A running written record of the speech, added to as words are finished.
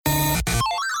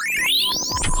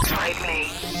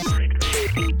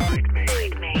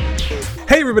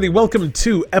Hey everybody, welcome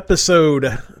to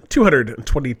episode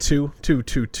 222 of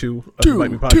the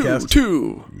Bite Me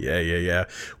Podcast. Yeah.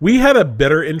 We had a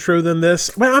better intro than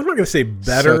this. Well, I'm not going to say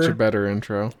better. Such a better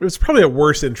intro. It was probably a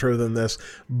worse intro than this,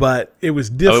 but it was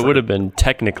different. Oh, it would have been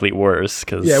technically worse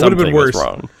because it would have been worse. Was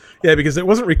wrong. Yeah, because it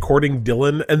wasn't recording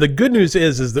Dylan. And the good news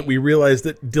is that we realized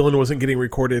that Dylan wasn't getting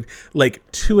recorded like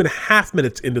 2.5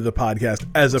 minutes into the podcast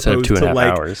as opposed to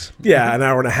like hours. Yeah, an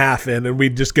hour and a half in, and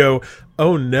we'd just go,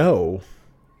 "Oh no.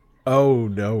 Oh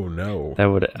no!" I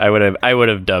would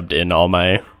have dubbed in all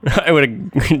my. I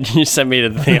would have you sent me to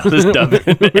the thing. I'll just dub in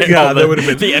God, that would have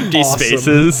been the empty awesome.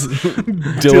 spaces.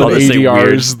 Dylan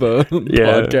ADRs the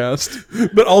podcast,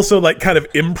 but also like kind of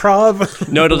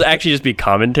improv. No, it'll actually just be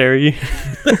commentary.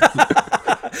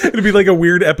 It'd be like a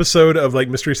weird episode of like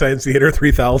Mystery Science Theater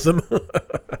 3000.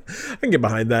 I can get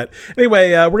behind that.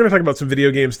 Anyway, we're going to talk about some video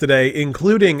games today,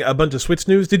 including a bunch of Switch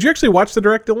news. Did you actually watch the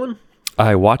Direct, Dylan?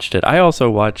 I watched it. I also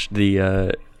watched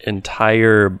the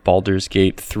entire Baldur's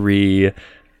Gate 3,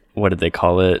 what did they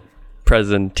call it?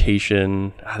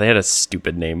 Presentation. They had a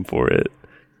stupid name for it.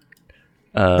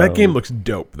 That game looks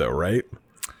dope, though, right?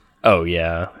 Oh,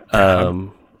 yeah.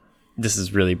 This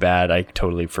is really bad. I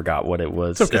totally forgot what it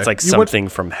was. It's okay. It's like something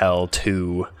from Hell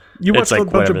 2. You watched like a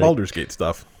bunch of Baldur's Gate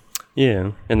stuff.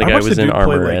 Yeah, and the guy was in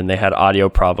armor, and they had audio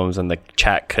problems, and the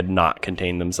chat could not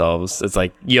contain themselves. It's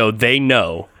like, yo, they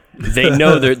know. They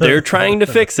know they're trying to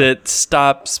fix it.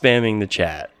 Stop spamming the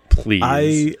chat,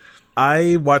 please.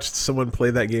 I watched someone play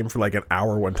that game for like an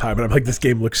hour one time, and I'm like, this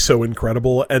game looks so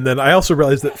incredible. And then I also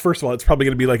realized that, first of all, it's probably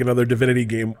going to be like another Divinity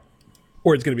game,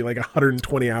 or it's going to be like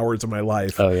 120 hours of my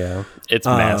life. Oh, yeah. It's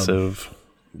massive.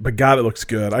 But God, it looks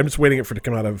good. I'm just waiting for it to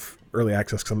come out of early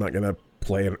access because I'm not going to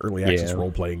play an early access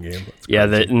role-playing game.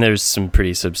 And there's some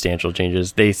pretty substantial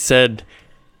changes. They said,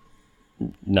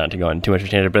 not to go into too much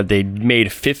tangent, but they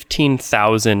made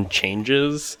 15,000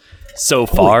 changes so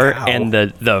far, and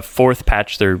the fourth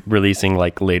patch they're releasing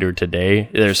like later today,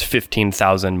 there's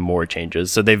 15,000 more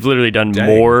changes. So they've literally done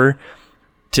more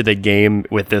to the game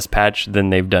with this patch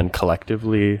than they've done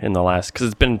collectively in the last, because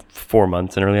it's been 4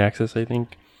 months in early access, I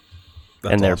think.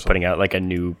 That's and they're awesome. putting out like a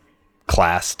new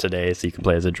class today, so you can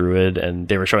play as a druid, and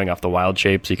they were showing off the wild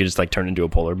shape, so you could just like turn into a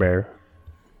polar bear.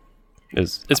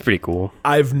 It's pretty cool.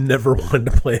 I've never wanted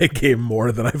to play a game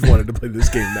more than I've wanted to play this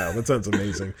game now. That sounds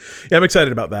amazing. Yeah, I'm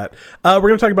excited about that. We're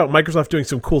going to talk about Microsoft doing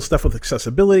some cool stuff with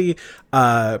accessibility.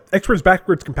 Xwords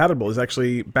backwards compatible is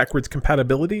actually backwards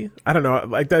compatibility. I don't know.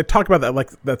 Like I talk about that like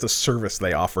that's a service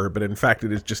they offer, but in fact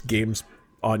it is just games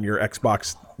on your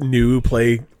Xbox New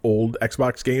play old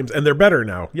Xbox games, and they're better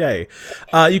now. Yay.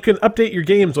 You can update your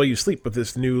games while you sleep with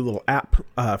this new little app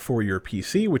for your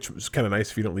PC, which is kind of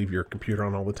nice if you don't leave your computer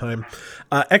on all the time.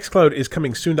 xCloud is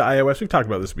coming soon to iOS. We've talked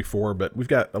about this before, but we've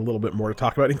got a little bit more to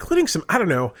talk about, including some, I don't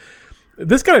know,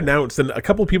 this got announced and a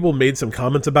couple of people made some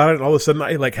comments about it, and all of a sudden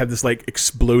I like had this like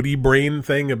explodey brain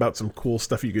thing about some cool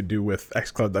stuff you could do with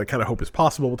xCloud that I kind of hope is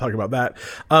possible. We'll talk about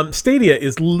that. Stadia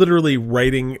is literally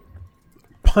writing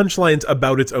punchlines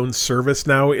about its own service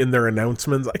now in their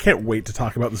announcements. I can't wait to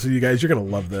talk about this with you guys. You're going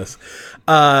to love this.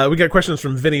 We got questions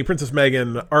from Vinny, Princess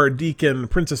Megan, R. Deacon,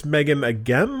 Princess Megan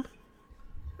again.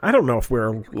 I don't know if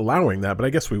we're allowing that, but I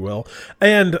guess we will.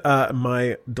 And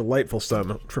my delightful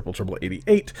son, Triple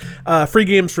 88. Free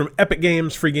games from Epic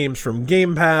Games, free games from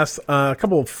Game Pass. A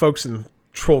couple of folks in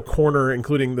Troll Corner,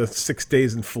 including the 6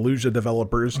 Days in Fallujah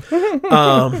developers.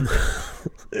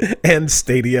 And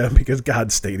Stadia, because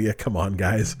God, Stadia, come on,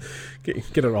 guys.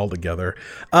 Get it all together.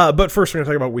 But first, we're going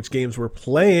to talk about which games we're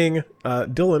playing.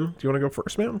 Dylan, do you want to go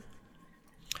first, man?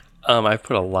 I've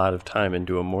put a lot of time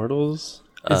into Immortals,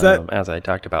 Is that, as I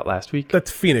talked about last week.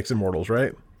 That's Phoenix Immortals,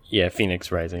 right? Yeah,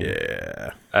 Phoenix Rising.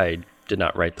 Yeah. I did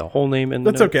not write the whole name in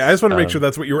the That's notes. okay. I just want to make sure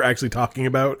that's what you were actually talking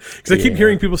about. Because I keep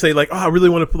hearing people say, like, oh, I really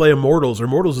want to play Immortals, or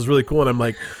Immortals is really cool. And I'm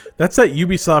like, that's that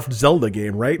Ubisoft Zelda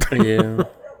game, right? Yeah.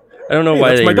 I don't know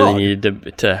why they really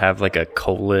needed to have like a :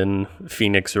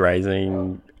 Phoenix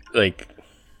Rising. Like,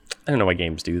 I don't know why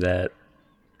games do that.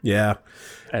 Yeah.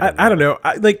 I don't know.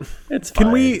 It's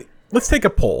fine. Let's take a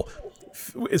poll.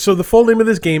 So the full name of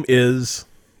this game is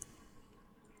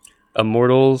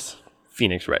Immortals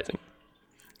Phoenix Rising.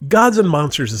 Gods and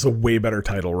Monsters is a way better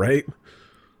title, right?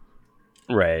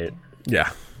 Right.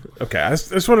 Yeah. Okay. I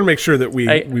just wanted to make sure that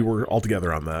we were all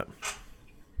together on that.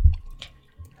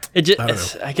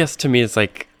 I guess to me it's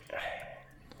like,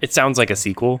 it sounds like a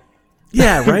sequel.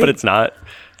 Yeah, right? But it's not.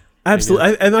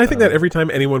 Absolutely. And I think that every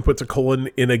time anyone puts a colon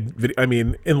in a video, I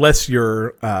mean, unless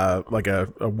you're like a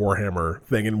Warhammer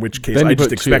thing, in which case I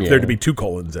just expect there to be 2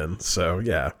 colons in. So,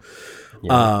 yeah.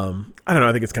 I don't know.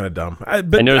 I think it's kind of dumb.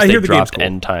 But I noticed I hear they dropped cool.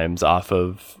 end times off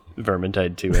of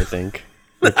Vermintide 2, I think.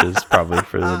 which is probably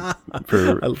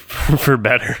for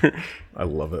better. I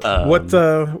love it. What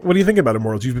do you think about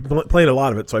Immortals? You've been playing a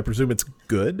lot of it, so I presume it's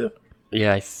good.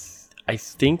 Yeah, I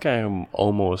think I'm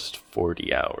almost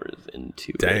 40 hours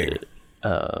into it.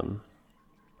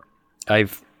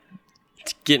 I've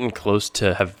getting close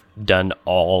to have done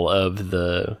all of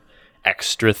the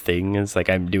extra things. Like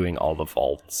I'm doing all the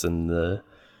vaults and the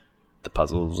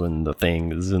puzzles and the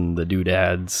things and the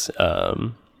doodads.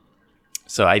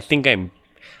 So I think I'm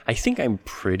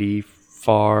pretty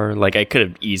far. Like I could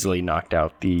have easily knocked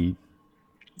out the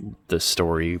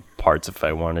story parts if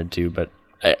I wanted to, but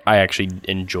I actually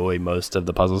enjoy most of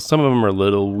the puzzles. Some of them are a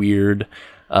little weird.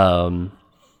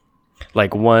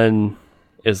 Like one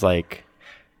is like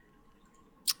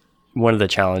one of the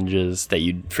challenges that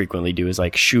you frequently do is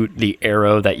like shoot the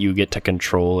arrow that you get to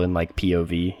control in like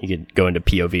POV. You could go into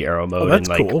POV arrow mode and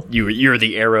like cool. You're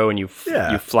the arrow and you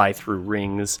fly through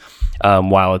rings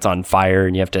while it's on fire,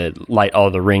 and you have to light all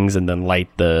the rings and then light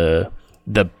the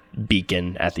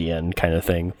beacon at the end kind of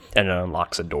thing, and it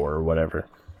unlocks a door or whatever.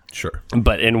 Sure.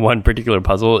 But in one particular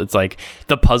puzzle, it's like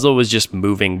the puzzle was just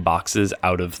moving boxes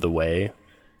out of the way.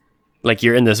 Like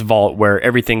you're in this vault where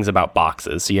everything's about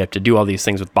boxes. So you have to do all these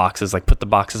things with boxes, like put the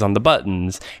boxes on the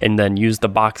buttons and then use the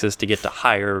boxes to get to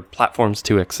higher platforms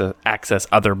to access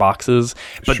other boxes.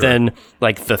 But then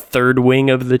like the third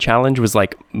wing of the challenge was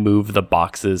like move the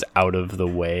boxes out of the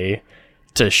way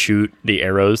to shoot the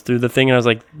arrows through the thing. And I was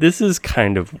like, this is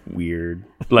kind of weird.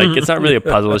 Like it's not really a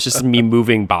puzzle. It's just me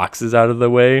moving boxes out of the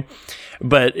way.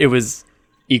 But it was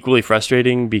equally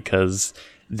frustrating because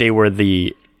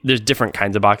there's different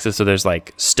kinds of boxes. So there's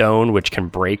like stone, which can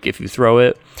break if you throw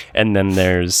it. And then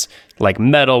there's like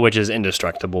metal, which is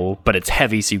indestructible, but it's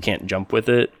heavy, so you can't jump with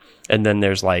it. And then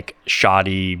there's like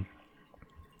shoddy,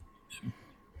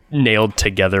 nailed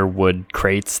together wood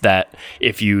crates that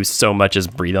if you so much as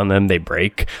breathe on them, they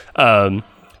break.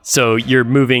 So you're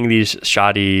moving these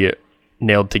shoddy,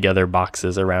 nailed together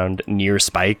boxes around near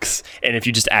spikes. And if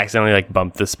you just accidentally like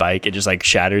bump the spike, it just like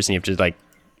shatters and you have to like,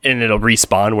 and it'll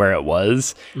respawn where it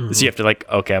was. Mm-hmm. So you have to like,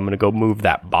 okay, I'm going to go move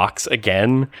that box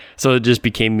again. So it just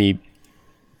became me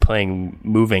playing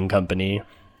Moving Company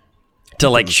to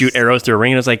like shoot arrows through a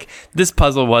ring. And I was like, this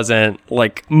puzzle wasn't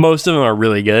like, most of them are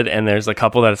really good. And there's a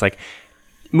couple that it's like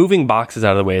moving boxes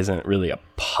out of the way isn't really a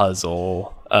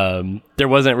puzzle. There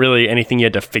wasn't really anything you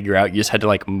had to figure out. You just had to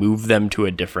like move them to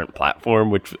a different platform,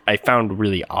 which I found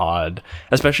really odd,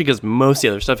 especially because most of the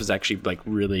other stuff is actually like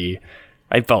really,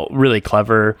 I felt really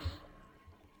clever.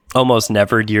 Almost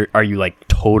never are you like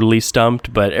totally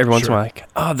stumped, but every once in a while, like,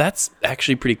 oh, that's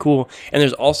actually pretty cool. And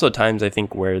there's also times I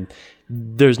think where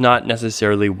there's not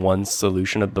necessarily one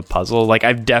solution of the puzzle. Like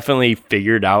I've definitely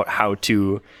figured out how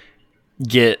to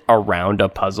get around a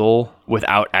puzzle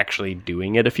without actually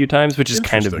doing it a few times, which is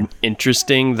kind of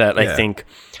interesting that I think,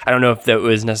 I don't know if that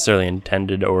was necessarily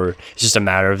intended or it's just a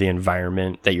matter of the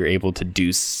environment that you're able to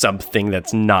do something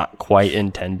that's not quite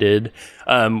intended,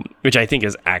 which I think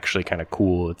is actually kind of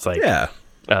cool. It's like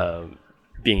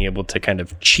being able to kind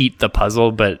of cheat the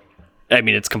puzzle, but I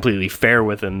mean, it's completely fair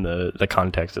within the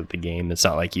context of the game. It's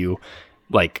not like you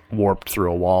like warped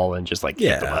through a wall and just like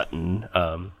hit the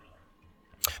button.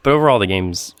 But overall, the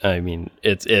game's, I mean,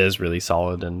 it is really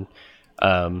solid, and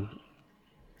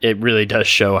it really does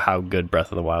show how good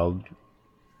Breath of the Wild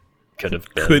could have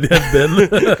been.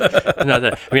 Not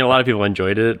that, I mean, a lot of people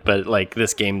enjoyed it, but like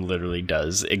this game literally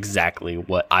does exactly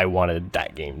what I wanted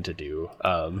that game to do,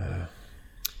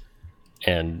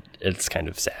 and it's kind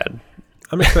of sad.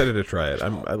 I'm excited to try it.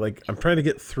 I'm trying to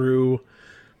get through.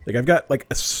 Like I've got like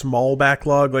a small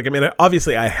backlog. Like I mean,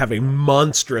 obviously I have a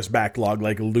monstrous backlog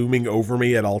like looming over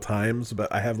me at all times,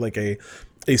 but I have like a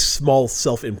small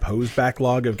self-imposed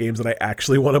backlog of games that I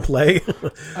actually want to play.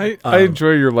 I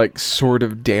enjoy your like sort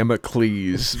of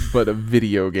Damocles, but of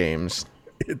video games.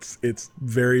 It's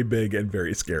very big and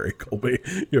very scary, Colby.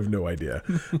 You have no idea.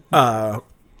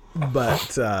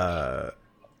 But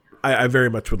I very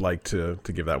much would like to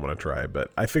give that one a try,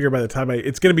 but I figure by the time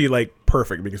it's going to be like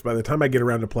perfect, because by the time I get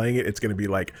around to playing it, it's going to be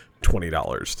like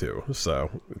 $20 too. So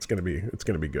it's going to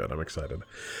be good. I'm excited.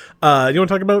 You want to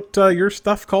talk about your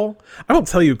stuff, Cole? I will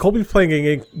tell you, Colby's playing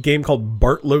a game called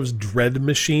Bartlow's Dread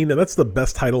Machine, and that's the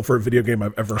best title for a video game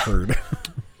I've ever heard.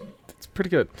 It's pretty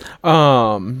good.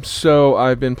 So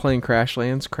I've been playing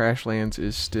Crashlands. Crashlands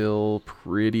is still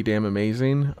pretty damn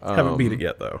amazing. Haven't beat it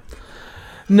yet though.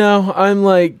 No, I'm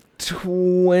like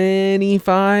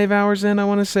 25 hours in, I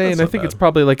want to say, and I think it's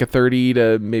probably like a 30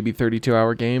 to maybe 32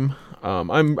 hour game.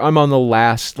 I'm on the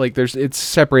last, like it's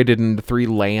separated into 3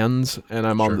 lands, and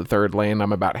I'm on the 3rd land.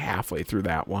 I'm about halfway through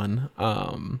that one.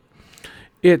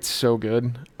 It's so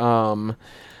good. A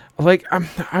like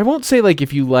I won't say like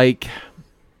if you like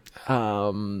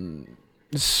Stardew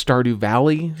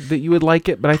Valley that you would like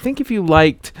it, but I think if you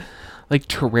liked like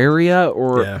Terraria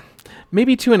or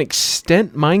maybe to an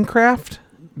extent Minecraft,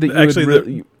 that you actually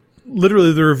would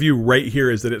literally the review right here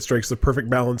is that it strikes the perfect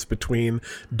balance between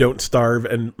Don't Starve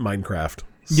and Minecraft.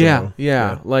 So,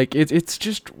 yeah. Like it's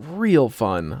just real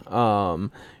fun.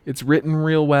 It's written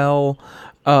real well.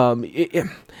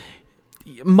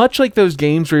 Much like those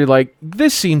games where you're like,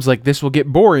 this seems like this will get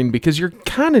boring because you're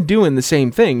kind of doing the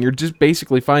same thing. You're just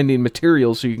basically finding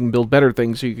materials so you can build better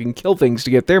things, so you can kill things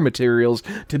to get their materials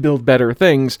to build better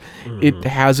things. It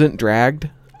hasn't dragged.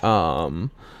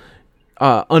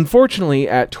 Unfortunately,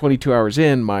 at 22 hours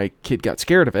in, my kid got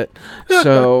scared of it.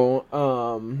 So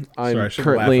I'm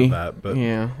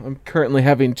currently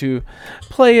having to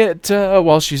play it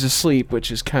while she's asleep,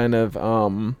 which is kind of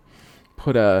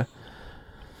put a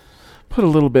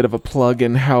little bit of a plug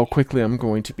in how quickly I'm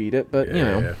going to beat it. But you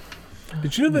know. Yeah.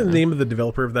 Did you know the name of the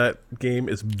developer of that game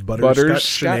is Butterscotch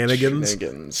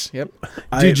Shenanigans? Yep.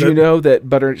 Did you know that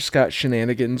Butterscotch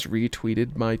Shenanigans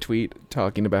retweeted my tweet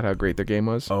talking about how great their game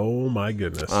was? Oh my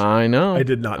goodness. I know. I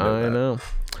did not know that. I know.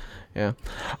 Yeah.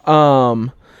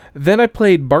 Then I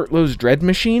played Bartlow's Dread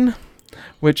Machine,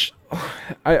 which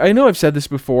I know I've said this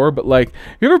before, but like,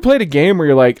 you ever played a game where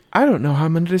you're like, I don't know how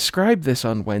I'm going to describe this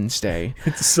on Wednesday?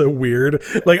 It's so weird.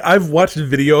 Like, I've watched a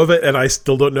video of it and I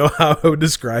still don't know how I would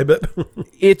describe it.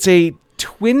 It's a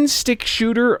twin stick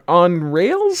shooter on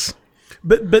rails.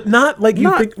 But not like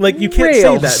you think, like you can't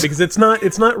say that because it's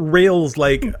not rails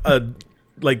like a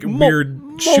weird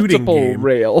shooting game.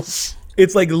 Rails.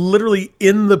 It's like literally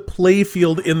in the play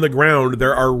field in the ground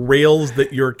there are rails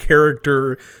that your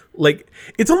character, like,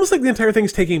 it's almost like the entire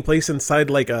thing's taking place inside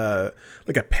like a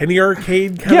penny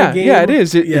arcade kind of game. Yeah, it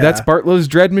is. That's Bartlow's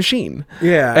Dread Machine.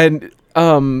 Yeah. And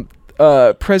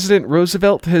President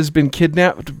Roosevelt has been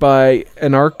kidnapped by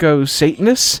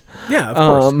anarcho-Satanists. Yeah, of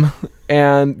course.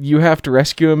 And you have to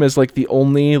rescue him as like the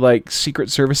only like Secret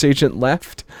Service agent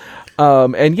left.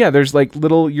 And yeah, there's like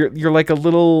you're like a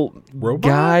little robot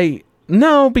guy.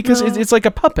 No, because it's like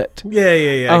a puppet.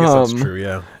 Yeah. I guess that's true.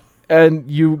 Yeah. And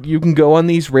you can go on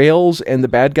these rails, and the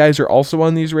bad guys are also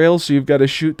on these rails, so you've got to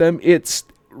shoot them. It's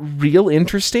real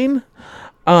interesting.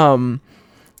 Like,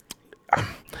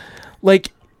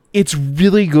 it's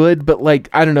really good, but like,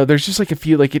 I don't know, there's just like a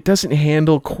few, like, it doesn't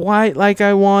handle quite like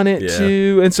I want it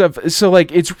to and stuff. So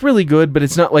like, it's really good, but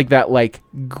it's not like that, like,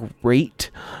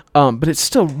 great. But it's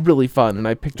still really fun, and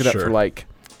I picked it up for like,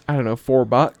 I don't know,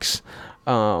 $4.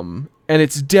 And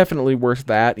it's definitely worth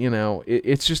that, you know.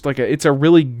 It's just like it's a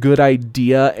really good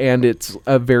idea, and it's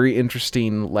a very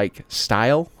interesting like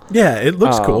style. Yeah, it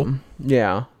looks cool.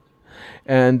 Yeah.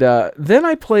 And then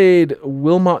I played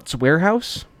Wilmot's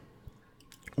Warehouse,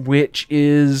 which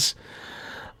is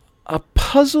a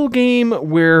puzzle game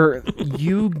where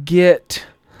you get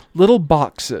little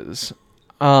boxes,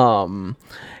 and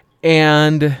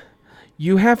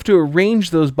you have to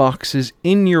arrange those boxes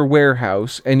in your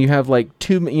warehouse, and you have like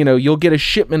you'll get a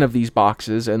shipment of these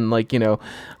boxes, and like, I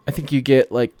think you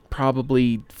get like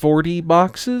probably 40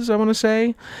 boxes, I want to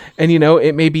say. And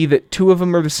it may be that 2 of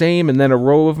them are the same, and then a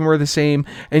row of them are the same,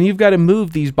 and you've got to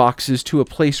move these boxes to a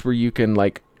place where you can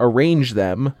like arrange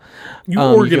them. You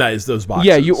organize those boxes.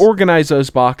 Yeah, you organize those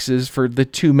boxes for the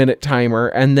 2-minute timer,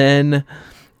 and then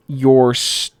your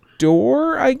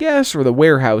store, I guess, or the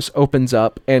warehouse opens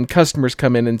up, and customers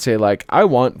come in and say like, I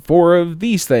want 4 of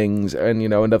these things, and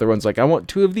another one's like, I want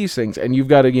 2 of these things, and you've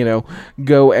got to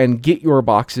go and get your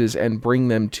boxes and bring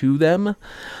them to them.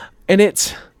 And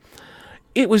it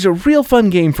was a real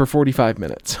fun game for 45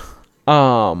 minutes.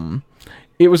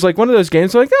 It was like one of those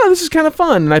games like, oh, this is kind of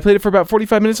fun, and I played it for about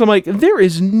 45 minutes. I'm like, there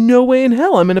is no way in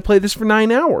hell I'm going to play this for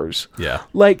 9 hours. Yeah,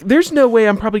 like, there's no way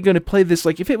I'm probably going to play this.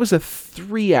 Like, if it was a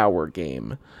 3-hour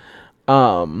game,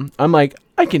 I'm like,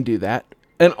 I can do that.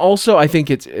 And also, I think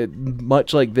it's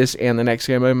much like this and the next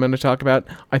game I'm going to talk about,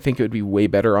 I think it would be way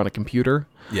better on a computer.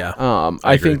 Yeah.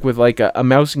 I think with like a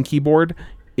mouse and keyboard,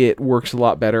 it works a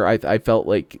lot better. I felt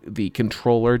like the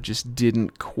controller just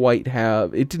didn't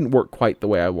work quite the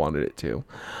way I wanted it to.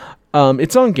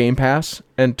 It's on Game Pass,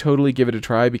 and totally give it a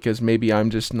try, because maybe I'm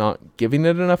just not giving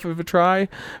it enough of a try.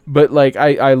 But like,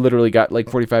 I literally got like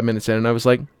 45 minutes in, and I was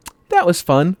like, that was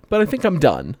fun, but I think I'm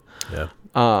done. Yeah.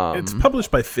 It's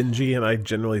published by Finji, and I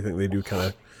generally think they do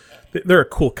they're a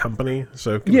cool company,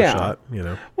 so give it a shot,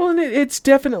 Well, and it's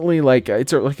definitely like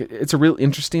it's a real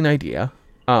interesting idea.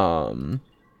 And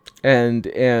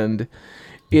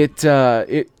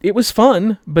it was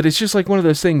fun, but it's just like one of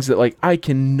those things that like I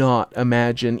cannot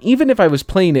imagine, even if I was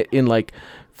playing it in like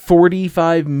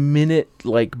 45-minute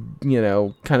like, you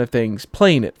know, kind of things,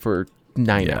 playing it for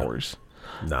 9 hours.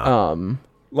 Nah.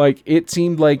 Like it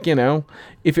seemed like, you know,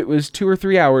 if it was 2 or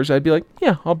 3 hours, I'd be like,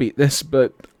 yeah, I'll beat this,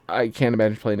 but I can't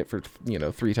imagine playing it for, you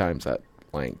know, 3 times that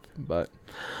length. But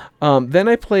then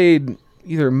I played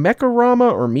either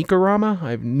Mechorama or Mikorama.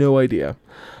 I have no idea.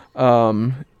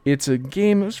 It's a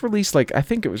game. It was released I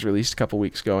think it was released a couple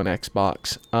weeks ago on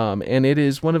Xbox. And it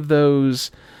is one of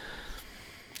those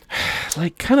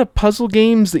like kind of puzzle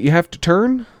games that you have to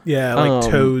turn. Yeah, like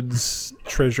Toad's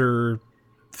Treasure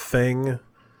thing.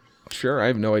 Sure, I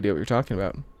have no idea what you're talking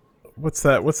about. What's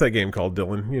that game called,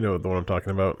 Dylan? You know the one I'm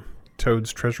talking about.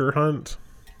 Toad's Treasure Hunt.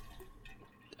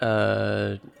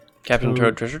 Captain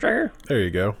Toad Treasure Tracker? There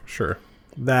you go. Sure.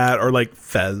 That or like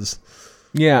Fez.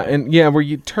 Yeah, and yeah, where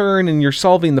you turn and you're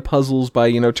solving the puzzles by,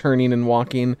 you know, turning and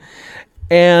walking.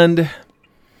 And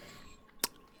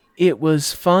it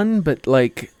was fun, but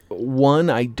like one,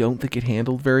 I don't think it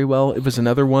handled very well. It was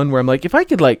another one where I'm like, if I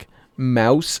could like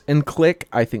mouse and click,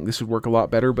 I think this would work a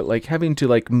lot better, but like having to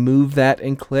like move that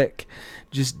and click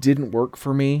just didn't work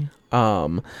for me.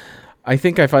 I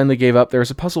think I finally gave up. There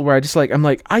was a puzzle where I'm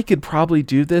like, I could probably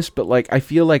do this, but like I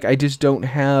feel like I just don't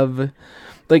have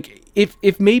like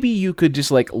if maybe you could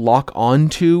just like lock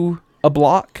onto a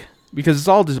block, because it's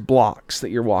all just blocks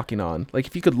that you're walking on. Like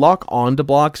if you could lock onto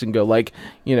blocks and go like,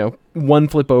 you know, one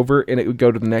flip over and it would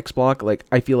go to the next block, like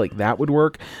I feel like that would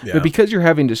work. Yeah. But because you're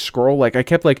having to scroll, like I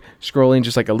kept like scrolling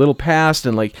just like a little past,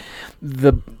 and like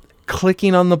the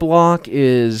clicking on the block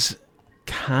is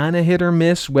kind of hit or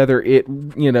miss, whether it,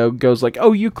 you know, goes like,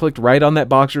 oh, you clicked right on that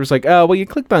box, or it's like, oh, well, you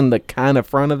clicked on the kind of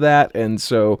front of that, and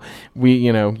so we,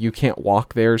 you know, you can't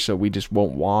walk there, so we just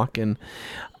won't walk. And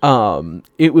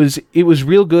it was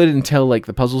real good until like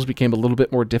the puzzles became a little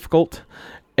bit more difficult,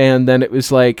 and then it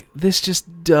was like, this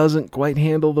just doesn't quite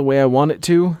handle the way I want it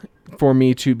to for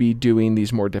me to be doing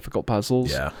these more difficult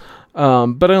puzzles. Yeah.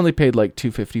 But I only paid like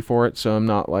 $2.50 for it, so I'm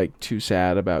not like too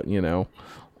sad about, you know,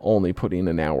 only putting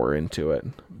an hour into it.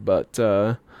 But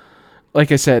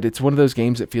like I said, it's one of those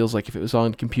games that feels like if it was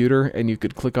on computer and you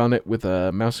could click on it with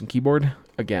a mouse and keyboard,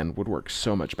 again, would work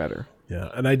so much better. Yeah,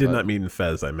 and I did not mean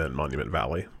Fez, I meant Monument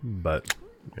Valley, but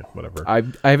yeah, whatever. I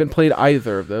haven't played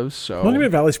either of those, so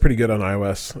Monument Valley's pretty good on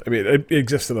iOS. I mean, it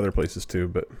exists in other places too,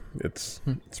 but it's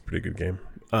a pretty good game.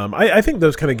 I think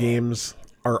those kind of games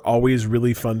are always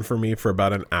really fun for me for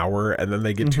about an hour, and then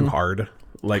they get too hard.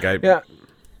 Yeah.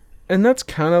 And that's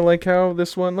kind of like how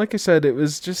this one, like I said, it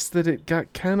was just that it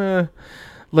got kind of,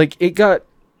 like, it got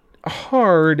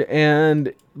hard,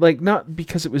 and, like, not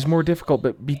because it was more difficult,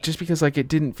 but just because, like, it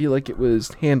didn't feel like it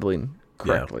was handling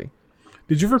correctly. Yeah.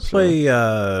 Did you ever play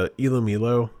Elo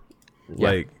Milo?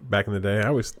 Like, back in the day? I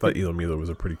always thought Elo Milo was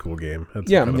a pretty cool game. Had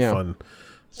some kind of fun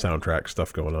soundtrack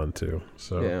stuff going on, too.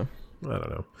 So, I don't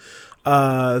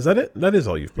know. Is that it? That is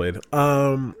all you've played.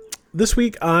 This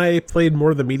week, I played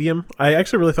more of the Medium. I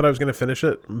actually really thought I was going to finish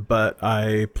it, but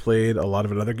I played a lot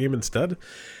of another game instead.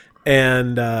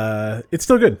 And it's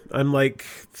still good. I'm like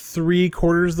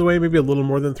 3/4 of the way, maybe a little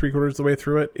more than 3/4 of the way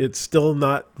through it. It's still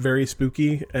not very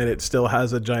spooky, and it still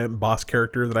has a giant boss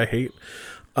character that I hate.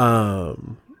 But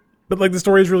like the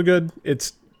story is really good.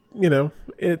 It's, you know,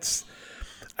 it's...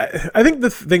 I think the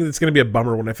thing that's going to be a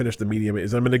bummer when I finish the Medium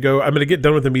is I'm going to get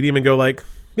done with the Medium and go like,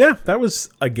 yeah, that was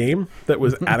a game that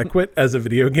was adequate as a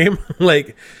video game.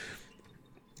 Like,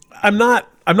 I'm not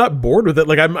bored with it.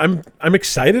 Like, I'm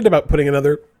excited about putting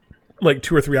another like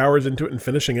 2 or 3 hours into it and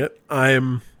finishing it.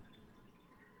 I'm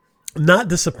not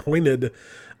disappointed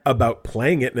about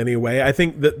playing it in any way. I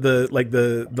think that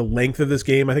the length of this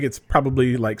game, I think it's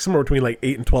probably like somewhere between like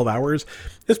 8 and 12 hours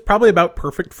is probably about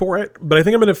perfect for it. But I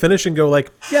think I'm going to finish and go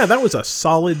like, yeah, that was a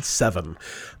solid 7.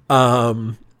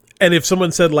 And if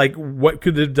someone said like, what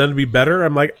could have done to be better?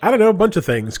 I'm like, I don't know, a bunch of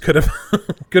things could have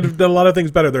done a lot of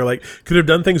things better. They're like, could have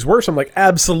done things worse. I'm like,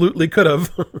 absolutely could have.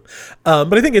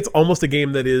 But I think it's almost a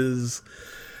game that is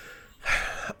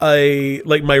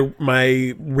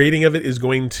my rating of it is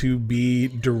going to be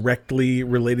directly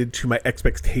related to my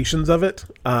expectations of it,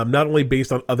 not only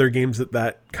based on other games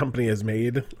that company has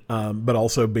made, but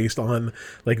also based on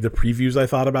like the previews I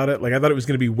thought about it. Like I thought it was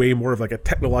going to be way more of like a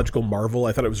technological marvel.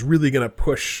 I thought it was really going to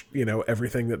push, you know,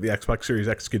 everything that the Xbox Series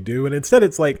X could do, and instead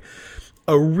it's like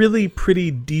a really pretty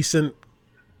decent,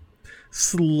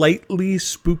 slightly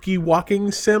spooky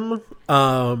walking sim.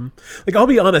 Like I'll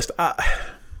be honest.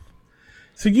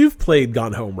 So you've played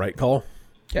Gone Home, right, Cole?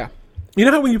 Yeah. You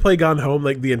know how when you play Gone Home,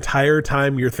 like the entire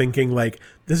time you're thinking like,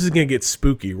 this is going to get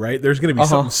spooky, right? There's going to be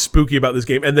something spooky about this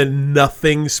game, and then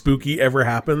nothing spooky ever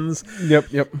happens.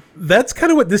 Yep. That's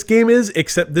kind of what this game is,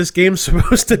 except this game's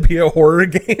supposed to be a horror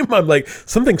game. I'm like,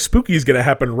 something spooky is going to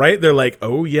happen, right? They're like,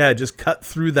 oh yeah, just cut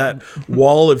through that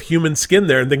wall of human skin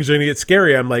there and things are going to get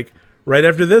scary. I'm like, right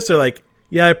after this, they're like,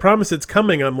 yeah, I promise it's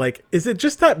coming. I'm like, is it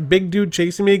just that big dude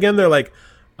chasing me again? They're like,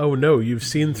 oh no, you've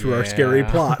seen through our scary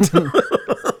plot.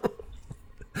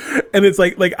 And it's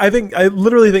like I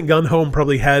literally think Gone Home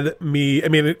probably had me. I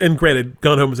mean, and granted,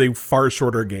 Gone Home is a far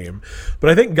shorter game, but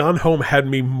I think Gone Home had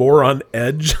me more on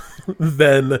edge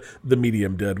than The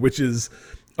Medium did, which is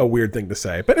a weird thing to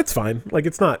say, but it's fine. Like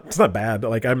it's not bad.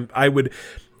 Like I would,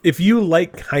 if you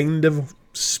like kind of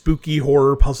spooky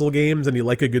horror puzzle games and you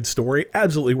like a good story,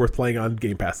 absolutely worth playing on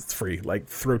Game Pass. It's free. Like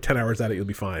throw 10 hours at it, you'll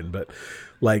be fine. But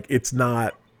like it's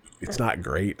not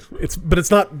great. But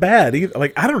it's not bad either.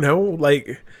 Like I don't know,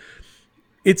 like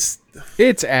it's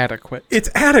adequate. It's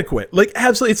adequate. Like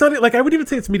absolutely. It's not like I would even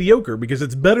say it's mediocre because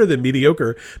it's better than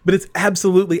mediocre, but it's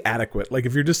absolutely adequate. Like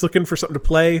if you're just looking for something to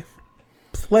play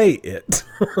it.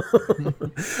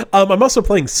 I'm also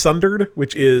playing Sundered,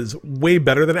 which is way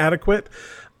better than adequate.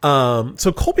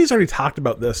 So Colby's already talked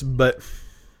about this, but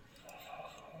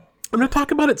I'm going to talk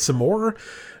about it some more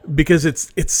because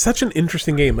it's such an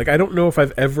interesting game. Like I don't think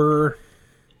I've ever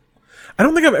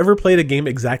played a game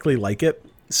exactly like it.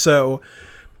 So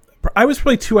I was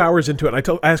probably 2 hours into it, and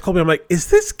I asked Colby, I'm like, is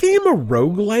this game a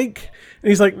roguelike? And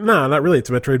he's like, nah, not really.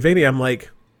 It's a Metroidvania. I'm like,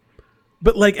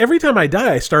 but like every time I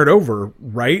die, I start over,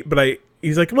 right? But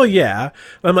he's like, well, yeah.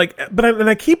 And I'm like, and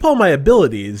I keep all my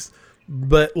abilities,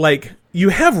 but like you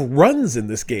have runs in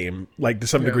this game, like to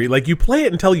some degree. Like you play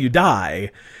it until you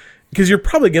die, because you're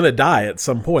probably going to die at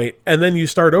some point, and then you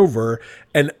start over,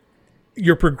 and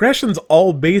your progression's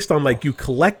all based on like you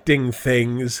collecting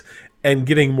things and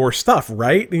getting more stuff,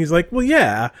 right? And he's like, well,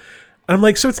 yeah. And I'm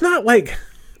like, so it's not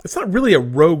really a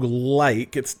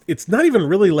roguelike. It's not even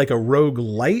really like a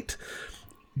roguelite,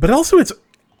 but also it's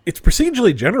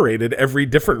procedurally generated. Every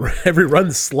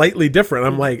run's slightly different.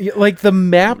 I'm like the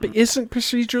map isn't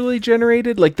procedurally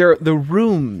generated. Like the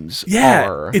rooms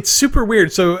are. It's super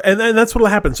weird. So and that's what'll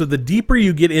happen. So the deeper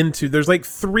you get into, there's like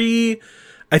three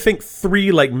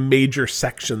like major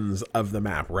sections of the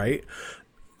map, right?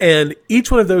 And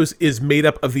each one of those is made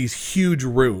up of these huge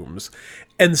rooms.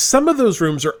 And some of those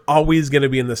rooms are always going to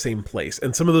be in the same place.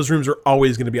 And some of those rooms are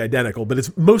always going to be identical. But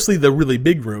it's mostly the really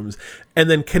big rooms.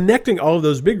 And then connecting all of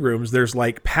those big rooms, there's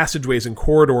like passageways and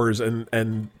corridors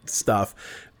and stuff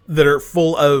that are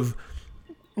full of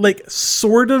like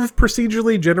sort of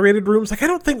procedurally generated rooms. Like I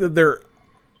don't think that they're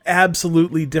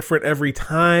absolutely different every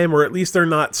time, or at least they're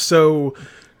not so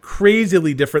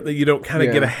crazily different that you don't kind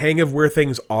of get a hang of where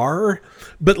things are,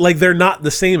 but like they're not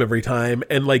the same every time,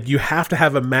 and like you have to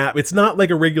have a map. It's not like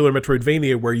a regular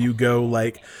Metroidvania where you go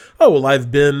like, oh well, I've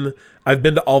been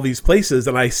to all these places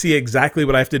and I see exactly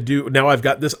what I have to do. Now I've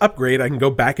got this upgrade, I can go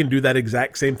back and do that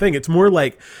exact same thing. It's more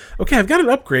like, okay, I've got an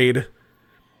upgrade,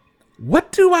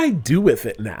 what do I do with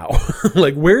it now?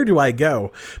 Like where do I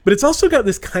go? But it's also got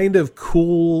this kind of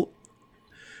cool,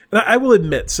 and I will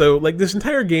admit, so like this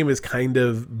entire game is kind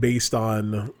of based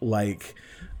on like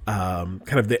kind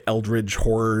of the Eldritch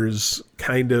horrors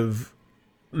kind of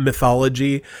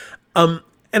mythology. And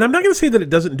I'm not going to say that it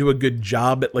doesn't do a good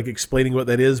job at like explaining what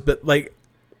that is, but like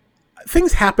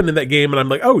things happen in that game and I'm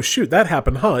like, oh shoot, that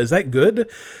happened, huh? Is that good?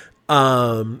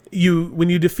 When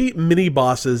you defeat mini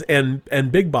bosses and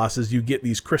big bosses, you get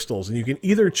these crystals, and you can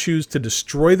either choose to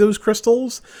destroy those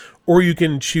crystals, or you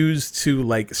can choose to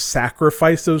like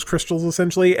sacrifice those crystals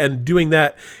essentially. And doing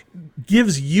that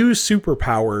gives you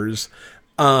superpowers,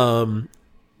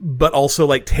 but also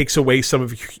like takes away some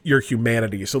of your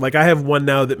humanity. So like I have one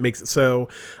now that makes it so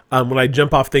when I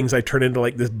jump off things, I turn into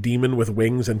like this demon with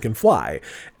wings and can fly.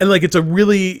 And like it's a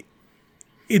really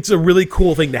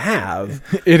cool thing to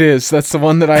have. It is. That's the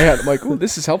one that I had. I'm like, oh,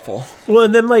 this is helpful. Well,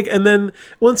 and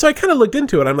so I kind of looked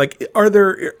into it. I'm like, are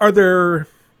there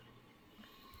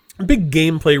big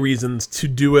gameplay reasons to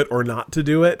do it or not to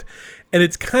do it? And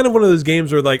it's kind of one of those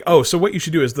games where like, oh, so what you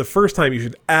should do is the first time you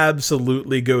should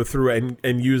absolutely go through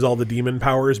and use all the demon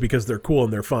powers because they're cool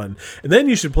and they're fun. And then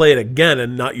you should play it again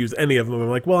and not use any of them. I'm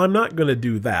like, well, I'm not going to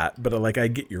do that, but like, I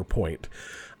get your point.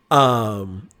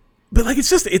 But like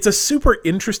it's a super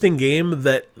interesting game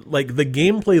that like the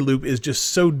gameplay loop is just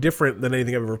so different than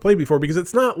anything I've ever played before, because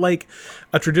it's not like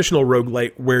a traditional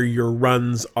roguelike where your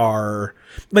runs are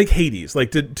like Hades.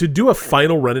 Like to do a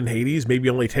final run in Hades maybe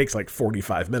only takes like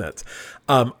 45 minutes.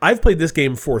 I've played this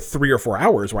game for 3 or 4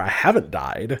 hours where I haven't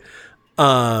died.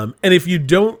 And if you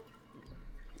don't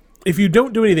if you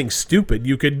don't do anything stupid,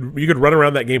 you could run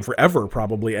around that game forever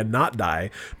probably and not die.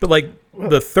 But like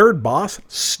the third boss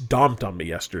stomped on me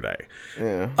yesterday.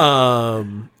 Yeah.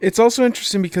 It's also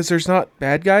interesting because there's not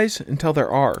bad guys until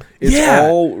there are. It's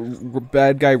all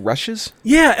bad guy rushes.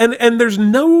 Yeah, and there's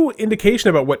no indication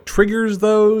about what triggers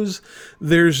those.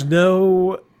 There's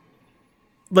no,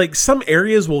 like, some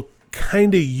areas will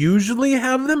kind of usually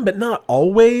have them, but not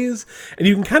always. And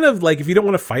you can kind of, like, if you don't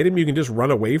want to fight him, you can just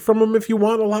run away from him if you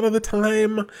want a lot of the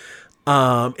time.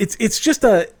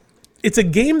 It's a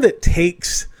game that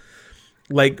takes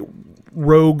like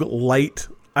rogue light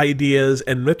ideas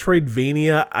and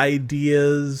Metroidvania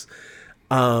ideas,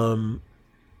 and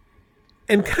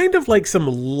kind of like some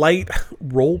light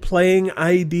role-playing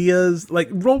ideas. Like,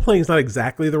 role-playing is not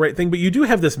exactly the right thing, but you do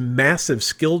have this massive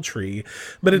skill tree,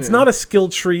 but it's not a skill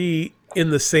tree in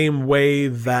the same way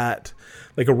that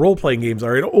like a role-playing games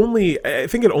are. I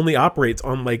think it only operates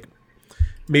on like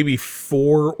maybe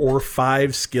 4 or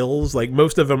 5 skills. Like,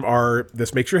 most of them are,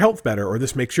 this makes your health better, or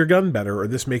this makes your gun better, or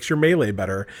this makes your melee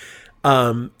better.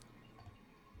 And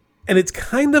it's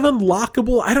kind of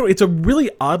unlockable. It's a really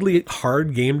oddly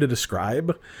hard game to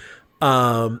describe.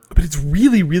 But it's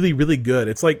really, really, really good.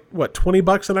 It's like, what,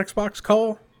 $20 on Xbox,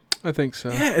 Call? I think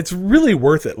so. Yeah, it's really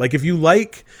worth it. Like, if you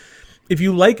like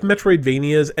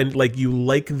Metroidvanias and like you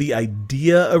like the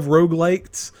idea of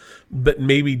roguelikes, but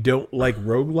maybe don't like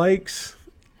roguelikes,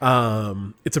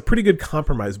 it's a pretty good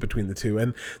compromise between the two.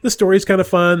 And the story's kind of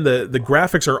fun. The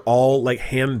graphics are all like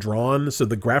hand drawn, so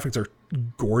the graphics are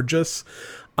gorgeous.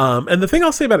 And the thing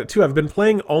I'll say about it too, I've been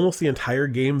playing almost the entire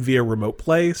game via remote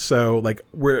play. So like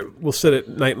we'll sit at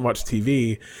night and watch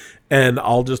TV, and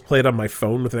I'll just play it on my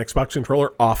phone with an Xbox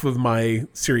controller off of my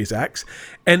Series X.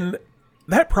 And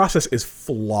that process is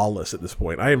flawless at this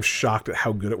point. I am shocked at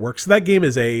how good it works. That game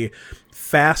is a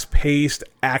fast-paced,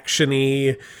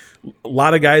 action-y, a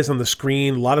lot of guys on the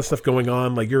screen, a lot of stuff going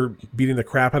on, like you're beating the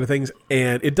crap out of things,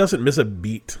 and it doesn't miss a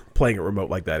beat playing it remote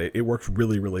like that. It works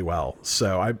really, really well.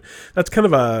 So that's kind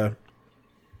of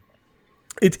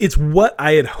it's what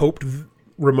I had hoped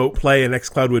remote play and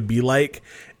xCloud would be like,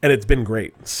 and it's been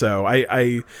great. So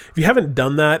if you haven't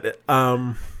done that,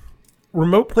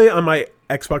 remote play on my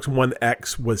Xbox One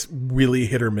X was really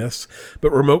hit or miss,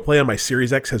 but remote play on my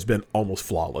Series X has been almost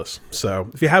flawless.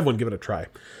 So if you have one, give it a try.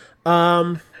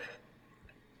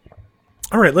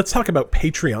 All right, let's talk about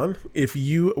Patreon. If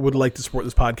you would like to support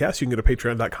this podcast, you can go to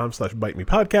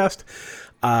patreon.com/bitemepodcast.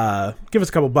 Give us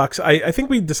a couple bucks. I think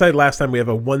we decided last time we have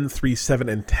a $1, $3,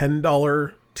 $7, and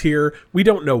 $10 tier. We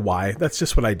don't know why. That's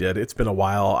just what I did. It's been a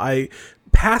while.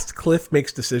 Past Cliff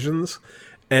makes decisions,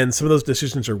 and some of those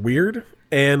decisions are weird,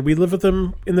 and we live with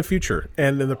them in the future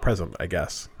and in the present, I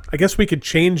guess. I guess we could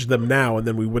change them now, and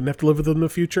then we wouldn't have to live with them in the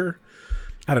future.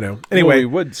 I don't know. Anyway, we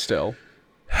would still.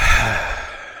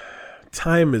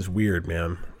 Time is weird,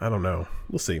 man. I don't know.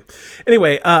 We'll see.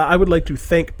 Anyway, I would like to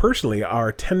thank personally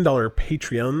our $10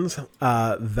 Patreons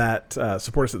that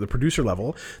support us at the producer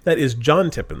level. That is John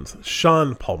Tippins,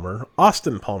 Sean Palmer,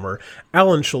 Austin Palmer,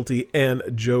 Alan Schulte, and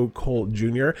Joe Cole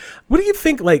Jr. What do you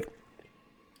think, like,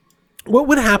 what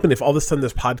would happen if all of a sudden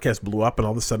this podcast blew up and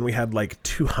all of a sudden we had like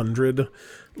 200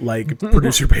 like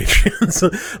producer patrons?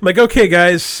 I'm like, okay,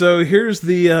 guys, so here's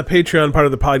the Patreon part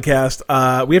of the podcast.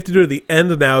 We have to do it at the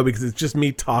end now because it's just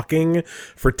me talking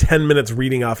for 10 minutes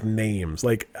reading off names.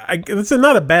 Like, it's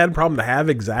not a bad problem to have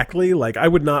exactly. Like, I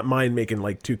would not mind making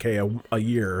like $2K a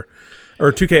year.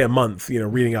 Or $2K a month,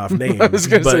 reading off names. I was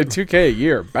going to say $2K a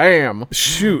year. Bam.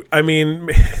 Shoot. I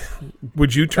mean,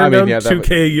 would you turn down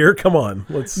 $2K a year? Come on.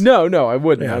 No, I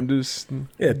wouldn't. Yeah. I'm just...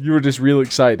 Yeah. You were just real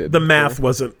excited. The math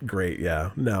wasn't great.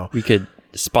 Yeah. No. We could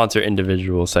sponsor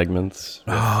individual segments.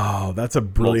 Oh, that's a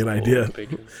brilliant idea.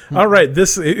 All right.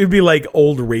 It'd be like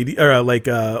old radio, or like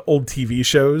old TV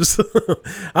shows.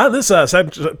 This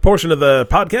portion of the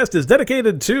podcast is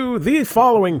dedicated to the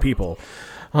following people.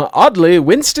 Oddly,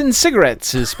 Winston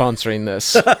Cigarettes is sponsoring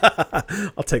this.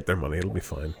 I'll take their money. It'll be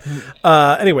fine.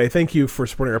 Anyway, thank you for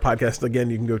supporting our podcast. Again,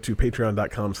 you can go to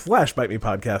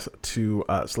patreon.com/bitemepodcast to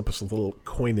slip us a little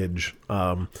coinage.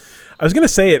 I was going to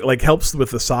say it like helps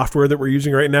with the software that we're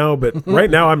using right now, but right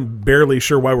now I'm barely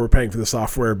sure why we're paying for the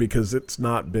software because it's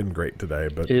not been great today.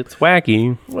 But it's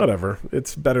wacky. Whatever.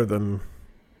 It's better than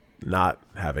not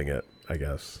having it, I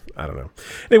guess. I don't know.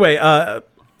 Anyway,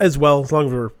 as well, as long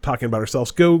as we're talking about ourselves,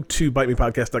 go to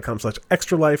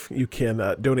bitemepodcast.com/extralife. You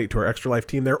can donate to our Extra Life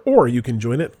team there, or you can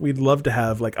join it. We'd love to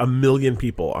have like 1 million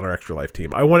people on our Extra Life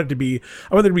team. I want there to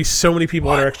be so many people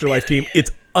on our Extra Life team.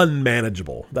 It's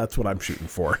unmanageable. That's what I'm shooting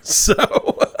for. So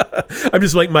I'm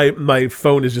just like, my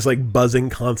phone is just like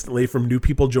buzzing constantly from new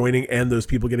people joining and those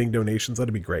people getting donations.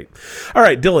 That'd be great. All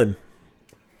right, Dylan.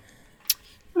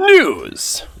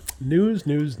 News.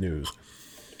 News.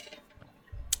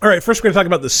 All right, first we're going to talk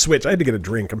about the Switch. I had to get a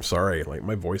drink. I'm sorry. Like,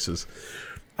 my voice is...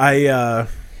 I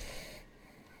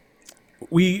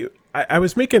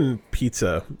was making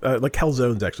pizza, like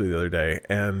calzones actually the other day,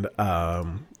 and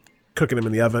cooking them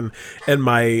in the oven, and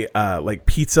my like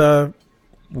pizza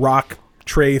rock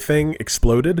tray thing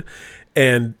exploded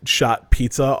and shot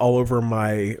pizza all over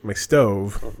my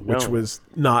stove, which was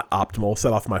not optimal.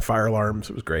 Set off my fire alarms.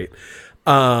 It was great.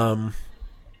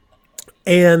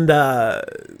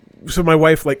 So my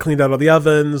wife like cleaned out all the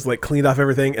ovens, like cleaned off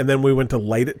everything, and then we went to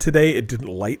light it today. It didn't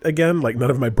light again. Like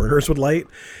none of my burners would light.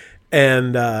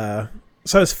 And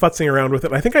so I was futzing around with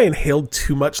it. I think I inhaled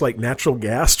too much like natural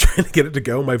gas trying to get it to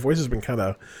go. My voice has been kind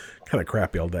of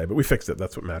crappy all day, but we fixed it.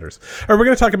 That's what matters. All right, we're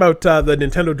going to talk about the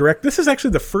Nintendo Direct. This is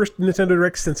actually the first Nintendo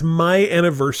Direct since my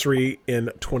anniversary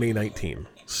in 2019.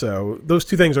 So those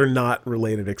two things are not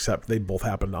related, except they both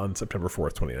happened on September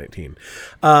 4th, 2019.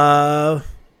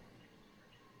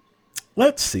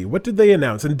 Let's see. What did they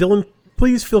announce? And Dylan,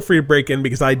 please feel free to break in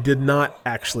because I did not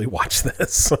actually watch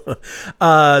this.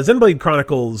 Xenoblade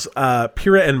Chronicles,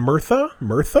 Pyrrha and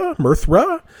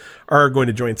Mirthra are going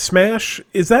to join Smash.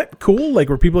 Is that cool? Like,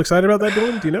 were people excited about that,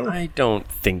 Dylan? Do you know? I don't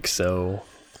think so.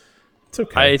 It's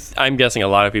okay. I'm guessing a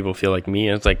lot of people feel like me.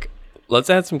 And it's like, let's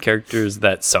add some characters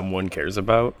that someone cares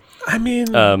about. I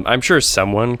mean... I'm sure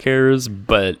someone cares,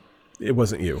 but... It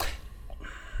wasn't you.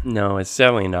 No, it's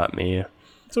definitely not me.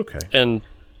 It's okay. And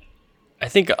I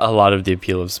think a lot of the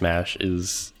appeal of Smash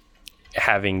is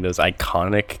having those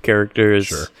iconic characters.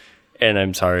 Sure. And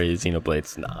I'm sorry,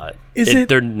 Xenoblade's not. Is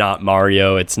They're not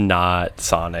Mario. It's not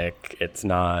Sonic. It's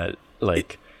not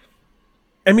like...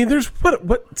 I mean, there's,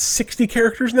 what 60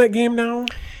 characters in that game now?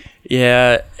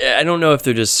 Yeah, I don't know if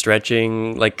they're just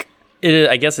stretching. Like,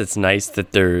 I guess it's nice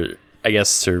that they're,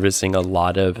 servicing a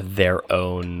lot of their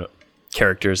own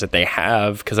characters that they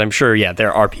have, because I'm sure,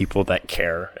 there are people that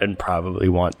care and probably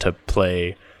want to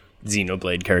play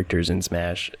Xenoblade characters in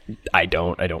Smash. I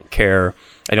don't care.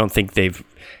 I don't think they've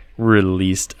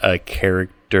released a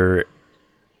character,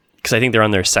 because I think they're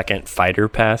on their second fighter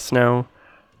pass now.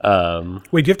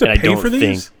 Wait, do you have to pay for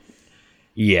these?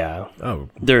 Yeah. Oh.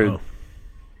 They're...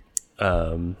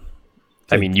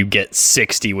 I mean, you get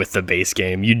 60 with the base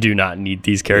game. You do not need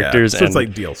these characters. Yeah, so it's like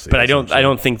DLC. But I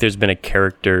don't think there's been a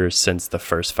character since the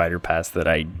first Fighter Pass that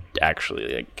I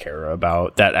actually care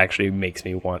about. That actually makes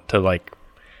me want to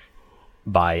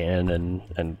buy in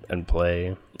and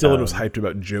play. Dylan was hyped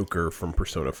about Joker from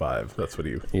Persona 5. That's what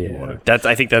he wanted.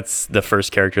 I think that's the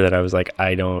first character that I was like,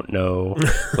 I don't know.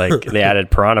 Like they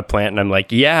added Piranha Plant, and I'm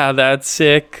like, yeah, that's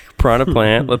sick. Piranha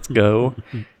Plant, let's go.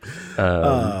 It's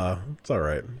all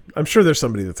right. I'm sure there's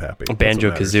somebody that's happy.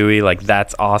 Banjo-Kazooie, like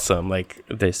that's awesome. Like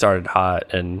they started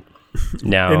hot, and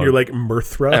now and you're like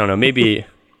Mirthra. I don't know, maybe.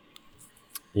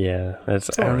 Yeah, I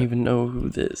don't even know who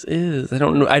this is. I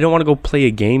don't know. I don't want to go play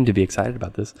a game to be excited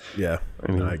about this. Yeah,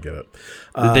 I get it.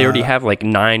 They already have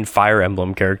 9 Fire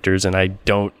Emblem characters, and I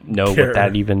don't know what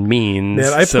that even means.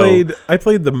 Man, I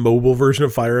played the mobile version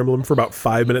of Fire Emblem for about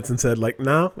 5 minutes and said,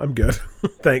 nah, I'm good.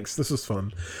 Thanks, this was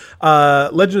fun.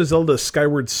 Legend of Zelda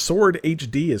Skyward Sword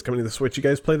HD is coming to the Switch. You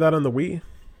guys play that on the Wii?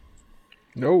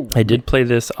 No. I did play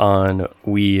this on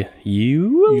Wii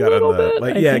U. You got on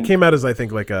the it came out as I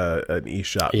think an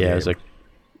eShop. Yeah, game. it was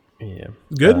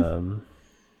good.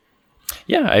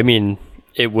 Yeah, I mean,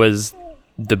 it was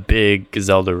the big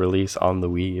Zelda release on the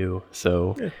Wii U,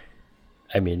 so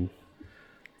I mean,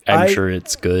 I'm sure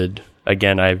it's good.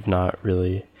 Again, I'm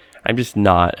just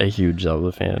not a huge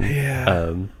Zelda fan.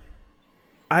 Yeah.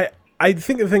 I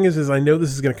think the thing is I know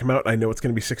this is going to come out. I know it's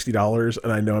going to be $60,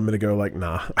 and I know I'm going to go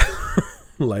nah.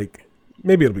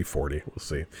 Maybe it'll be 40. We'll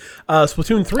see.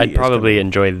 Splatoon 3. I'd probably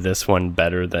enjoy this one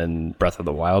better than Breath of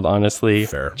the Wild, honestly.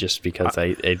 Fair. Just because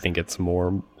I think it's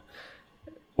more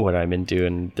what I'm into,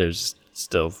 and there's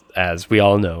still, as we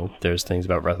all know, there's things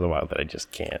about Breath of the Wild that I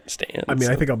just can't stand. I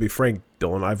mean, I think I'll be frank,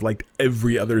 Dylan. I've liked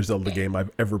every other Zelda game I've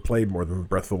ever played more than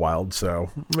Breath of the Wild, so...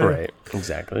 Right,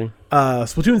 exactly.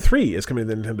 Splatoon 3 is coming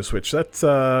to the Nintendo Switch. That's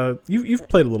you've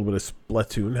played a little bit of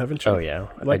Splatoon, haven't you? Oh yeah,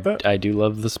 that? I do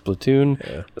love the Splatoon.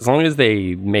 Yeah. As long as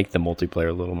they make the multiplayer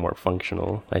a little more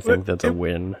functional, I think that's a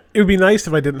win. It would be nice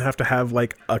if I didn't have to have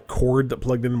a cord that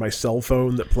plugged into my cell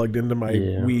phone that plugged into my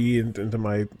Wii and into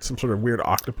my some sort of weird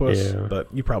octopus. Yeah. But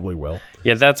you probably will.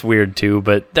 Yeah, that's weird too.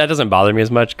 But that doesn't bother me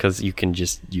as much because you can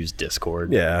just use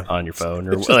Discord on your phone,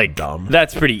 or it's just dumb.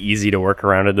 That's pretty easy to work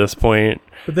around at this point.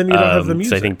 But then you don't have the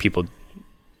music. So I think people.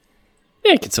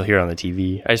 Yeah, you can still hear it on the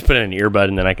TV. I just put in an earbud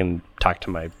and then I can talk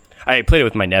to I played it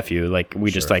with my nephew.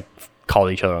 We just call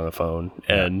each other on the phone,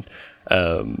 and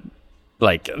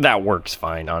like that works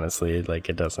fine. Honestly, like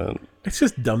it doesn't. It's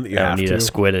just dumb that you I have don't need to. a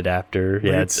squid adapter. Like,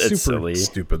 Yeah, it's it's super silly.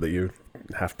 stupid that you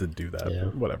have to do that. Yeah.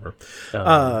 Whatever.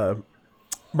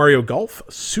 Mario Golf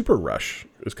Super Rush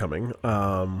is coming.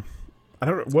 I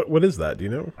don't know what is that. Do you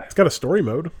know? It's got a story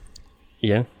mode.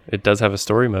 Yeah, it does have a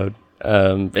story mode.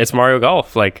 It's Mario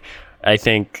Golf. Like, I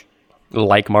think,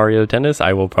 like Mario Tennis,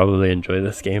 I will probably enjoy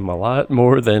this game a lot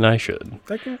more than I should.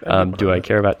 Do I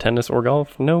care about tennis or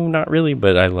golf? No, not really.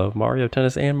 But I love Mario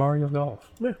Tennis and Mario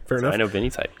Golf. Yeah, fair So enough. I know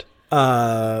Vinny's hyped.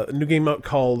 A new game out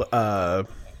called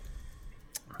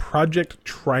Project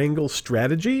Triangle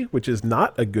Strategy, which is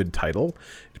not a good title.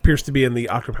 It appears to be in the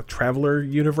Octopath Traveler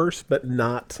universe, but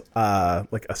not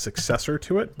like a successor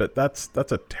to it. But that's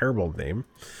a terrible name.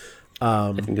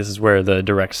 I think this is where the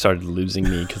direct started losing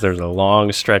me because there's a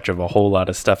long stretch of a whole lot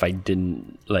of stuff I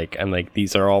didn't like. I'm like,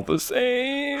 these are all the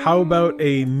same. How about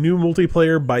a new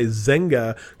multiplayer by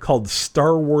Zynga called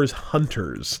Star Wars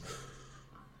Hunters?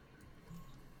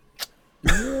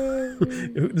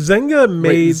 Zynga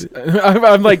made.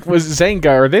 I'm like, was Zynga?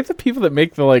 Are they the people that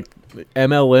make the like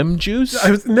MLM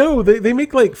juice? No, they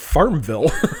make like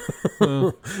Farmville.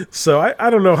 So I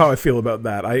don't know how I feel about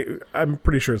that. I'm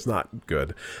pretty sure it's not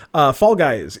good. Fall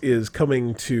Guys is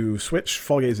coming to Switch.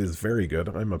 Fall Guys is very good.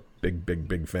 I'm a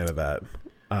big fan of that.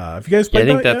 Have you guys Yeah, played I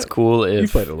think that that's yet? cool You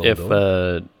played it a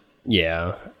little bit.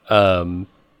 yeah.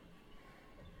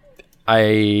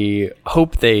 I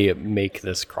hope they make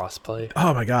this crossplay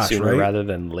Oh my gosh, sooner right? rather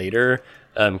than later,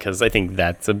 because I think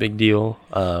that's a big deal.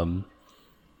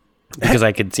 Because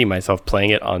I could see myself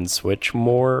playing it on Switch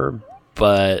more,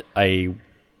 but I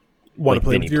Want like to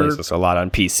play Vinny with your plays this a lot on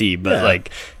PC. But Yeah.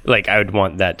 like I would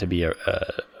want that to be a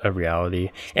reality.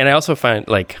 And I also find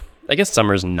like I guess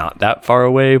summer's not that far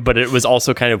away, but it was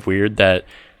also kind of weird that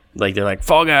like they're like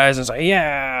Fall Guys, and it's like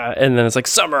yeah, and then it's like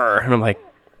summer, and I'm like,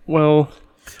 well.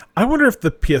 I wonder if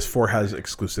the PS4 has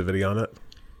exclusivity on it.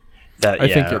 That, I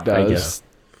think it I does. guess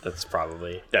that's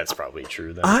probably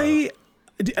true. Then. I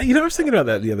was thinking about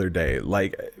that the other day.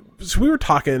 Like, so we were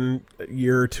talking a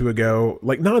year or two ago,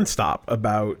 like nonstop,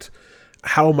 about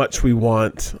how much we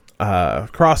want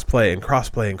crossplay and cross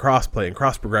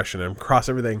progression and cross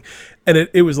everything, and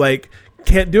it was like,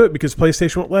 can't do it because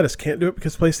PlayStation won't let us. Can't do it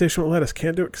because PlayStation won't let us.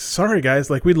 Can't do it. Sorry, guys.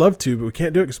 Like, we'd love to, but we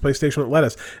can't do it because PlayStation won't let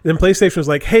us. And then PlayStation was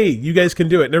like, hey, you guys can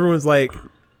do it. And everyone's like,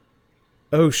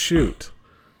 oh, shoot.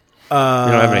 We don't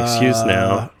have an excuse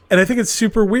now. And I think it's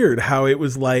super weird how it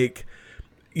was like,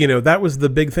 you know, that was the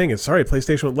big thing. Is sorry,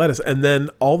 PlayStation won't let us. And then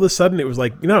all of a sudden it was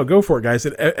like, go for it, guys.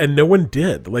 And no one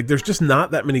did. Like, there's just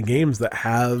not that many games that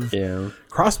have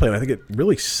crossplay. And I think it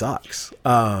really sucks.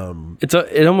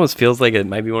 It almost feels like it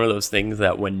might be one of those things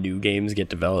that when new games get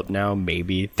developed now,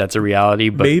 maybe that's a reality,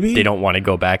 but Maybe? they don't want to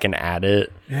go back and add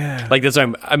it. Yeah. Like this,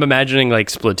 I'm imagining like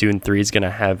Splatoon 3 is gonna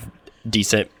have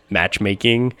decent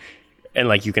matchmaking. And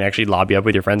like you can actually lobby up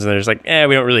with your friends, and they're just like, we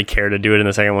don't really care to do it in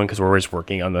the second one because we're just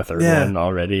working on the third Yeah. one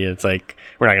already. It's like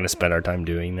we're not going to spend our time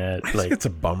doing that. I Like think it's a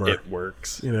bummer. it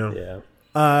works, Yeah. Yeah.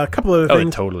 A couple other Oh,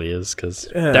 things. it totally is because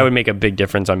Yeah. that would make a big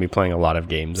difference on me playing a lot of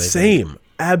games. I think. Same.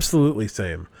 Absolutely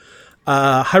same.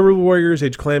 Hyrule Warriors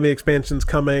Age of Calamity expansion's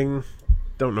coming.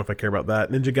 Don't know if I care about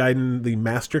that. Ninja Gaiden, the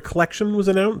Master Collection was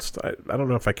announced. I don't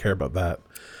know if I care about that.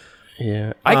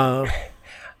 Yeah,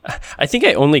 I think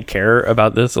I only care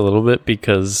about this a little bit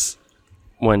because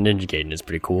Ninja Gaiden is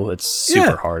pretty cool. It's super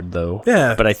Yeah. hard though.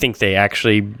 Yeah. But I think they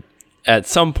actually, at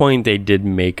some point, they did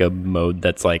make a mode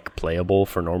that's like playable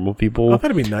for normal people. Oh,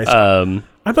 that'd be nice. Um,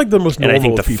 I'd like the most and normal I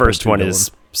think the people first to one go is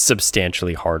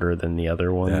substantially harder than the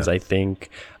other ones. Yeah. I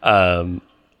think.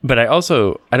 But I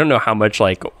don't know how much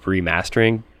like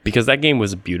remastering, because that game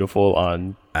was beautiful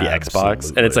on the Xbox,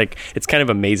 and it's like it's kind of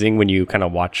amazing when you kind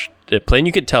of watch it play, and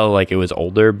you could tell like it was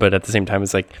older, but at the same time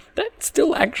it's like that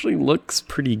still actually looks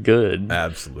pretty good.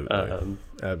 Absolutely.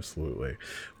 Absolutely.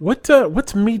 What's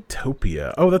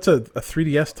Miitopia? Oh, that's a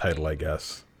 3DS title, I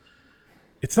guess.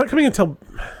 It's not coming until.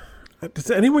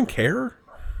 Does anyone care?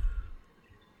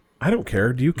 I don't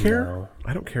care. Do you care? No.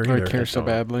 I don't care I either. care so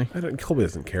badly. Colby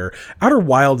doesn't care. Outer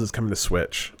Wilds is coming to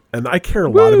Switch, and I care a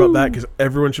lot about that because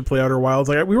everyone should play Outer Wilds.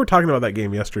 Like we were talking about that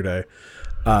game yesterday.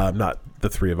 Not the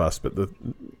three of us, but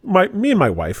me and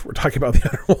my wife were talking about the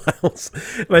Outer Wilds,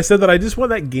 and I said that I just want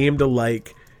that game to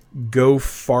like go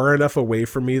far enough away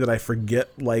from me that I forget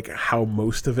like how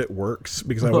most of it works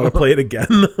because I want to play it again.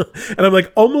 And I'm like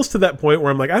almost to that point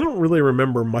where I'm like, I don't really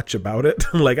remember much about it.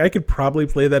 Like I could probably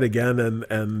play that again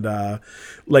and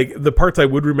like the parts I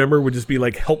would remember would just be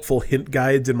like helpful hint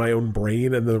guides in my own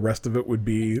brain, and the rest of it would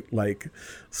be like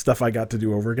stuff I got to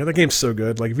do over again. The game's so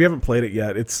good. Like if you haven't played it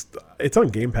yet, it's on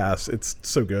Game Pass. It's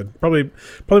so good. Probably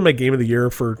my game of the year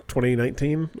for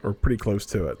 2019 or pretty close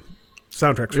to it.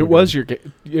 Soundtrack's It was your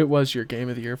game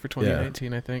of the year for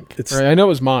 2019, I think. Right, I know it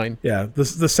was mine. Yeah, the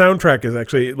soundtrack is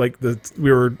actually like I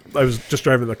was just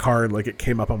driving the car and like it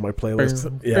came up on my playlist.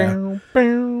 Yeah,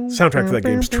 soundtrack for that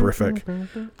game's terrific.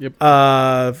 Yep.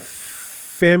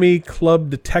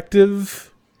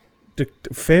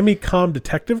 Famicom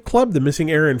Detective Club, The Missing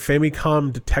Heir, and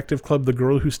Famicom Detective Club, The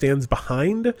Girl Who Stands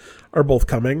Behind are both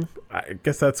coming. I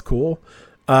guess that's cool.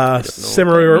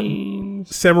 Samurai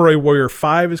Warrior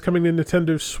 5 is coming to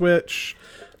Nintendo Switch.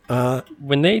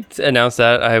 When they announced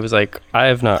that, I was like, I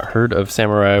have not heard of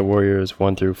Samurai Warriors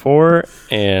 1 through 4,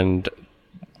 and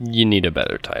you need a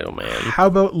better title, man. How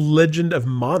about Legend of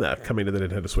Mana coming to the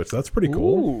Nintendo Switch? That's pretty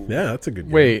cool. Ooh. Yeah, that's a good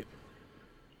game. Wait.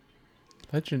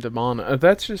 Legend of Mana.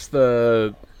 That's just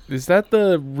is that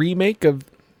the remake of...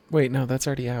 Wait, no, that's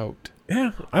already out.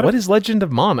 Yeah. What is Legend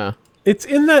of Mana? It's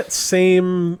in that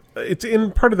same... It's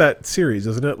in part of that series,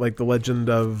 isn't it? Like the Legend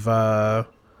of...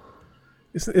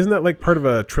 Isn't that like part of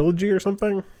a trilogy or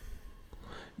something?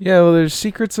 Yeah, well, there's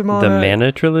Secrets of Mana. The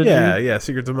Mana trilogy? Yeah.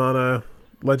 Secrets of Mana.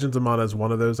 Legends of Mana is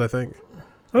one of those, I think.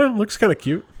 I don't know, looks kind of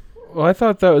cute. Well, I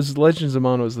thought that was Legends of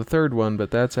Mana was the third one,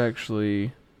 but that's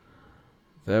actually...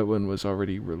 That one was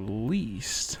already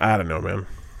released. I don't know, man.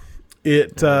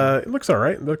 It looks all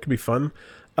right. That could be fun.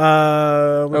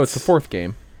 It's the fourth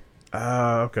game.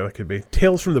 Okay, that could be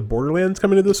Tales from the Borderlands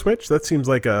coming to the Switch. That seems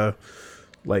like a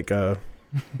I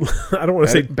don't want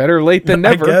to say better late than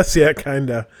never. I guess, yeah,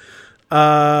 kinda.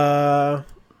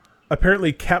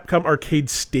 Apparently, Capcom Arcade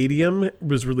Stadium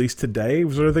was released today.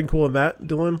 Was there anything cool in that,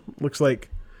 Dylan? Looks like.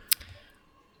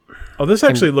 Oh, this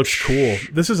actually looks cool.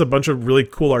 This is a bunch of really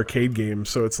cool arcade games.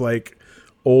 So it's like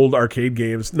old arcade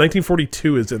games.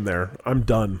 1942 is in there. I'm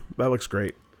done. That looks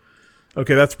great.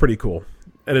 Okay, that's pretty cool.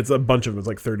 And it's a bunch of them. It's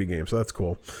like 30 games, so that's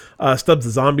cool. Stubbs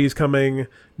the Zombie is coming.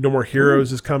 No More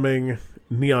Heroes is coming.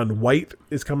 Neon White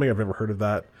is coming. I've never heard of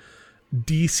that.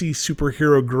 DC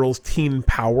Superhero Girls Teen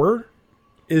Power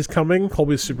is coming.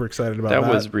 Colby's super excited about that.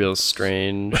 That was real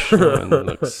strange. And it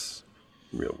looks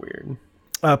real weird.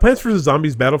 Plants vs.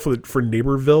 Zombies Battle for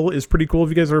Neighborville is pretty cool. Have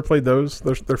you guys ever played those?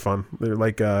 They're fun. They're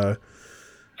like... I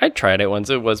tried it once.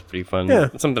 It was pretty fun. Yeah.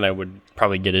 It's something I would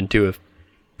probably get into if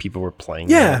people were playing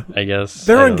it, I guess.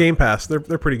 They're on Game Pass. They're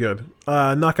pretty good.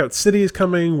 Knockout City is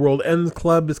coming. World Ends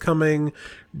Club is coming.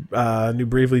 New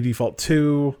Bravely Default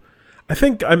 2. I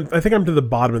think I'm to the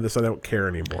bottom of this. I don't care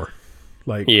anymore.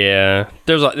 Like, yeah.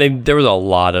 There was a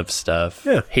lot of stuff.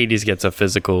 Yeah. Hades gets a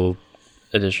physical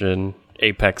edition.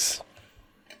 Apex...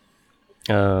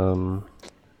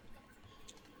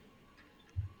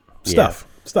 Stuff.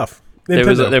 There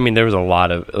was a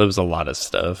lot of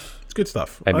stuff. It's good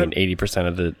stuff. I mean, 80%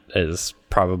 of it is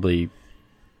probably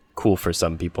cool for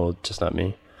some people, just not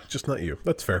me. Just not you.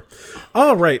 That's fair.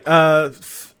 All right. I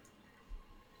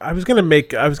was gonna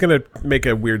make a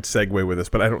weird segue with this,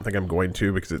 but I don't think I'm going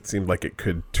to because it seemed like it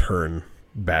could turn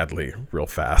badly real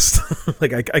fast.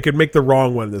 Like I could make the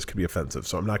wrong one. This could be offensive,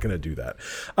 so I'm not going to do that.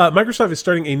 Microsoft is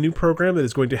starting a new program that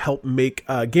is going to help make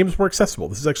games more accessible.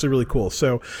 This is actually really cool.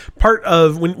 So part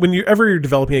of when you're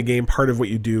developing a game, part of what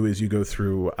you do is you go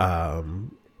through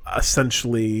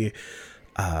essentially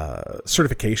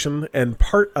certification, and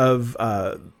part of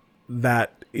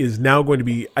that is now going to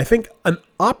be, I think, an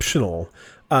optional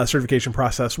certification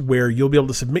process where you'll be able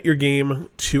to submit your game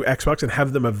to Xbox and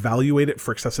have them evaluate it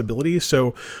for accessibility.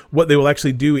 So what they will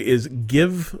actually do is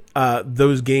give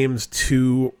those games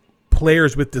to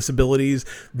players with disabilities.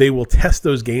 They will test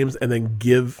those games and then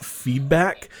give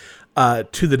feedback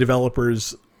to the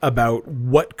developers about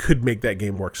what could make that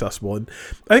game more accessible. And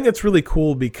I think that's really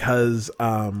cool because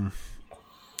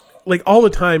like all the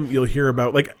time you'll hear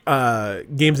about like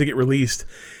games that get released,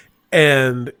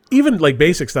 and even like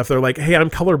basic stuff, they're like, hey, I'm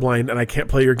colorblind and I can't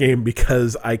play your game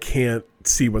because I can't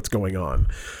see what's going on.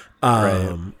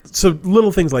 Right. So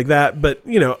little things like that, but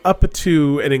up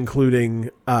to and including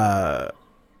what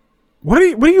are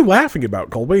you laughing about,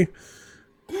 Colby?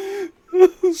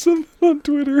 Something on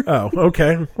Twitter. Oh,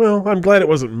 okay. Well, I'm glad it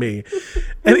wasn't me.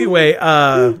 Anyway,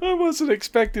 I wasn't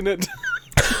expecting it.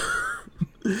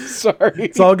 Sorry.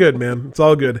 It's all good, man. It's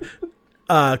all good.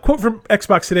 Quote from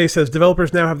Xbox Today says,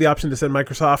 developers now have the option to send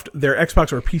Microsoft their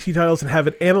Xbox or PC titles and have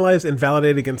it analyzed and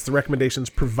validated against the recommendations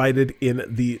provided in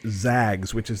the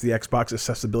ZAGs, which is the Xbox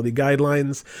Accessibility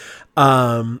Guidelines.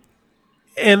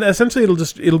 And essentially,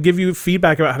 it'll give you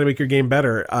feedback about how to make your game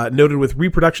better, noted with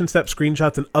reproduction steps,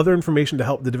 screenshots, and other information to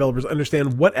help the developers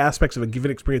understand what aspects of a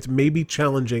given experience may be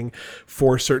challenging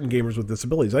for certain gamers with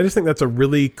disabilities. I just think that's a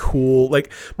really cool. Like,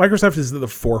 Microsoft is at the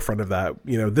forefront of that.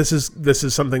 You know, this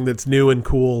is something that's new and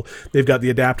cool. They've got the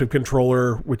adaptive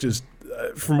controller, which is,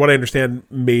 from what I understand,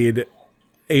 made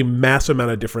a massive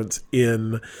amount of difference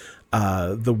in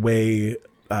the way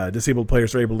disabled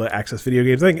players are able to access video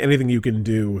games. I think anything you can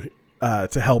do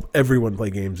to help everyone play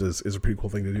games is a pretty cool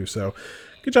thing to do. So,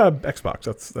 good job, Xbox.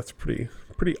 That's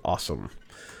pretty awesome.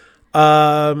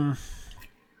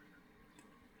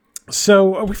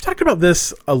 So we've talked about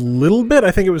this a little bit.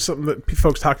 I think it was something that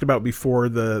folks talked about before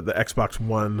the Xbox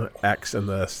One X and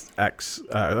the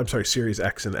Series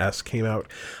X and S came out,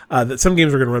 that some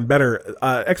games are going to run better.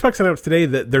 Xbox announced today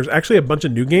that there's actually a bunch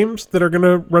of new games that are going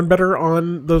to run better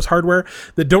on those hardware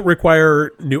that don't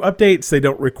require new updates. They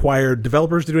don't require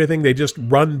developers to do anything. They just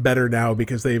run better now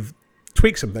because they've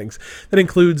tweak some things. That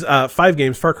includes 5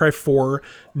 games: Far Cry 4,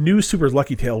 New Super's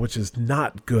Lucky Tale, which is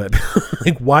not good.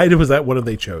 Like, why was that one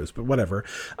they chose? But whatever.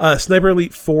 Sniper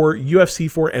Elite 4, UFC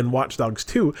 4, and Watch Dogs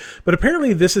 2. But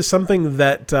apparently this is something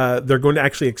that they're going to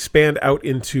actually expand out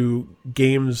into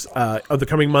games of the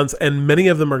coming months, and many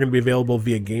of them are going to be available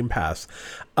via Game Pass.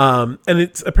 And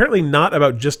it's apparently not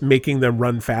about just making them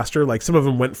run faster. Like, some of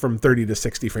them went from 30 to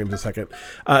 60 frames a second.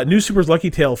 New Super's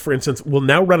Lucky Tale, for instance, will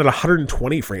now run at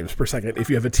 120 frames per second if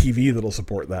you have a TV that'll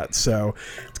support that. So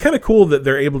it's kind of cool that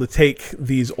they're able to take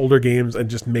these older games and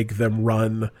just make them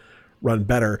run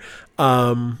better.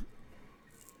 Colby,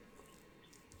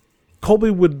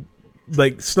 would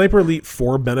like Sniper Elite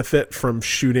 4 benefit from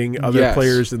shooting other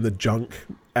players in the junk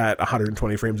at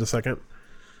 120 frames a second?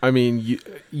 I mean,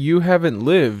 you haven't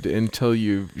lived until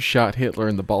you've shot Hitler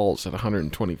in the balls at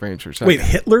 120 frames per second. Wait,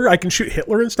 Hitler? I can shoot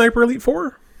Hitler in Sniper Elite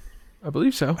 4? I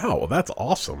believe so. Wow, well, that's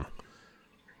awesome.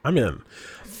 I'm in.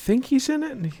 I think he's in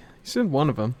it. He's in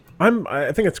one of them.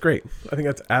 I think it's great. I think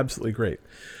that's absolutely great.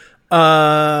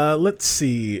 Let's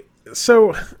see.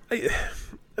 So,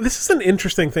 this is an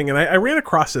interesting thing, and I ran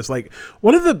across this. Like,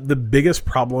 one of the biggest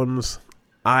problems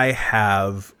I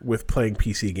have with playing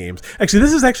PC games. Actually,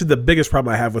 this is actually the biggest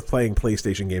problem I have with playing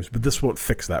PlayStation games, but this won't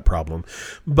fix that problem.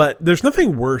 But there's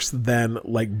nothing worse than,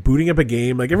 like, booting up a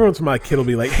game. Like, every once in a while, my kid will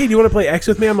be like, hey, do you want to play X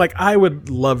with me? I'm like, I would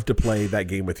love to play that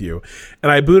game with you.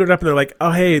 And I boot it up, and they're like,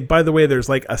 oh, hey, by the way, there's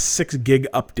like a 6 gig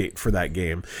update for that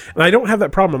game. And I don't have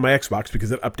that problem on my Xbox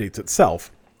because it updates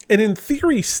itself. And in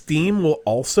theory, Steam will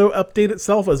also update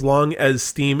itself as long as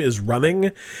Steam is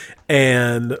running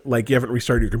and, like, you haven't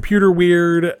restarted your computer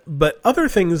weird. But other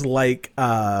things like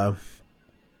sometimes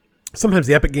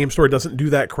the Epic Game Store doesn't do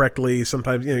that correctly.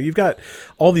 Sometimes, you know, you've got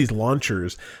all these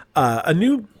launchers. A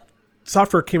new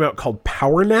software came out called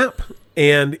PowerNap,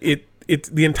 and it's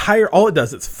the entire, all it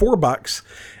does, it's $4,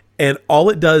 and all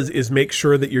it does is make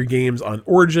sure that your games on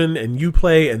Origin and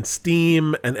Uplay and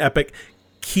Steam and Epic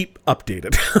keep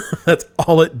updated. That's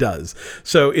all it does.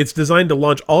 So it's designed to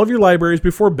launch all of your libraries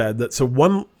before bed, so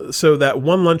that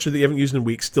one launcher that you haven't used in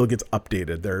weeks still gets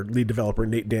updated. Their lead developer,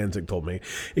 Nate Danzig, told me.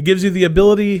 It gives you the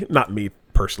ability, not me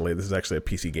personally, this is actually a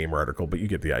PC Gamer article, but you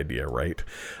get the idea, right?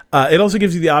 It also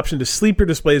gives you the option to sleep your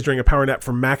displays during a power nap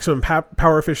for maximum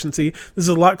power efficiency. This is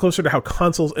a lot closer to how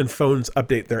consoles and phones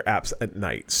update their apps at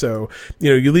night. So, you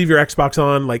know, you leave your Xbox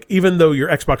on, like, even though your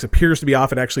Xbox appears to be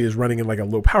off, it actually is running in like a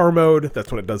low power mode. That's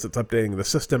what it does. It's updating the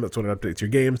system. That's when it updates your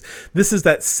games. This is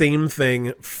that same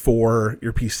thing for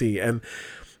your PC. And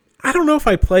I don't know if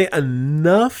I play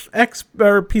enough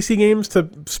PC games to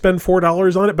spend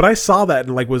 $4 on it, but I saw that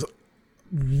and, like, was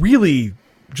really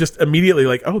just immediately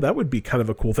like, oh, that would be kind of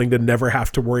a cool thing to never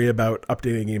have to worry about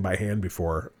updating a game by hand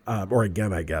before, or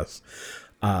again, I guess.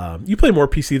 You play more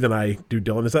PC than I do,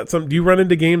 Dylan. Is that do you run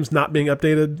into games not being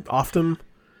updated often?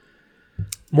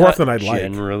 More often than I'd like.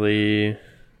 Generally,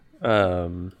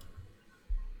 I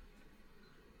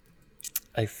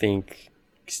think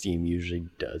Steam usually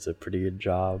does a pretty good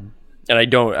job. And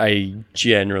I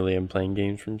generally am playing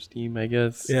games from Steam, I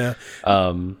guess. Yeah.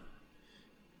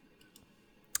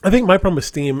 I think my problem with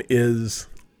Steam is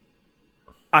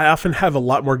I often have a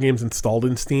lot more games installed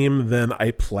in Steam than I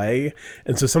play.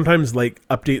 And so sometimes, like,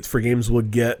 updates for games will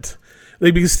get,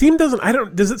 like, because Steam does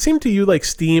it seem to you like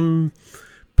Steam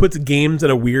puts games in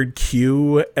a weird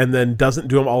queue and then doesn't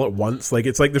do them all at once? Like,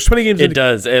 it's like there's 20 games. It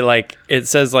does. It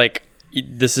says, like,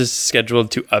 this is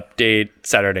scheduled to update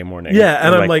Saturday morning. Yeah,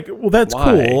 and I'm like, well, that's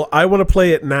why? cool. I want to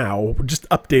play it now. Just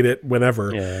update it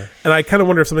whenever. Yeah. And I kind of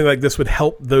wonder if something like this would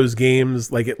help those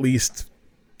games, like, at least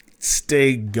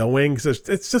stay going, because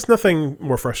it's just nothing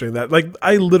more frustrating than that. Like,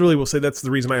 I literally will say that's the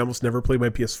reason I almost never play my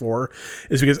PS4,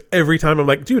 is because every time I'm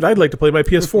like, dude, I'd like to play my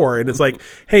PS4, and it's like,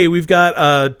 hey, we've got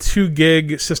a 2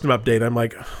 gig system update. I'm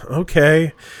like,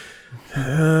 okay.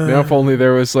 Now, if only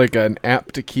there was like an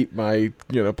app to keep my,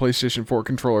 PlayStation 4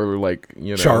 controller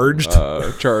Charged.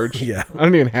 Charged. Yeah. I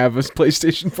don't even have a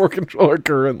PlayStation 4 controller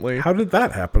currently. How did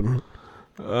that happen?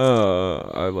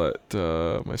 I let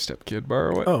my stepkid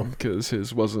borrow it. Oh. Because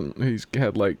his wasn't. He's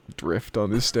had like drift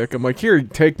on his stick. I'm like, here,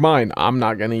 take mine. I'm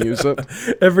not gonna use it.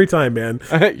 Every time, man.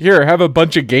 Here, have a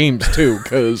bunch of games too,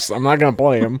 because I'm not gonna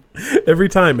play them. Every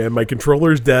time, man. My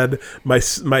controller's dead. My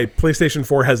PlayStation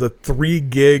 4 has a 3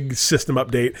 gig system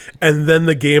update, and then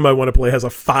the game I want to play has a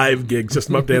 5 gig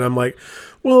system update. I'm like,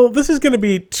 well, this is going to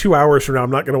be 2 hours from now.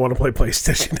 I'm not going to want to play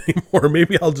PlayStation anymore.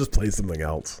 Maybe I'll just play something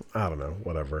else. I don't know.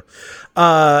 Whatever.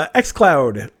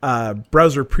 xCloud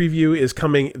browser preview is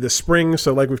coming this spring.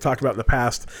 So like we've talked about in the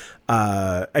past,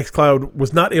 xCloud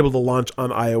was not able to launch on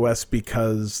iOS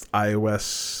because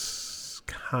iOS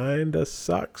kind of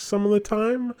sucks some of the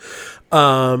time.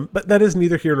 But that is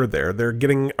neither here nor there. They're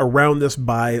getting around this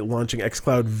by launching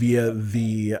xCloud via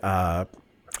the...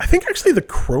 I think actually the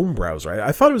Chrome browser.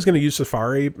 I thought it was going to use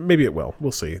Safari. Maybe it will.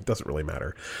 We'll see. It doesn't really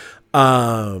matter.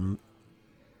 But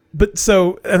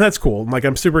so, and that's cool. Like,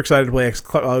 I'm super excited to play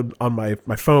xCloud on my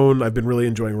phone. I've been really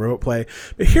enjoying Remote Play.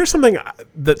 But here's something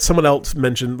that someone else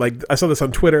mentioned. Like, I saw this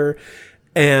on Twitter,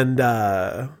 and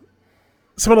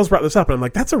someone else brought this up, and I'm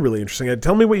like, that's a really interesting idea.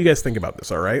 Tell me what you guys think about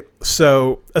this, all right?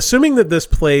 So, assuming that this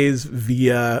plays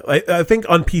via, I think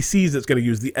on PCs it's going to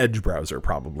use the Edge browser,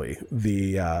 probably.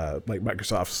 The, like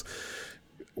Microsoft's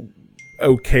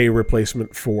OK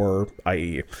replacement for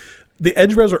IE. The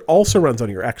Edge browser also runs on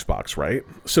your Xbox, right?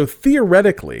 So,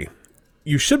 theoretically,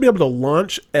 you should be able to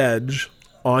launch Edge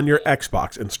on your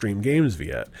Xbox and stream games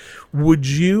via it. Would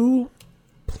you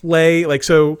play, like,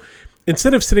 so...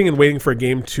 Instead of sitting and waiting for a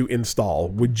game to install,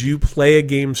 would you play a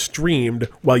game streamed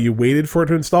while you waited for it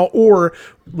to install? Or,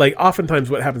 like, oftentimes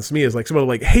what happens to me is, like, someone will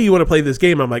like, hey, you want to play this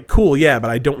game? I'm like, cool, yeah,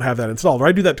 but I don't have that installed. Or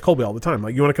I do that to Colby all the time.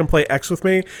 Like, you want to come play X with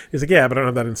me? He's like, yeah, but I don't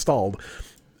have that installed.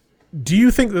 Do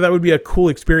you think that would be a cool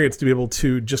experience to be able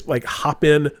to just, like, hop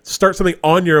in, start something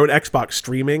on your own Xbox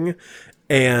streaming,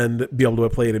 and be able to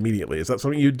play it immediately? Is that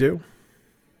something you'd do?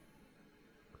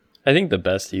 I think the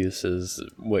best use is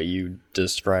what you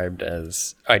described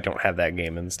as, I don't have that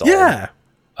game installed. Yeah.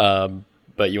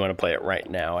 But you want to play it right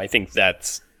now. I think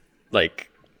that's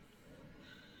like,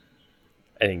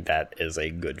 I think that is a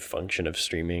good function of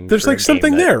streaming. There's like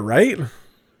something there, right?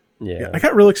 Yeah. I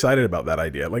got real excited about that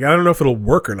idea. Like, I don't know if it'll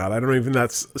work or not. I don't know even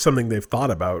that's something they've thought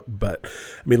about. But,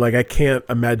 I mean, like, I can't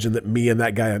imagine that me and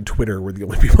that guy on Twitter were the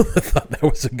only people that thought that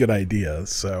was a good idea.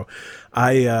 So,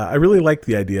 I really like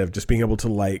the idea of just being able to,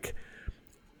 like...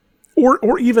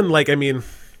 Or even, like, I mean...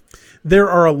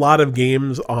 There are a lot of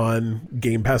games on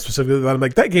Game Pass specifically that I'm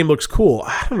like, that game looks cool.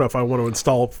 I don't know if I want to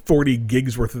install 40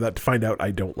 gigs worth of that to find out I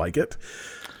don't like it.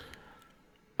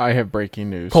 I have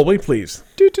breaking news. Colby, please.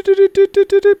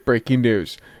 Breaking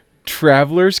news.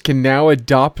 Travelers can now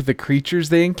adopt the creatures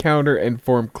they encounter and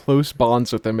form close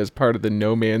bonds with them as part of the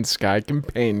No Man's Sky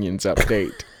Companions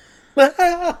update.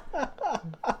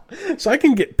 So I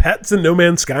can get pets in No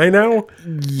Man's Sky now?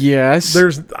 Yes.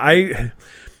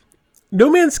 No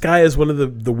Man's Sky is one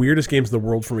of the weirdest games in the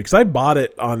world for me, because I bought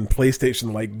it on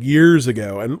PlayStation like years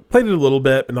ago and played it a little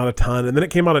bit, but not a ton. And then it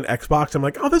came out on Xbox. I'm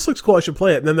like, oh, this looks cool. I should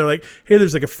play it. And then they're like, hey,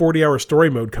 there's like a 40-hour story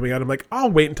mode coming out. I'm like, I'll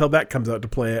wait until that comes out to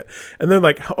play it. And then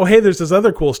like, oh, hey, there's this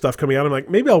other cool stuff coming out. I'm like,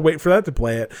 maybe I'll wait for that to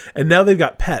play it. And now they've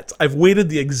got pets. I've waited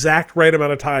the exact right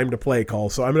amount of time to play, Cole.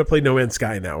 So I'm going to play No Man's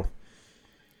Sky now.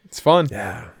 It's fun.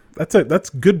 Yeah. That's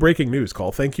good breaking news,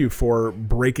 Cole. Thank you for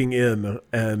breaking in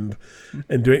and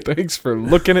doing. Thanks for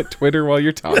looking at Twitter while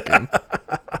you're talking.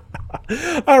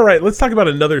 All right, let's talk about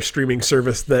another streaming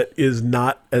service that is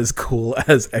not as cool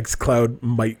as xCloud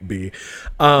might be.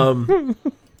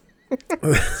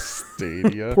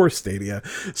 Stadia. Poor Stadia.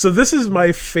 So this is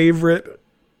my favorite.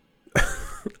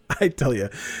 I tell you.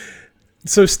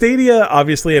 So Stadia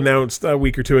obviously announced a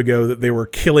week or two ago that they were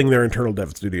killing their internal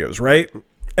dev studios, right?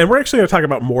 And we're actually going to talk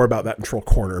about more about that in Troll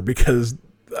Corner because,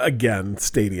 again,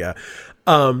 Stadia.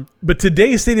 But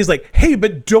today, Stadia's like, hey,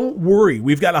 but don't worry.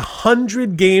 We've got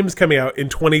 100 games coming out in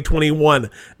 2021.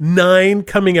 9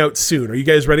 coming out soon. Are you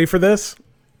guys ready for this?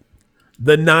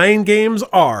 The 9 games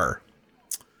are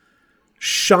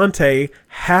Shantae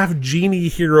Half Genie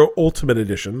Hero Ultimate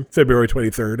Edition, February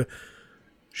 23rd.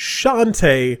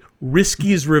 Shantae,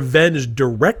 Risky's Revenge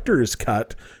Director's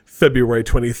Cut, February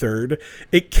 23rd.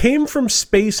 It Came from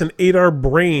Space and Ate Our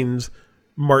Brains,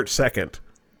 March 2nd.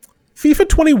 FIFA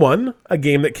 21, a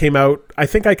game that came out, I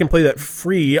think I can play that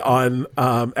free on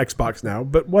Xbox now,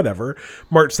 but whatever,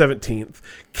 March 17th.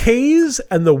 Kays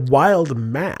and the Wild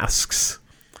Masks,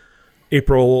 March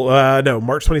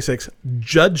 26th.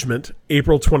 Judgment,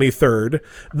 April 23rd.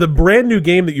 The brand new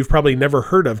game that you've probably never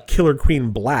heard of, Killer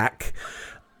Queen Black.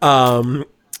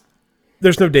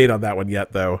 There's no date on that one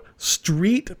yet, though.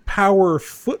 Street Power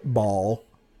Football,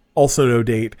 also no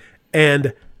date.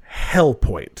 And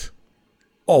Hellpoint,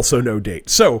 also no date.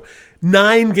 So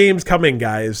 9 games coming,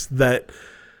 guys, that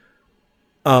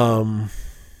are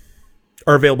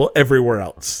available everywhere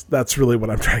else. That's really what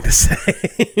I'm trying to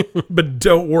say. But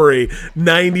don't worry,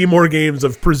 90 more games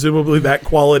of presumably that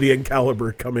quality and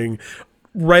caliber coming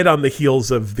right on the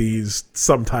heels of these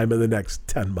sometime in the next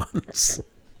 10 months.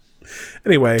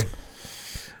 Anyway,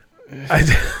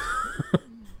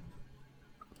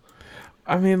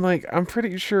 I mean, like, I'm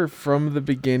pretty sure from the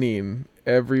beginning,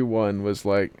 everyone was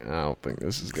like, I don't think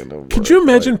this is going to work. Could you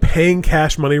imagine paying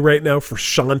cash money right now for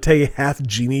Shantae Half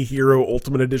Genie Hero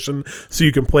Ultimate Edition so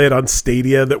you can play it on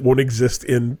Stadia that won't exist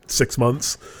in 6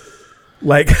 months?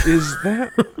 Like, is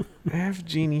that Half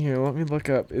Genie here? Let me look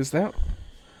up. Is that...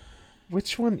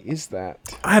 Which one is that?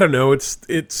 I don't know.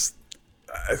 It's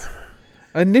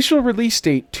Initial release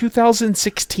date,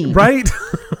 2016. right?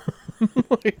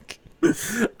 Like...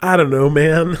 I don't know,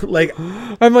 man. Like,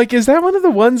 I'm like, is that one of the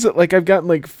ones that like I've gotten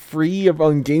like free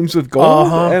on Games with Gold?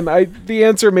 And the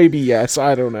answer may be yes.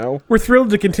 I don't know. we're thrilled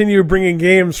to continue bringing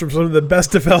games from some of the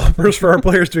best developers for our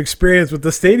players to experience with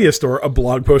the Stadia Store, a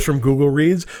blog post from Google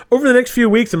reads. Over the next few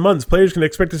weeks and months, players can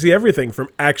expect to see everything from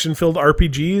action-filled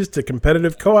RPGs to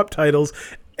competitive co-op titles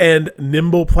and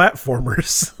nimble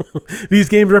platformers. These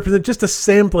games represent just a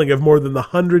sampling of more than the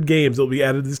 100 games that will be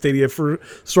added to the Stadia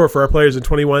store for our players in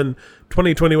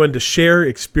 2021 to share,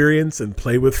 experience, and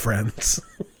play with friends.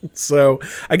 So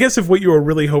I guess if what you were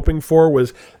really hoping for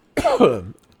was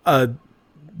a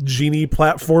genie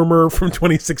platformer from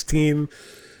 2016,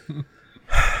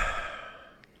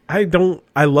 I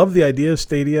love the idea of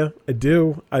Stadia. I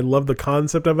do. I love the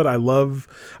concept of it. I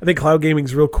think cloud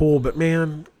gaming's real cool, but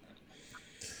man,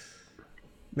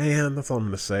 that's all I'm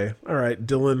going to say. All right,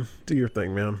 Dylan, do your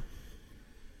thing, man.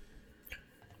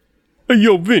 Hey,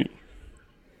 yo, Vinny.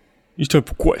 It's time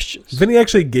for questions. Vinny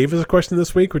actually gave us a question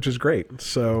this week, which is great.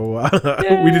 So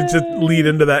we did just lead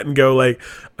into that and go like,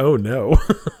 oh, no.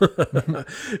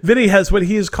 Vinny has what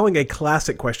he is calling a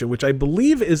classic question, which I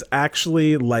believe is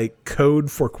actually like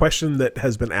code for question that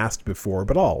has been asked before,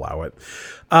 but I'll allow it.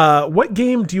 What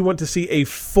game do you want to see a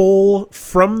full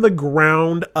from the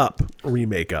ground up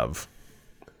remake of?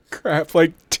 Crap,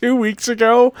 like 2 weeks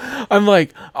ago, I'm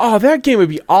like, oh, that game would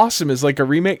be awesome as like a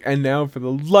remake, and now for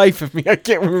the life of me, I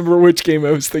can't remember which game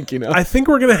I was thinking of. I think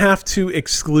we're going to have to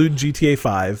exclude GTA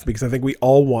 5 because I think we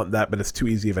all want that, but it's too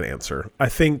easy of an answer. I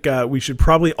think we should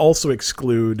probably also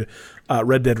exclude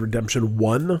Red Dead Redemption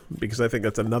 1 because I think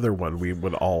that's another one we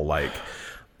would all like.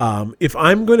 If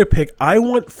I'm going to pick, I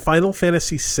want Final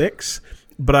Fantasy 6,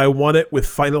 but I want it with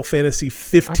Final Fantasy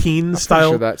 15 style.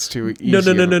 Sure that's too easy.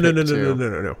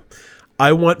 No.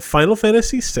 I want Final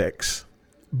Fantasy 6,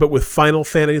 but with Final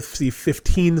Fantasy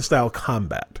 15 style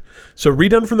combat. So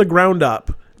redone from the ground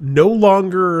up, no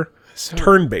longer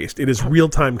turn-based. It is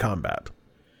real-time combat.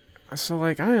 So,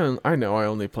 like, I know I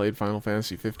only played Final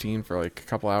Fantasy 15 for, like, a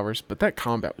couple hours, but that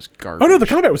combat was garbage. Oh, no, the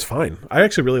combat was fine. I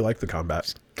actually really liked the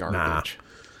combat. Garbage.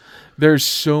 There's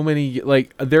so many,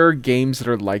 like, there are games that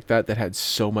are like that had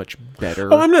so much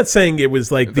better. Oh, I'm not saying it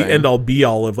was, like, the end-all,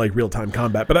 be-all of, like, real-time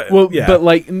combat, but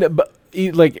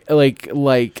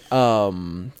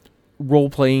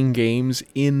role-playing games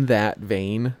in that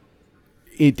vein,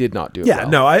 it did not do it well.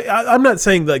 No, I'm not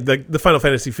saying like the Final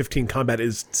Fantasy 15 combat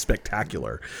is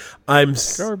spectacular.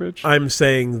 Garbage. I'm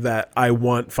saying that I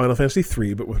want Final Fantasy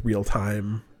 3, but with real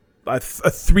time, a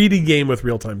 3D game with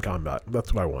real time combat.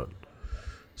 That's what I want.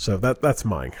 So that's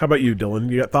mine. How about you, Dylan?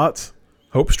 You got thoughts?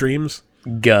 Hope streams.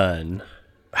 Gun.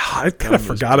 I kind of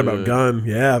forgot about Gun.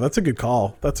 Yeah, that's a good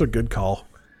call.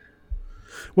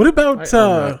 What about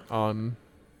on?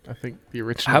 I think the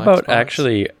original. How about Xbox.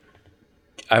 actually?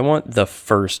 I want the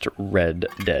first Red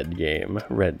Dead game,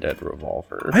 Red Dead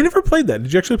Revolver. I never played that.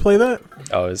 Did you actually play that?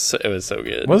 Oh, it was so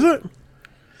good. Was it?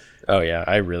 Oh yeah,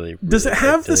 I really. Does it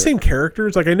have the same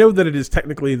characters? Like I know that it is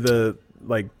technically the.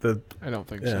 I don't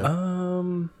think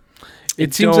so.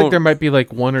 It seems like there might be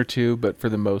like one or two, but for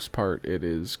the most part, it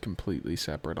is completely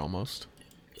separate almost.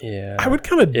 Yeah, I would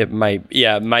kind of. It might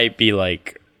be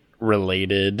like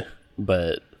related,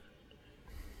 but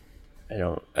I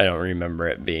don't remember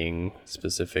it being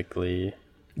specifically,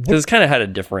 because it kind of had a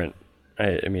different.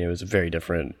 I mean, it was a very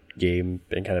different game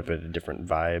and kind of a different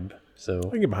vibe. So I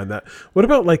can get behind that. What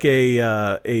about like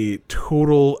a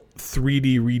total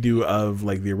 3D redo of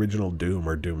like the original Doom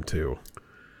or Doom 2,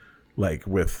 like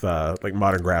with like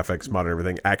modern graphics, modern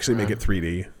everything? Actually, make it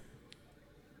 3D. I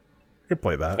could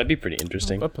play that. that'd be pretty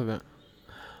interesting. I'll play that.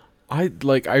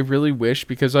 I really wish,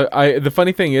 because I the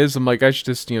funny thing is, I'm like, I should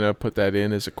just, put that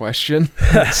in as a question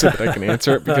so that I can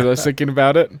answer it, because I was thinking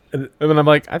about it. And then I'm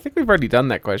like, I think we've already done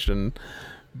that question,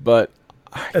 but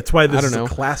That's why this is know. a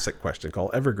classic question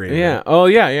called Evergreen. yeah. Right? Oh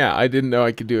yeah. I didn't know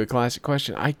I could do a classic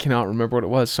question. I cannot remember what it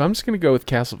was, so I'm just gonna go with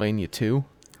Castlevania 2.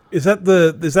 Is that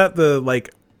the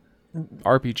like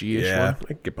RPG-ish yeah, one. I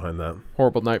can get behind that.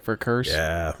 Horrible Night for a Curse.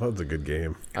 Yeah, that was a good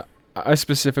game. I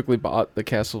specifically bought the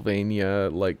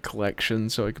Castlevania like collection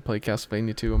so I could play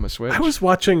Castlevania 2 on my Switch. I was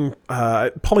watching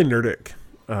Paulie Nerdic,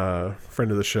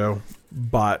 friend of the show,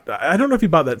 bought. I don't know if he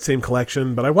bought that same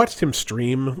collection, but I watched him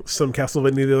stream some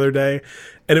Castlevania the other day,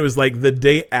 and it was like the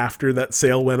day after that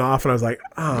sale went off, and I was like,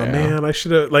 oh Yeah. man, I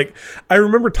should have. Like, I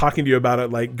remember talking to you about it,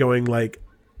 like going like,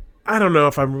 I don't know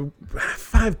if I'm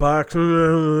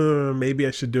 $5, maybe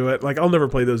I should do it. Like, I'll never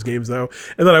play those games though.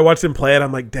 And then I watched him play it.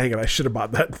 I'm like, dang it, I should have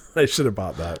bought that. I should have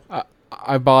bought that.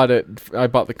 I bought it. I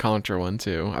bought the Contra one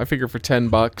too. I figure for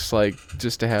 $10, like,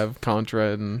 just to have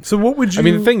Contra. And So what would you? I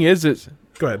mean, the thing is,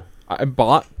 Go ahead. I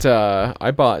bought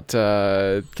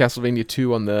Castlevania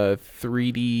 2 on the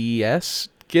 3DS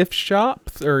gift shop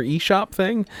or eShop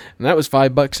thing, and that was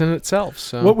 $5 in itself.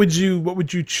 So What would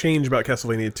you change about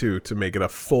Castlevania 2 to make it a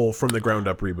full from the ground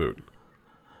up reboot?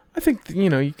 I think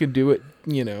you could do it.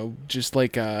 Just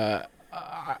like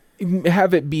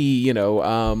have it be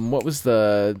what was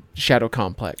the Shadow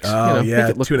Complex? Oh yeah, make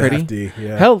it look 2.5D. pretty.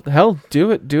 Yeah. Hell, do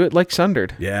it like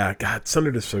Sundered. Yeah, God,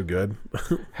 Sundered is so good.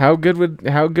 How good would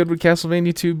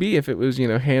Castlevania 2 be if it was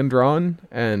hand drawn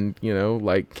and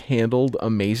like handled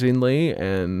amazingly?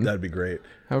 And That'd be great.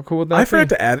 how cool would that I be? forgot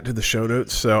to add it to the show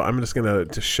notes, so I'm just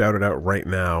gonna shout it out right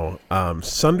now.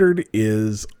 Sundered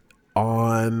is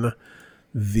on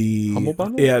the Humble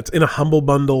Bundle? Yeah, it's in a Humble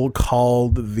Bundle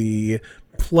called the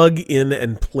Plug In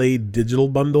and Play Digital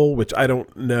Bundle, which I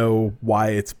don't know why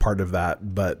it's part of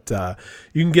that, but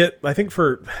you can get, I think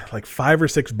for like $5 or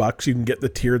 $6, you can get the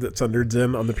tier that Sundered's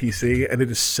in on the PC, and it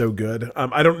is so good.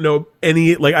 I don't know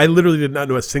any, like, I literally did not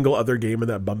know a single other game in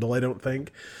that bundle, I don't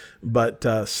think, but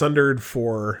Sundered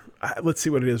for, let's see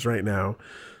what it is right now.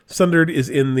 Sundered is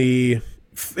in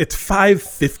it's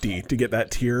 $5.50 to get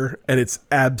that tier, and it's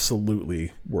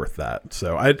absolutely worth that.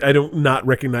 So I don't not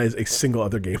recognize a single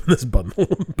other game in this bundle,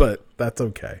 but that's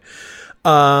okay.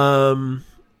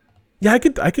 Yeah, I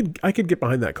could get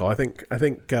behind that call. I think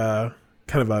kind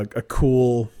of a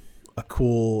cool like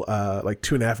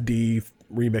 2.5D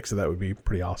remix of that would be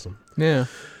pretty awesome. Yeah.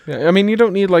 I mean, you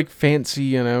don't need like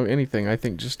fancy, anything. I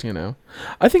think just,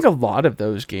 I think a lot of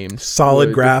those games Solid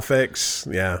would-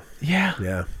 graphics. Yeah.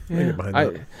 Yeah. I get behind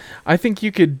that. I think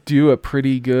you could do a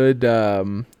pretty good,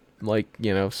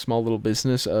 small little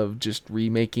business of just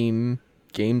remaking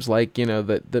games like,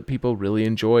 that people really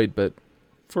enjoyed, but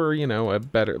for, a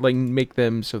better, like, make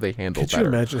them so they handle Could better. you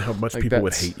imagine how much Like, people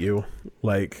would that's- hate you?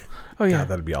 Like, Oh, yeah. God,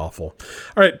 that'd be awful.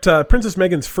 All right, Princess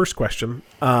Megan's first question.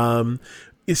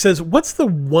 It says, what's the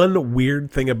one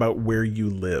weird thing about where you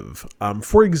live?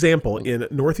 For example, in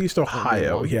Northeast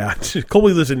Ohio,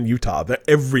 Colby lives in Utah.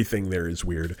 Everything there is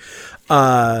weird.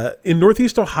 In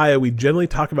Northeast Ohio, we generally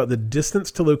talk about the distance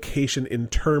to location in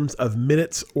terms of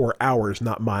minutes or hours,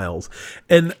 not miles.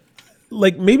 And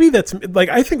like, maybe that's like,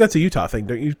 I think that's a Utah thing,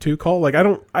 don't you too, Cole? Like,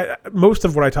 most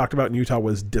of what I talked about in Utah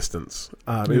was distance.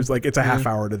 It was like, it's a half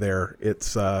hour to there.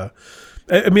 It's, I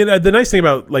mean, the nice thing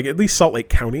about like, at least Salt Lake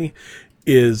County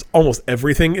is almost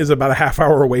everything is about a half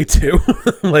hour away too.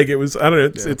 Like it was, I don't know,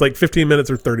 it's like 15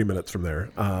 minutes or 30 minutes from there.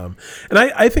 And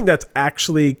I think that's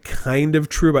actually kind of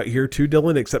true about here too,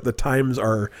 Dylan, except the times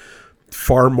are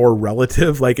far more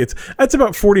relative. Like that's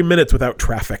about 40 minutes without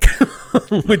traffic,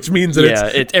 which means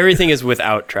that everything is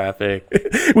without traffic,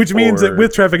 which means that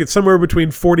with traffic, it's somewhere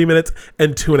between 40 minutes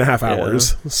and 2.5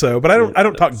 hours. So, but I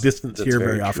don't talk distance here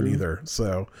very often either.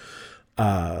 So,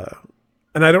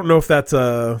 and I don't know if that's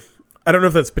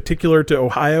particular to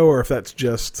Ohio or if that's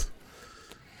just.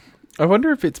 I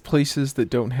wonder if it's places that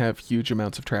don't have huge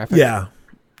amounts of traffic. Yeah.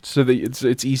 So that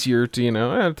it's easier to,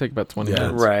 it'll take about 20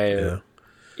 minutes. Right.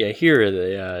 Yeah, here,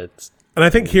 it's... And I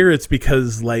think here it's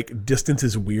because, like, distance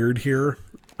is weird here,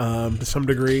 to some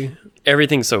degree.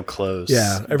 Everything's so close.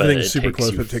 Yeah, everything's super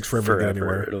close, but it takes forever to get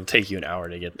anywhere. It'll take you an hour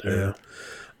to get there.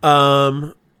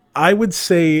 Yeah. I would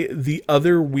say the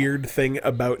other weird thing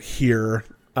about here,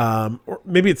 Or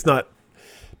maybe it's not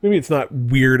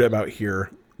weird about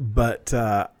here, but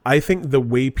I think the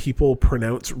way people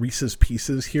pronounce Reese's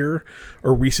Pieces here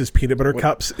or Reese's Peanut Butter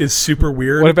Cups is super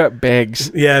weird. What about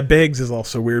bags? Yeah, Beggs is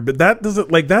also weird, but that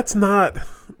doesn't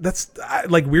that's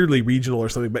like weirdly regional or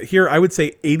something. But here, I would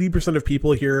say 80% of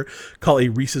people here call a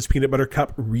Reese's Peanut Butter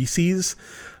Cup Reese's.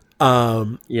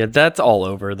 Yeah, that's all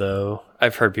over though.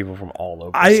 I've heard people from all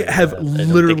over. I say have that.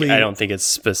 literally. I don't think it's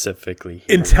specifically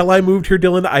here. Until I moved here,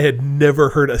 Dylan, I had never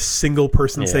heard a single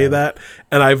person say that,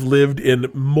 and I've lived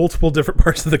in multiple different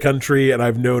parts of the country, and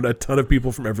I've known a ton of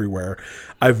people from everywhere.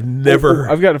 I've never.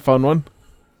 I've got a fun one.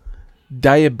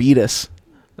 Diabetes.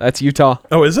 That's Utah.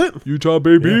 Oh, is it? Utah,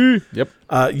 baby. Yeah.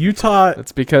 Yep. Utah.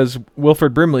 That's because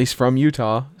Wilford Brimley's from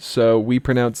Utah, so we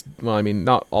pronounce, well, I mean,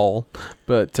 not all,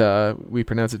 but we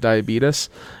pronounce it diabetes,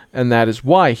 and that is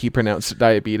why he pronounced it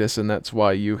diabetes, and that's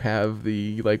why you have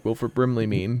the, like, Wilford Brimley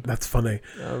meme. That's funny.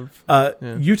 Yeah.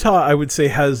 Utah, I would say,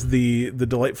 has the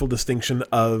delightful distinction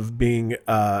of being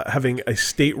having a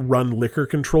state-run liquor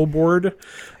control board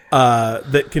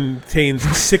that contains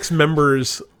 6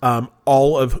 members,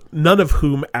 none of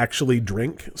whom actually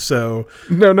drink. So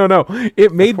No.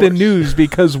 It made the news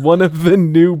because one of the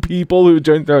new people who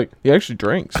joined, they're like, he actually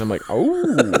drinks. I'm like,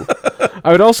 oh.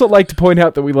 I would also like to point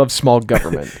out that we love small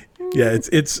government. yeah, it's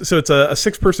a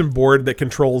 6-person board that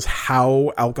controls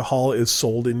how alcohol is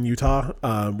sold in Utah,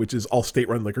 which is all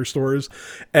state-run liquor stores,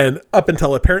 and up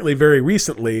until apparently very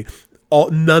recently,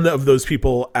 none of those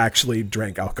people actually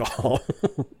drank alcohol.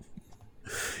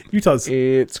 Utah's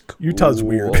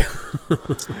weird.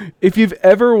 If you've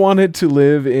ever wanted to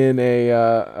live in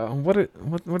a what is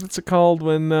it called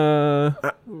when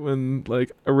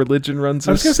like a religion runs?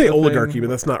 I was gonna say oligarchy, but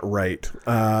that's not right.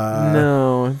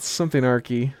 No, it's something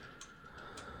archy.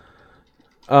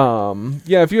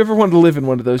 Yeah, if you ever wanted to live in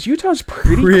one of those, Utah's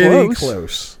pretty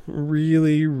close.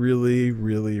 Really, really,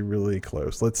 really, really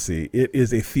close. Let's see. It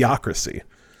is a theocracy.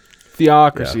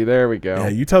 Theocracy. Yeah. There we go. Yeah,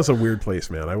 Utah's a weird place,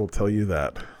 man. I will tell you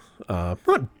that. I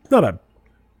was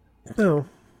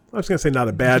gonna say not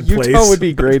a bad place. Utah would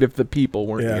be great if the people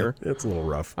weren't here. It's a little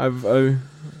rough. I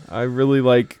really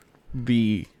like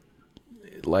the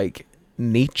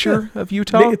nature of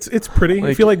Utah. It's pretty.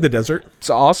 I feel like the desert. It's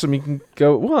awesome. You can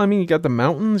go. Well, I mean, you got the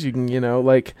mountains. You can,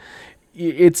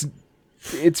 it's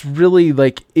really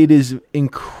like it is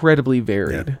incredibly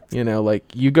varied. Yeah.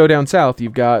 Like you go down south,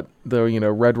 you've got the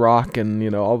Red Rock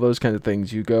and all those kind of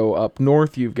things. You go up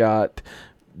north, you've got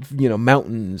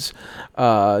mountains.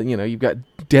 You've got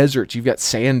deserts, you've got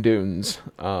sand dunes,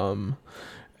 and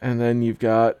then you've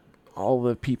got all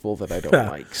the people that I don't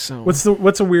like. So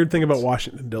what's a weird thing about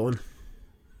Washington, Dylan?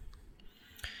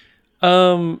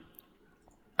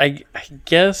 I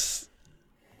guess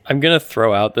I'm gonna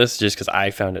throw out this just because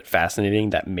I found it fascinating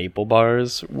that maple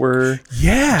bars were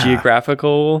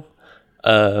geographical,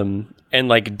 and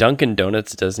like Dunkin'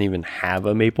 Donuts doesn't even have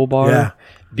a maple bar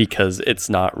because it's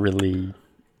not really.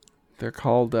 They're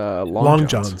called Long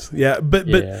Johns. Yeah, but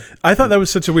I thought that was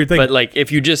such a weird thing. But like,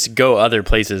 if you just go other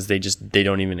places, they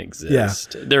don't even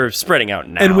exist. Yeah. They're spreading out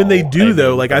now. And when they do,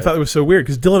 I thought it was so weird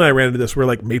because Dylan and I ran into this. We're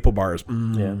like maple bars,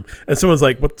 and someone's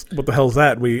like, "What the hell is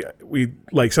that?" And we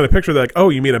like sent a picture. They're like, "Oh,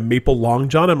 you mean a maple Long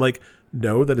John?" I'm like,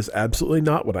 "No, that is absolutely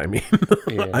not what I mean.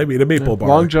 I mean a maple bar."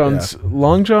 Long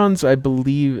Johns, I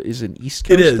believe, is an East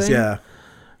Coast. It is, thing. yeah.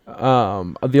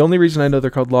 The only reason I know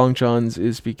they're called Long Johns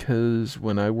is because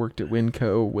when I worked at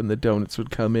Winco, when the donuts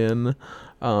would come in,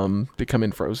 they come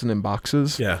in frozen in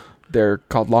boxes. Yeah, they're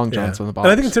called Long Johns on the box.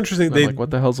 And I think it's interesting. I'm like,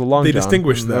 what the hell's a Long John? They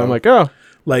distinguish though. I'm like, oh,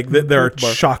 like there are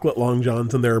chocolate Long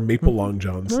Johns and there are maple Long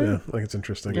Johns. Yeah, like it's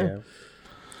interesting. Yeah.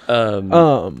 I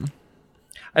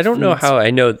don't know how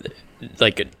I know.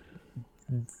 Like,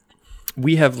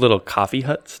 we have little coffee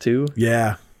huts too.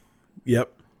 Yeah.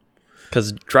 Yep.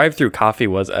 Because drive-through coffee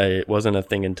wasn't a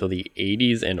thing until the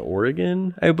 80s in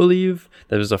Oregon, I believe.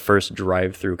 That was the first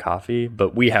drive-through coffee.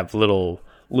 But we have little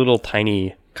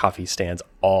tiny coffee stands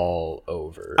all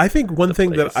over. I think one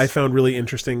thing that I found really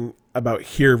interesting about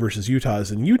here versus Utah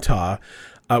is in Utah,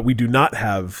 we do not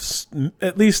have,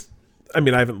 at least, I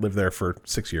mean, I haven't lived there for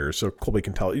 6 years, so Colby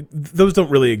can tell. Those don't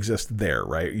really exist there,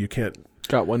 right? You can't.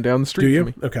 Got one down the street. Do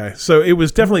you? For me. Okay, so it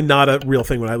was definitely not a real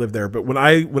thing when I lived there. But when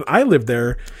I lived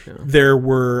there, there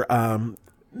were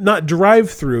not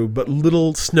drive-through, but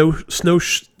little snow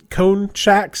cone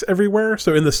shacks everywhere.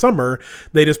 So in the summer,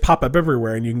 they just pop up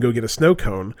everywhere, and you can go get a snow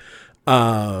cone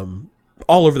all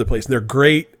over the place. And they're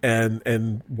great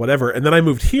and whatever. And then I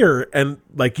moved here, and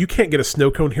like you can't get a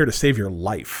snow cone here to save your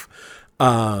life.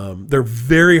 They're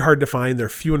very hard to find. They're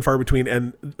few and far between.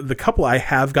 And the couple I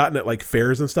have gotten at like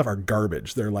fairs and stuff are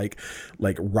garbage. They're like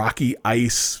rocky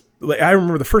ice like, I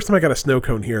remember the first time I got a snow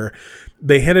cone here,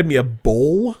 they handed me a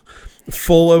bowl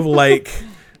full of like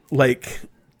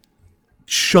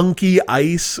chunky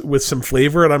ice with some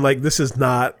flavor, and I'm like, this is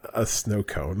not a snow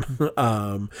cone.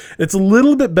 It's a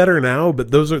little bit better now,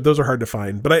 but those are hard to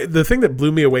find. But the thing that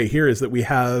blew me away here is that we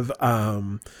have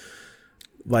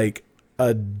like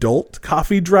adult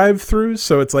coffee drive-throughs.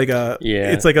 So it's like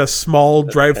it's like a small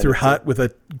drive-through hut with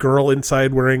a girl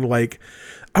inside wearing, like,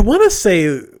 I want to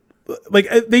say, like,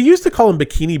 they used to call them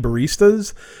bikini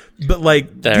baristas, but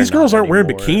like these girls aren't wearing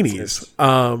bikinis.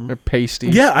 They're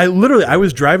pasties. Yeah, I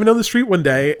was driving down the street one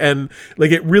day, and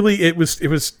like it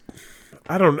was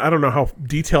I don't know how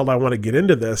detailed I want to get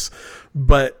into this,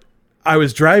 but I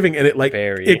was driving and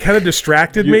it kind of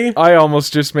distracted me. I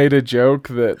almost just made a joke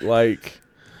that, like,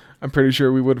 I'm pretty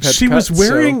sure we would have had She was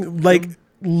wearing like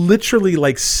literally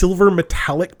like silver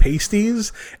metallic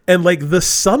pasties, and like the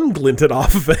sun glinted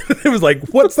off of it. It was like,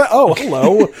 what's that? Oh,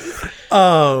 hello.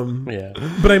 Yeah.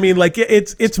 But I mean, like,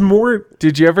 it's more.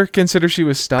 Did you ever consider she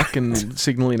was stuck and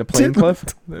signaling a plane cliff?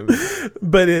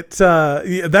 But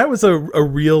that was a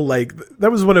real, like,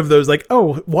 that was one of those, like,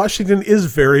 oh, Washington is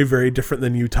very, very different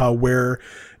than Utah, where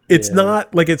it's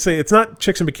not like it's not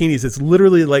chicks in bikinis. It's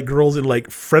literally like girls in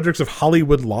like Fredericks of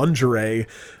Hollywood lingerie,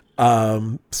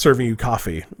 serving you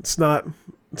coffee. It's not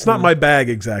my bag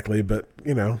exactly, but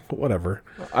you know, whatever.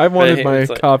 I wanted my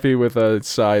coffee with a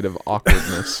side of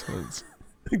awkwardness.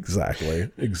 Exactly.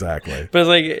 But it's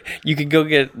like, you could go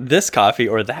get this coffee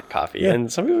or that coffee,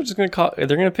 and some people are just they're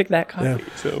gonna pick that coffee.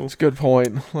 Yeah. So it's a good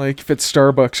point. Like, if it's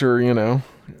Starbucks or, you know,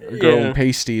 girl and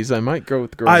pasties, I might go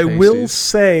with girl and pasties. I will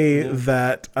say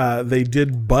that they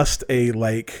did bust a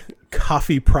like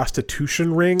coffee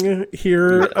prostitution ring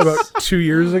here about 2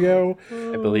 years ago.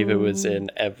 I believe it was in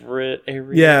Everett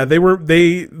area. Yeah,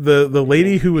 the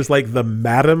lady who was like the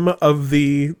madam of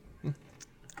the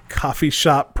coffee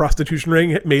shop prostitution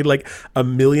ring made like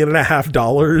 $1.5 million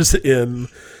in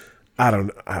I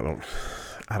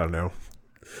don't know.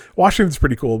 Washington's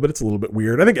pretty cool, but it's a little bit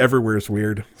weird. I think everywhere is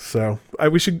weird. So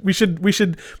we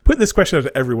should put this question out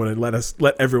to everyone and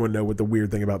let everyone know what the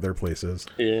weird thing about their place is.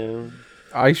 Yeah.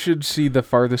 I should see the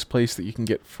farthest place that you can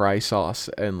get fry sauce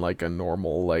and like a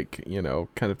normal, like, you know,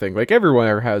 kind of thing. Like,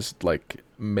 everywhere has like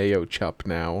mayo chup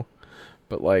now,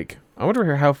 but like, I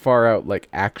wonder how far out like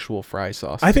actual fry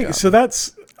sauce. I think so.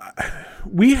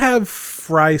 We have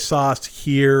fry sauce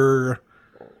here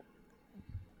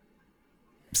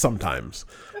sometimes.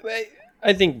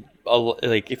 I think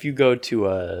like if you go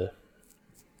to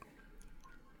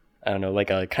I don't know, like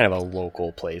a kind of a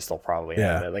local place, they'll probably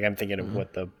have it. Like, I'm thinking of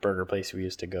what the burger place we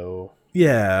used to go.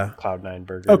 Yeah. Cloud9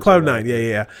 Burgers. Oh, Cloud9.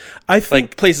 Yeah. I think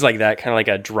like places like that, kind of like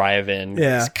a drive-in.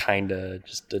 Yeah. It's kind of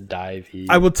just a dive-y.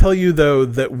 I will tell you, though,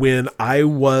 that when I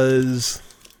was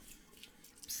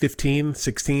 15,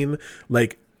 16,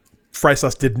 like, fry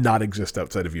sauce did not exist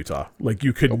outside of Utah. Like,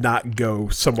 you could not go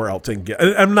somewhere else and get.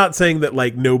 I'm not saying that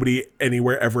like nobody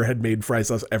anywhere ever had made fry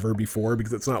sauce ever before,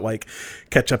 because it's not like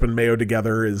ketchup and mayo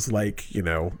together is like, you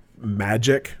know,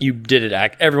 magic. You did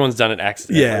it. Everyone's done it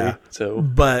accidentally. Yeah. So,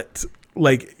 but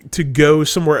like to go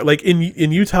somewhere like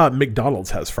in Utah,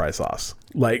 McDonald's has fry sauce.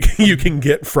 Like, you can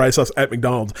get fry sauce at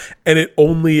McDonald's, and it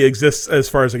only exists, as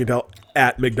far as I can tell,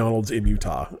 at McDonald's in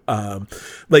Utah.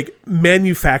 Like,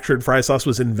 manufactured fry sauce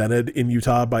was invented in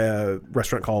Utah by a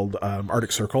restaurant called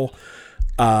Arctic Circle,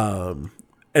 and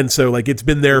so like it's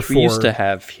been there for. We used to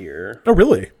have here. Oh,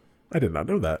 really? I did not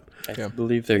know that. I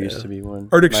believe there used to be one.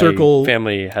 Arctic Circle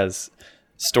family has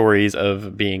stories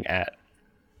of being at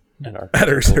an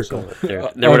Arctic Circle. So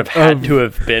there would have had to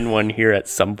have been one here at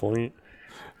some point.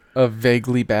 A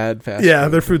vaguely bad fast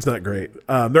food. Their food's not great.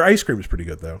 Their ice cream is pretty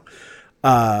good though.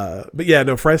 But yeah,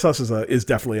 no, fry sauce is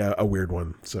definitely a weird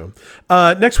one. So,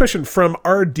 next question from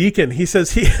our Deacon. He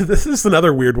says this is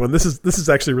another weird one. This is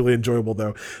actually really enjoyable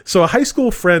though. So a high school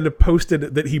friend posted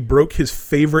that he broke his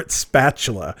favorite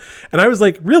spatula, and I was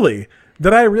like, really?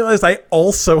 Then I realized I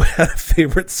also had a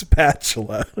favorite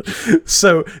spatula.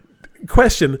 So,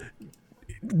 question: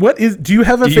 do you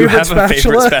have a favorite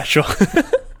spatula?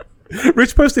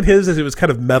 Rich posted his as it was kind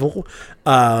of metal,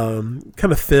 kind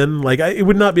of thin. Like, it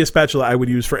would not be a spatula I would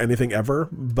use for anything ever,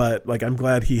 but like, I'm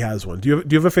glad he has one. Do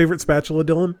you have a favorite spatula,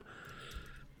 Dylan?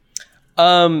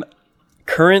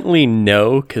 Currently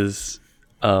no, because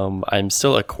I'm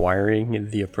still acquiring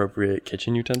the appropriate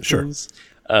kitchen utensils.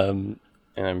 Sure. And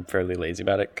I'm fairly lazy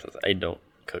about it because I don't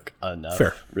cook enough.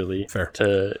 Fair.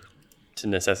 To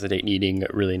necessitate needing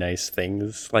really nice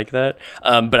things like that.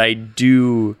 But I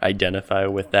do identify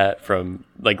with that from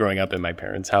like growing up in my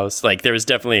parents' house. Like, there was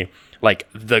definitely like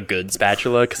the good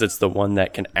spatula, because it's the one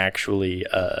that can actually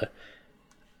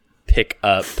pick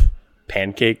up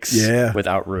pancakes Yeah.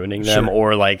 without ruining them, Sure.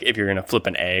 or like if you're gonna flip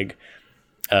an egg,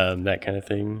 that kind of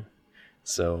thing.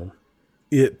 So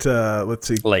Let's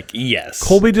see. like, yes.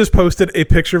 Colby just posted a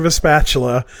picture of a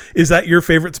spatula. Is that your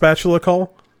favorite spatula,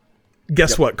 Cole?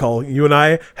 Guess what, Cole? You and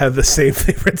I have the same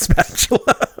favorite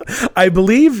spatula. I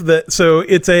believe that. So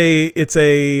it's a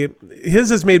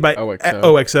his is made by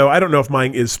OXO. I don't know if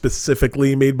mine is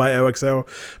specifically made by OXO,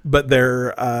 but they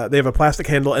have a plastic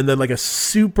handle and then like a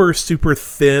super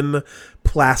thin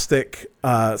plastic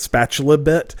spatula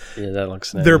bit. Yeah, that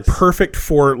looks nice. They're perfect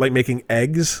for like making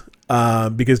eggs.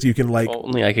 Because you can like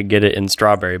only I could get it in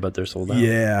strawberry, but they're sold out.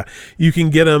 Yeah, you can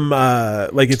get them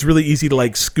like it's really easy to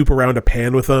like scoop around a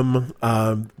pan with them.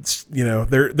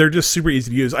 They're just super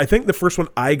easy to use. I think the first one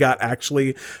I got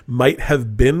actually might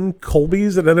have been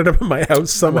Colby's that ended up in my house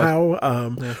somehow,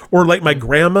 or like my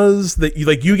grandma's that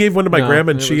you gave one to my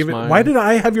grandma and she gave it. Why did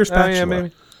I have your spatula? Yeah,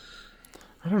 maybe.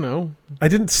 I don't know. I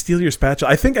didn't steal your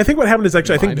spatula. I think what happened is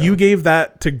actually I think you gave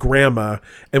that to grandma,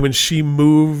 and when she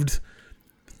moved.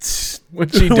 When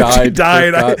she died,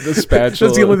 the spatula.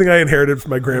 That's the only thing I inherited from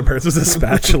my grandparents was a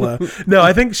spatula. No,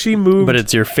 I think she moved. But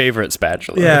it's your favorite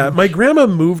spatula. Yeah, my grandma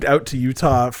moved out to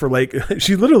Utah for like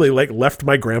she literally like left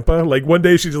my grandpa. Like one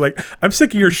day she's like, "I'm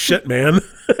sick of your shit, man."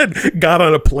 Got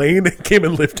on a plane and came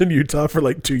and lived in Utah for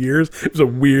like 2 years. It was a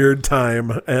weird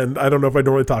time, and I don't know if I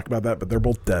normally talk about that, but they're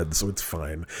both dead, so it's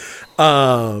fine.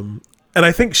 And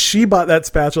I think she bought that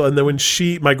spatula, and then when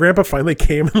my grandpa finally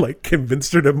came and like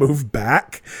convinced her to move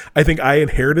back, I think I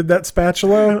inherited that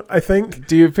spatula. I think.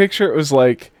 Do you picture it was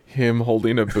like him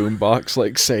holding a boombox,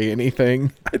 like Say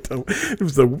Anything? I don't. They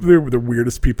were the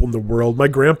weirdest people in the world. My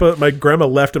grandma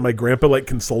left, and my grandpa like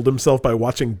consoled himself by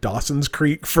watching Dawson's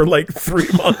Creek for like 3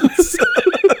 months.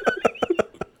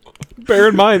 Bear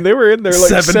in mind, they were in their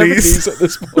like 70s at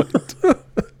this point.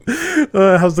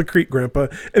 How's the creek, Grandpa?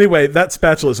 Anyway, that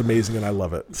spatula is amazing and I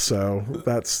love it. So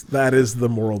that is the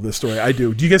moral of this story. I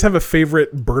do. Do you guys have a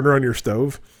favorite burner on your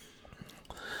stove?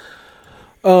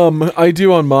 I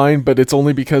do on mine, but it's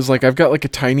only because like I've got like a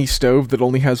tiny stove that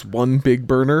only has one big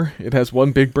burner. It has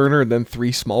one big burner and then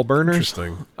 3 small burners.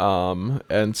 Interesting.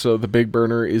 And so the big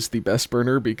burner is the best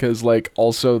burner because like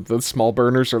also the small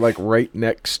burners are like right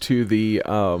next to the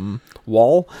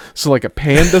wall, so like a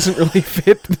pan doesn't really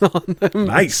fit on them.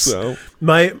 Nice. So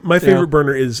my favorite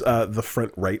burner is the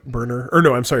front right burner, or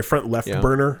no, I'm sorry, front left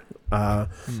burner.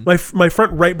 My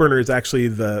front right burner is actually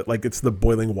it's the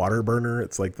boiling water burner.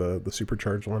 It's like the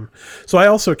supercharged one. So I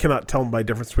also cannot tell my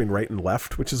difference between right and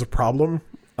left, which is a problem.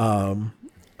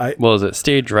 Is it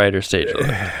stage right or stage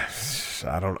left?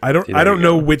 I don't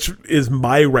know which is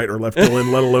my right or left,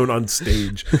 Dylan, let alone on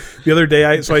stage. The other day,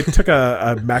 I took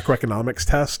a macroeconomics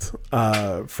test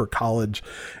for college,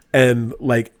 and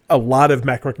like a lot of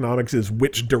macroeconomics is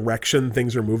which direction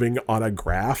things are moving on a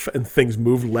graph, and things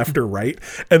move left or right.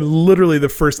 And literally the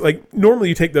first, like normally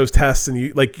you take those tests and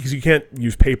you like, because you can't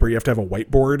use paper, you have to have a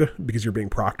whiteboard because you're being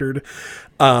proctored.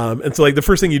 And so like the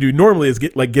first thing you do normally is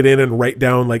get in and write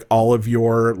down like all of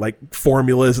your like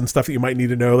formulas and stuff that you might need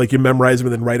to know. Like you memorize them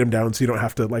and then write them down so you don't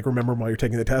have to like remember them while you're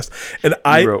taking the test. And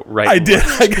I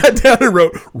got down and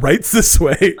wrote right's this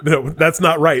way. No, that's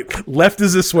not right. Left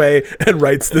is this way and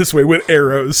right's this way with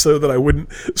arrows so that I wouldn't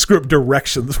screw up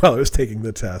directions while I was taking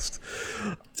the test.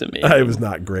 It's amazing. It was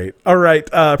not great. All right.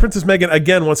 Princess Megan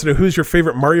again wants to know who's your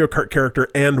favorite Mario Kart character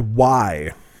and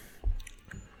why.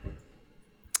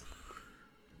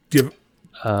 Do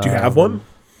you have one?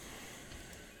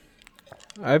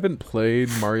 I haven't played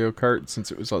Mario Kart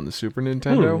since it was on the Super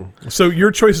Nintendo. So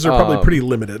your choices are probably pretty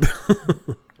limited.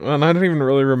 And I don't even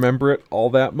really remember it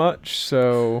all that much,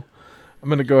 so I'm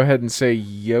going to go ahead and say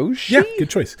Yoshi. Yeah, good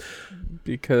choice.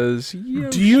 Because Yoshi.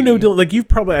 Do you know, Dylan, like you've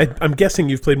probably, I'm guessing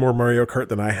you've played more Mario Kart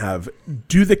than I have.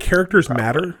 Do the characters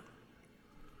matter?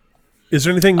 Is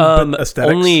there anything but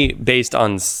aesthetics? Only based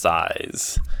on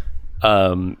size.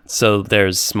 So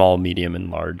there's small, medium, and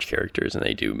large characters, and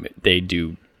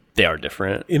they are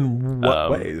different. In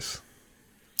what ways?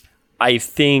 I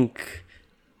think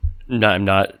I'm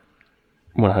not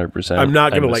 100%. I'm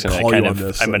not going to call you on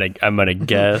this. I'm gonna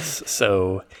guess.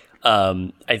 So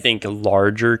I think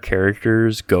larger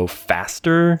characters go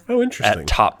faster. Oh, interesting. At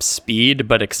top speed,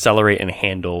 but accelerate and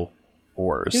handle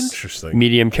worse. Interesting.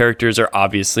 Medium characters are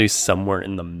obviously somewhere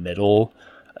in the middle.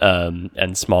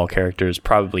 And small characters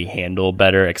probably handle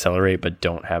better, accelerate, but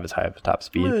don't have as high of a top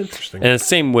speed. Interesting. And the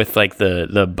same with like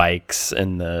the bikes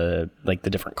and the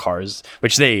different cars,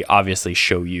 which they obviously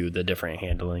show you the different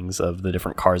handlings of the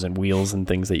different cars and wheels and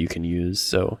things that you can use.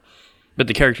 So, but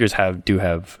the characters do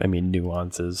have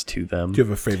nuances to them. Do you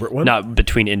have a favorite one? Not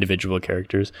between individual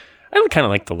characters. I kind of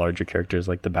like the larger characters,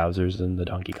 like the Bowsers and the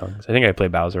Donkey Kongs. I think I play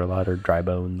Bowser a lot, or Dry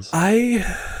Bones.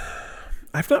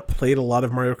 I've not played a lot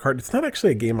of Mario Kart. It's not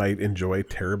actually a game I enjoy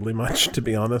terribly much, to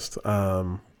be honest.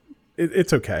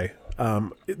 It's okay.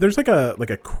 There's like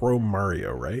a Chrome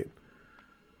Mario, right?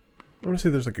 I want to say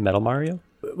there's like a Metal Mario?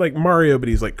 like Mario, but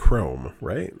he's like Chrome,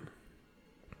 right?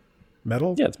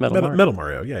 Metal? Yeah, it's Metal Mario. Metal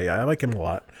Mario. Yeah. I like him a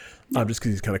lot. Just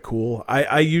because he's kind of cool.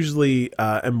 I usually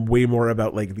am way more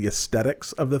about like the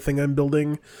aesthetics of the thing I'm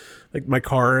building, like my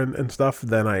car and stuff,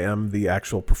 than I am the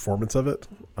actual performance of it.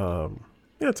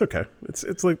 Yeah, it's okay.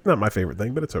 It's like not my favorite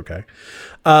thing, but it's okay.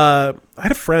 I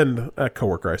had a friend, a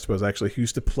coworker, I suppose, actually, who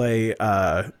used to play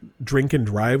Drink and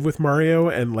Drive with Mario,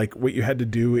 and like what you had to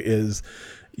do is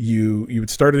you would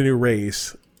start a new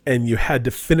race, and you had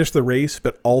to finish the race,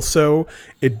 but also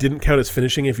it didn't count as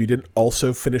finishing if you didn't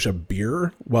also finish a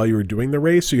beer while you were doing the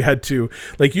race. So you had to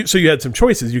so you had some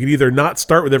choices. You could either not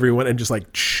start with everyone and just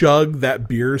like chug that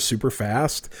beer super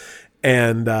fast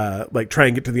and like try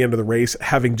and get to the end of the race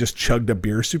having just chugged a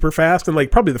beer super fast. And like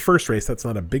probably the first race, that's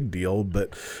not a big deal,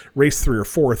 but race 3 or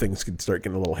 4, things could start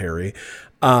getting a little hairy.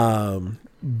 Or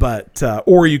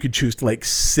you could choose to like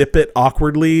sip it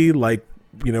awkwardly, like,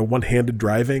 one-handed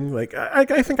driving. Like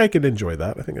I think I could enjoy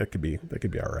that. I think that could be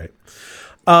all right.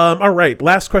 All right.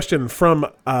 Last question from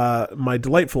my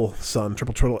delightful son,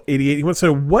 Triple Turtle 88. He wants to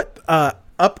know, what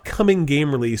upcoming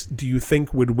game release do you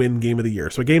think would win Game of the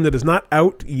Year? So a game that is not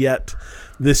out yet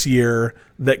this year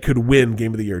that could win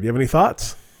Game of the Year. Do you have any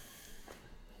thoughts?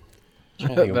 I'm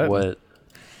trying to think of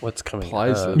what's coming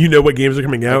out. You know what games are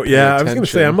coming out? Yeah, I was going to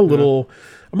say I'm a little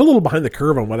behind the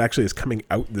curve on what actually is coming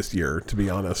out this year, to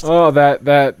be honest. Oh,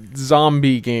 that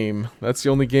zombie game. That's the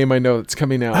only game I know that's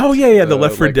coming out. Oh, yeah, the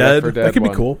Left 4 Dead. That could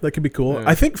be cool. Yeah.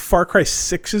 I think Far Cry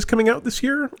 6 is coming out this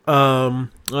year.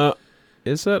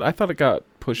 Is it? I thought it got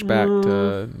pushed back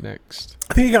to next.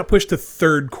 I think it got pushed to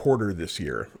third quarter this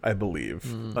year, I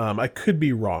believe. I could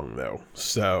be wrong, though.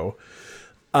 So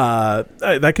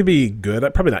that could be good.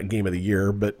 Probably not Game of the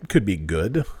Year, but could be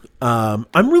good. I'm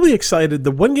really excited.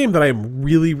 The one game that I'm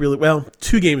really, really, well,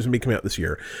 2 games will be coming out this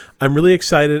year. I'm really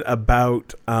excited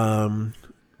about,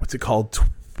 what's it called?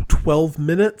 12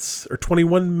 minutes or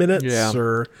 21 minutes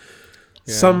or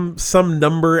some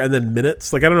number and then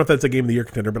minutes. Like, I don't know if that's a Game of the Year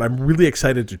contender, but I'm really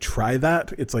excited to try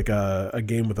that. It's like a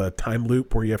game with a time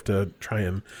loop where you have to try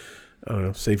and, I don't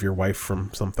know, save your wife from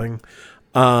something.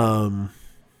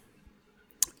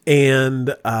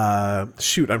 And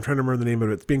shoot, I'm trying to remember the name of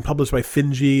it. It's being published by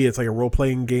Finji. It's like a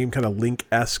role-playing game, kind of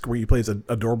Link-esque, where you play as an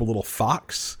adorable little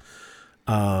fox.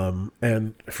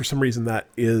 And for some reason that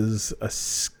is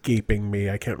escaping me.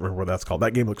 I can't remember what that's called.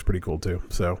 That game looks pretty cool too.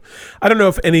 So I don't know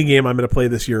if any game I'm going to play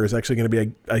this year is actually going to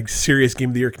be a serious Game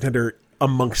of the Year contender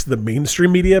amongst the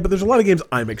mainstream media, but there's a lot of games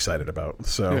I'm excited about.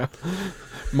 So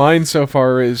mine so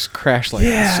far is Crashland.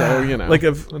 Yeah. So,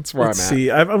 that's where I'm at. See,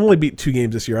 I've only beat 2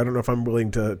 games this year. I don't know if I'm willing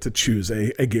to choose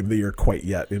a Game of the Year quite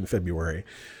yet in February,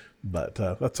 but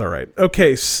that's all right.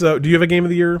 Okay. So do you have a Game of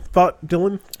the Year thought,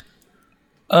 Dylan?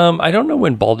 I don't know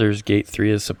when Baldur's Gate 3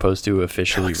 is supposed to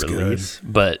officially release,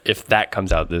 but if that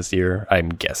comes out this year, I'm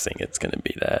guessing it's going to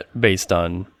be that, based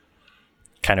on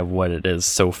kind of what it is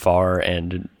so far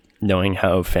and knowing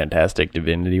how fantastic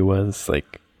Divinity was.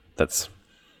 Like, it's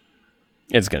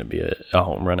going to be a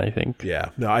home run, I think. Yeah,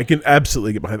 no, I can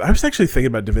absolutely get behind that. I was actually thinking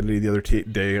about Divinity the other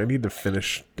day. I need to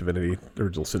finish Divinity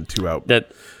Original Sin 2 out.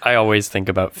 That I always think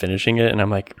about finishing it, and I'm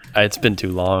like, it's been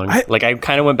too long. I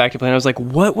kind of went back to playing. I was like,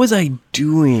 what was I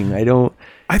doing?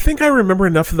 I think I remember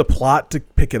enough of the plot to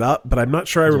pick it up, but I'm not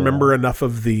sure I remember enough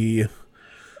of the...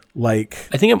 I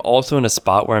think I'm also in a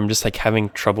spot where I'm just like having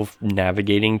trouble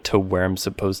navigating to where I'm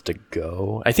supposed to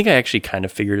go. I think I actually kind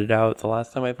of figured it out the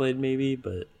last time I played, maybe,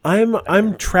 but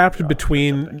I'm trapped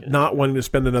between not wanting to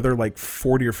spend another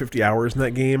 40 or 50 hours in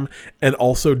that game and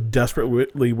also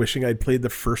desperately wishing I'd played the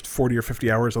first 40 or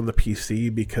 50 hours on the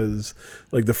PC, because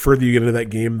the further you get into that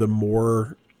game, the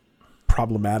more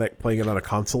problematic playing it on a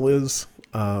console is.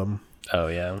 Oh,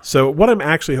 yeah. So what I'm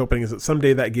actually hoping is that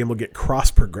someday that game will get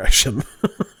cross progression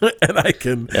and I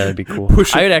can that'd be cool.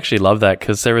 push it. I would actually love that,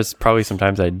 because there was probably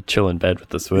sometimes I'd chill in bed with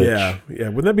the Switch. Yeah.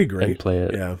 Wouldn't that be great? And play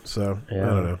it. Yeah. So I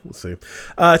don't know. We'll see.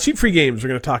 Cheap free games. We're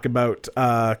going to talk about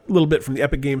a little bit from the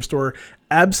Epic Game Store.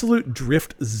 Absolute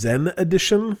Drift Zen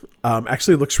Edition.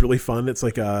 Actually looks really fun. It's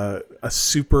like a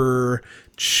super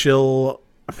chill,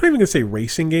 I'm not even going to say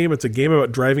racing game. It's a game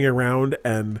about driving around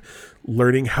and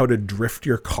learning how to drift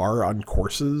your car on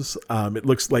courses. It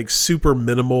looks like super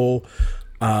minimal,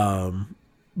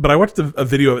 But I watched a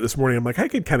video of it this morning. I'm like, I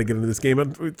could kind of get into this game.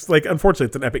 It's like, unfortunately,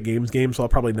 it's an Epic Games game, so I'll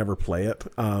probably never play it.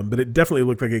 But it definitely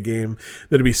looked like a game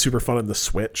that'd be super fun on the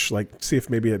Switch. Like, see if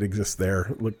maybe it exists there.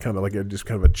 It looked kind of like just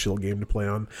kind of a chill game to play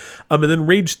on. And then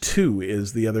Rage 2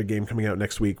 is the other game coming out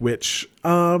next week, which,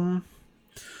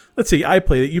 let's see, I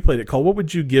played it. You played it, Cole. What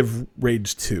would you give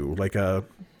Rage 2? Like a...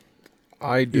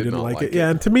 I didn't like it.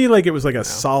 Yeah, and to me, like, it was like a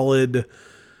solid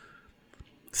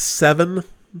 7,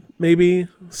 maybe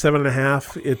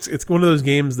 7.5. It's one of those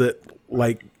games that,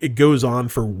 like, it goes on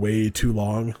for way too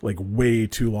long, like way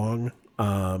too long.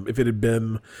 If it had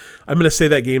been, I'm going to say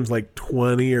that game's like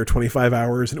 20 or 25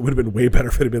 hours, and it would have been way better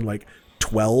if it had been like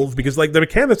 12, because like the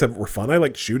mechanics of it were fun. I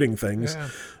like shooting things,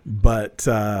 but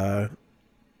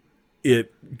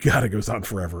it goes on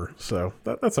forever. So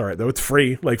that's all right though. It's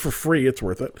free. Like, for free, it's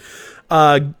worth it.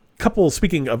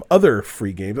 Speaking of other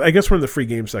free games, I guess we're in the free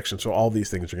game section, so all these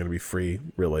things are going to be free,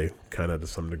 really, kind of to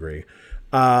some degree.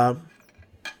 Coming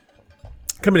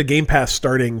to Game Pass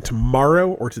starting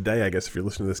tomorrow, or today, I guess, if you're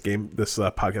listening to this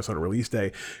podcast on a release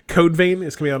day. Code Vein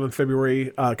is coming out on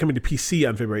coming to PC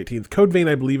on February 18th. Code Vein,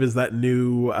 I believe, is that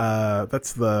new,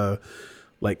 that's the,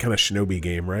 like, kind of shinobi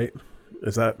game, right?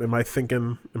 Am I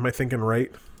thinking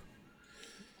right?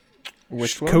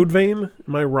 Which one? Code Vein?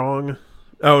 Am I wrong?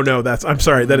 Oh, no, I'm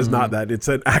sorry. That is not that. It's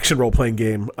an action role-playing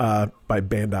game by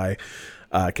Bandai.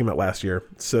 Came out last year.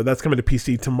 So that's coming to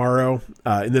PC tomorrow.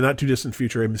 In the not-too-distant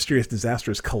future, a mysterious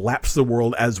disaster has collapsed the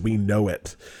world as we know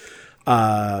it.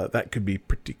 That could be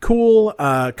pretty cool.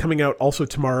 Coming out also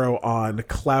tomorrow on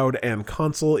cloud and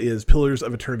console is Pillars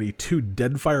of Eternity 2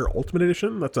 Deadfire Ultimate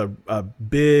Edition. That's a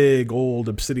big old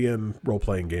Obsidian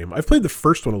role-playing game. I've played the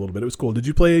first one a little bit. It was cool. Did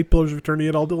you play Pillars of Eternity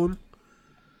at all, Dylan?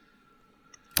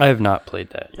 I have not played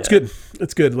that yet. It's good.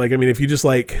 It's good. Like, I mean, if you just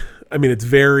like, I mean, it's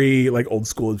very like old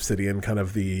school Obsidian, kind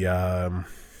of the,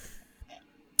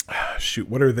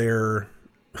 what are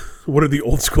the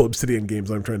old school Obsidian games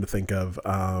I'm trying to think of?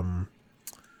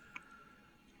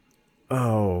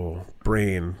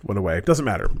 Brain went away. Doesn't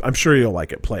matter. I'm sure you'll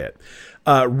like it. Play it.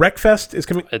 Wreckfest is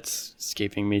coming. It's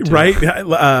escaping me too. Right?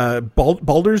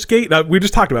 Baldur's Gate. We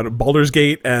just talked about it. Baldur's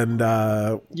Gate and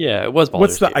yeah, it was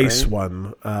Baldur's Gate. What's the ice right?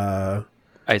 one?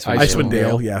 Icewind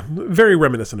Dale. Yeah, very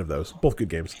reminiscent of those. Both good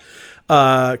games.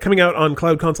 Coming out on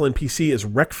cloud, console, and PC is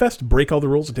Wreckfest. Break all the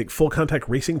rules and take full contact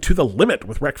racing to the limit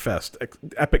with Wreckfest.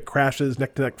 Epic crashes,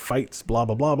 neck-to-neck fights, blah,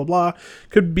 blah, blah, blah, blah.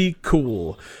 Could be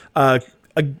cool.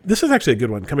 This is actually a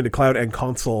good one. Coming to cloud and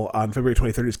console on February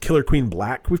 23rd is Killer Queen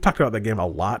Black. We've talked about that game a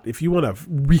lot. If you want a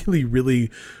really, really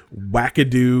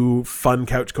wackadoo, fun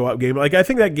couch co-op game, like I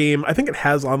think it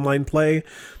has online play,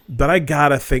 but I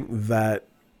gotta think that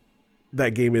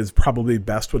game is probably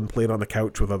best when played on the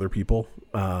couch with other people.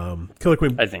 Killer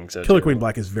Queen, I think so. Killer Queen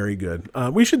Black is very good.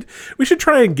 We should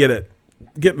try and get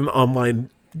an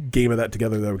online game of that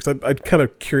together though, because I'm kind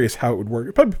of curious how it would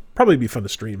work. It'd probably be fun to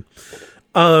stream.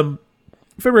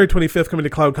 February 25th, coming to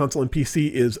cloud, console, and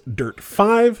PC is Dirt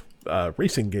 5,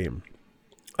 racing game.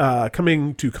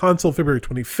 Coming to console February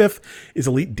 25th is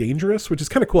Elite Dangerous, which is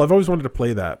kind of cool. I've always wanted to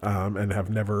play that and have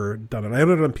never done it. I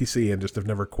own it on PC and just have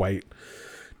never quite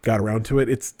got around to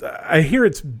it. I hear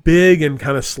it's big and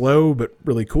kind of slow, but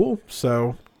really cool.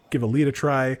 So give Elite a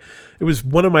try. It was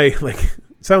one of my, like,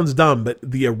 sounds dumb, but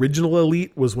the original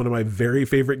Elite was one of my very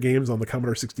favorite games on the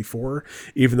Commodore 64,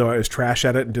 even though I was trash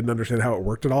at it and didn't understand how it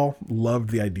worked at all. Loved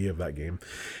the idea of that game.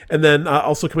 And then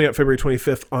also coming out February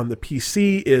 25th on the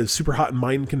PC is Super Hot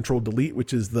Mind Control Delete,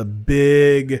 which is the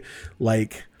big,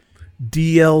 like,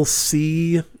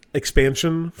 DLC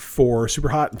expansion for Super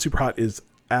Hot, and Super Hot is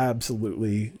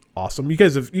absolutely awesome. You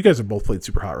guys have both played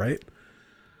Super Hot, right?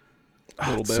 A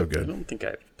little bit. So I good. don't think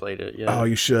I've played it yet. Oh,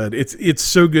 you should. It's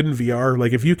so good in VR.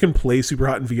 Like, if you can play Super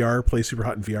Hot in VR, play Super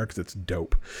Hot in VR because it's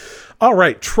dope. All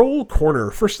right, Troll Corner.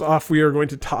 First off, we are going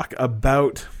to talk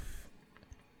about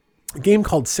a game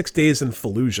called 6 Days in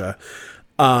Fallujah.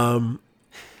 And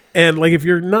like, if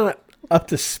you're not up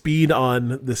to speed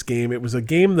on this game, it was a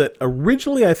game that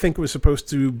originally I think was supposed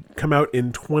to come out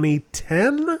in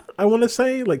 2010, I want to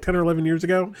say, like 10 or 11 years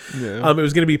ago. Yeah. It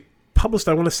was going to be published,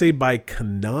 I want to say, by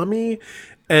Konami,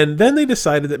 and then they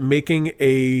decided that making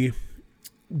a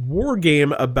war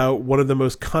game about one of the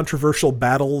most controversial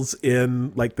battles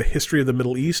in like the history of the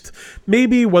Middle East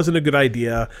maybe wasn't a good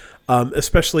idea,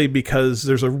 especially because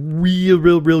there's a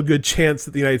real good chance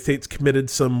that the United States committed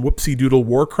some whoopsie doodle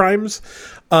war crimes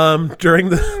during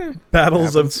the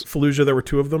battles of Fallujah. There were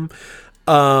two of them,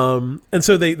 and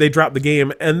so they dropped the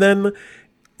game, and then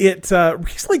it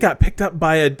recently got picked up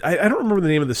by I don't remember the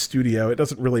name of the studio. It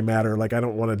doesn't really matter. Like, I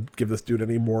don't want to give this dude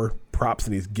any more props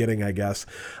than he's getting, I guess.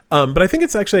 But I think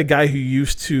it's actually a guy who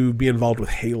used to be involved with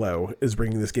Halo is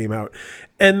bringing this game out.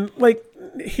 And like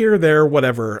here, there,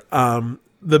 whatever.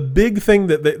 The big thing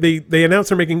that they announced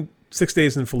they're making 6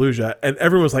 Days in Fallujah, and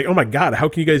everyone was like, oh my God, how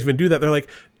can you guys even do that? They're like,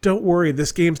 don't worry,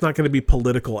 this game's not going to be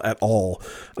political at all.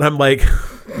 And I'm like,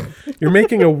 you're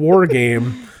making a war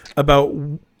game about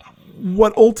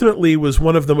what ultimately was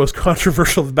one of the most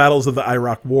controversial battles of the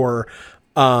Iraq War,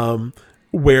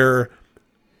 where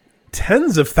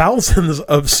tens of thousands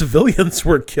of civilians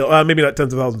were killed. Maybe not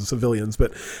tens of thousands of civilians,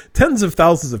 but tens of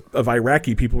thousands of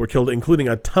Iraqi people were killed, including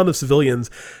a ton of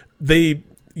civilians. They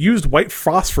used white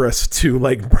phosphorus to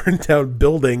like burn down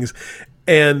buildings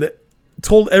and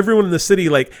told everyone in the city,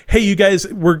 like, hey, you guys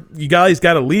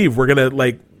got to leave. We're going to,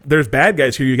 like, there's bad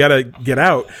guys here. You got to get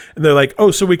out. And they're like,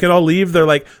 oh, so we can all leave? They're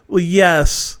like, well,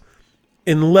 yes,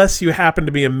 unless you happen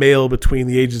to be a male between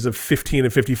the ages of 15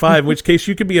 and 55, in which case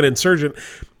you could be an insurgent.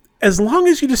 As long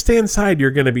as you just stay inside,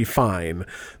 you're going to be fine.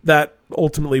 That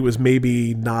ultimately was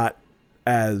maybe not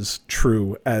as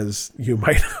true as you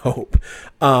might hope.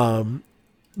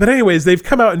 But anyways, they've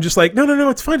come out and just like, no,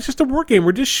 it's fine. It's just a war game.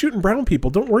 We're just shooting brown people.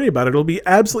 Don't worry about it. It'll be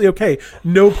absolutely okay.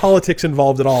 No politics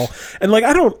involved at all. And like,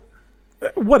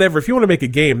 whatever, if you want to make a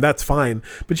game, that's fine.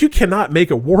 But you cannot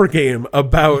make a war game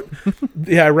about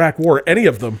the Iraq War, any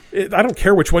of them. I don't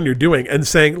care which one you're doing, and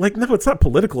saying, like, no, it's not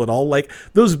political at all. Like,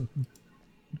 those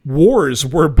wars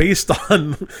were based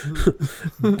on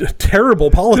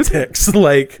terrible politics.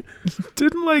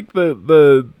 Didn't like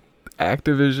the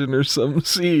Activision or some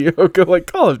CEO go like,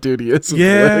 Call of Duty isn't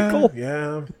political?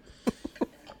 Yeah.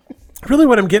 Really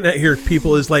what I'm getting at here,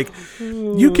 people, is like,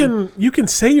 you can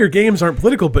say your games aren't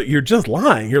political, but you're just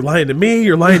lying. You're lying to me,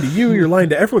 you're lying to you, you're lying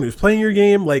to everyone who's playing your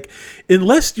game. Like,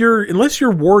 unless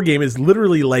your war game is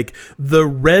literally like the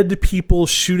red people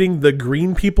shooting the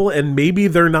green people, and maybe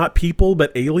they're not people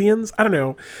but aliens. I don't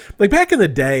know. Like, back in the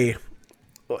day,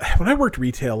 when I worked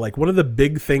retail, like, one of the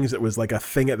big things that was like a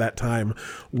thing at that time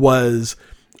was,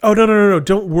 oh, no,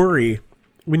 don't worry.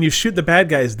 When you shoot the bad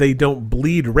guys, they don't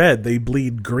bleed red, they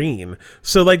bleed green.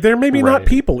 So, like, they're maybe not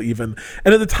people even.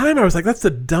 And at the time, I was like, that's the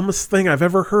dumbest thing I've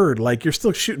ever heard. Like, you're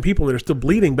still shooting people and they're still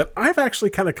bleeding. But I've actually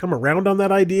kind of come around on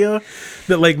that idea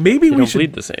that, like, maybe we should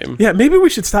bleed the same. Yeah, maybe we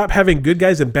should stop having good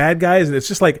guys and bad guys. And it's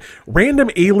just like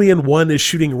random alien 1 is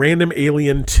shooting random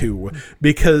alien 2.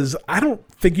 Because I don't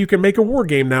think you can make a war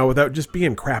game now without just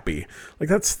being crappy. Like,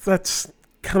 that's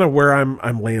kind of where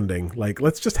I'm landing. Like,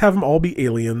 let's just have them all be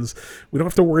aliens. We don't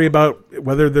have to worry about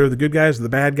whether they're the good guys or the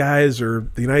bad guys or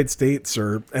the United States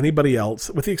or anybody else,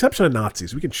 with the exception of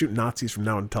Nazis. We can shoot Nazis from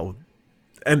now until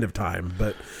end of time.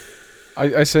 But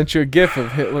I sent you a gif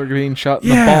of Hitler being shot in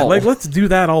the ball. Like, let's do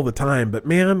that all the time. But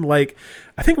man, like,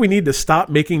 I think we need to stop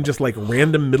making just like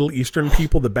random Middle Eastern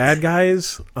people the bad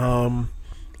guys.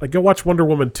 Like, go watch Wonder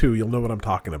Woman 2. You'll know what I'm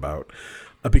talking about,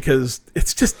 because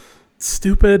it's just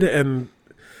stupid and,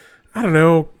 I don't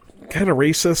know, kind of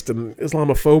racist and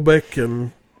Islamophobic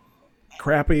and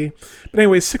crappy. But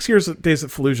anyway, 6 Days at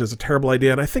Fallujah is a terrible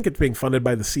idea, and I think it's being funded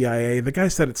by the CIA. The guy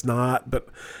said it's not, but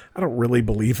I don't really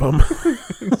believe him.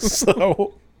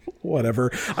 So,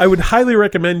 whatever. I would highly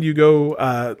recommend you go.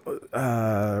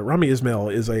 Rami Ismail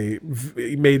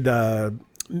he made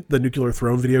the Nuclear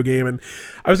Throne video game, and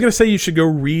I was going to say you should go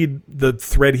read the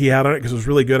thread he had on it because it was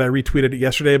really good. I retweeted it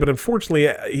yesterday, but unfortunately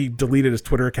he deleted his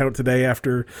Twitter account today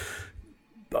after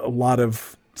a lot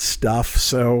of stuff.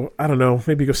 So I don't know,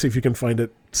 maybe go see if you can find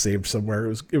it saved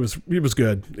somewhere. It was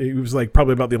good. It was like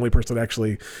probably about the only person that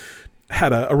actually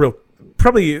had a real,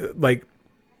 probably like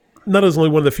not as only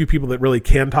one of the few people that really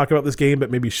can talk about this game, but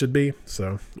maybe should be.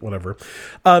 So whatever.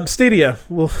 Stadia.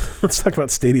 Well, let's talk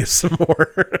about Stadia some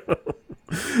more.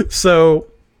 So,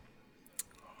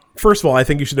 first of all, I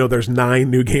think you should know there's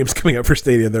 9 new games coming out for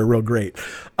Stadia. They're real great.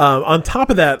 On top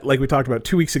of that, like we talked about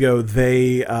 2 weeks ago,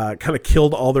 they kind of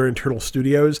killed all their internal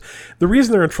studios. The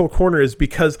reason they're in Troll Corner is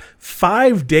because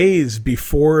 5 days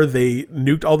before they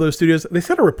nuked all those studios, they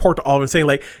sent a report to all of them saying,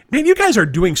 like, man, you guys are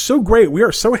doing so great. We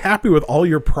are so happy with all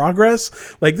your progress.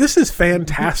 Like, this is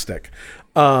fantastic.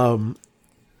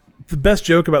 The best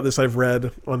joke about this I've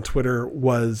read on Twitter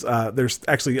was there's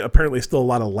actually apparently still a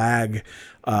lot of lag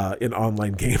in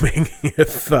online gaming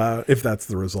if that's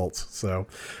the results. So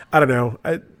I don't know.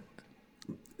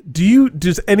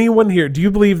 Does anyone here, do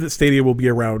you believe that Stadia will be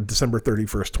around December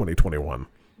 31st, 2021?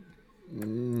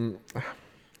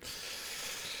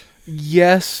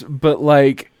 Yes, but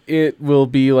like it will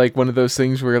be like one of those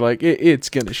things where like it's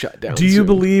going to shut down. Do you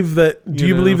believe that? Do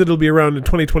you believe that it'll be around in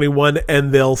 2021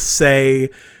 and they'll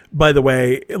say, by the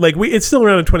way, like it's still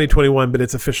around in 2021, but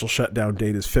its official shutdown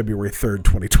date is February 3rd,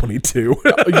 2022.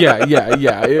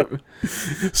 Yeah.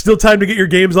 Still time to get your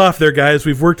games off there, guys.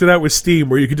 We've worked it out with Steam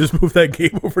where you can just move that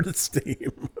game over to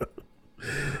Steam.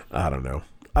 I don't know.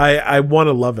 I want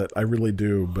to love it. I really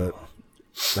do, but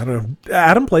I don't know.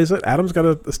 Adam plays it. Adam's got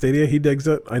a Stadia. He digs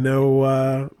it. I know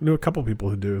a couple people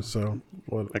who do. So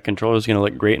The controller's going to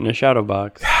look great in a shadow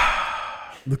box.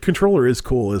 the controller is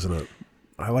cool, isn't it?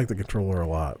 I like the controller a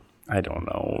lot. I don't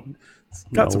know. It's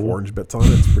got some orange bits on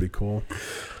it. It's pretty cool.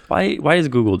 Why does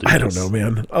Google do this? I don't know,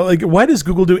 man. Like, why does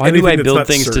Google do Why anything do I that's build not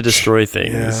things to search? destroy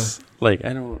things? Yeah. Like,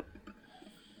 I don't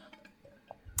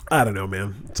know,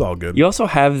 man. It's all good. You also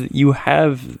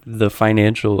have the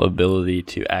financial ability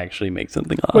to actually make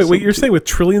something awesome. Wait, you're saying with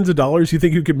trillions of dollars, you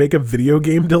think you could make a video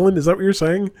game, Dylan? Is that what you're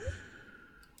saying?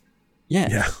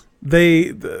 Yes. Yeah.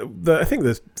 I think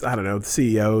the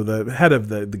CEO, the head of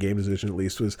the games division at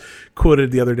least, was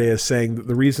quoted the other day as saying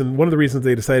that one of the reasons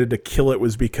they decided to kill it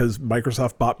was because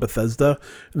Microsoft bought Bethesda.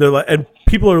 And they're like, and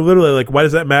people are literally like, why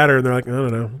does that matter? And they're like, I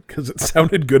don't know, because it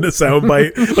sounded good to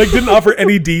soundbite. Like, didn't offer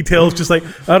any details, just like,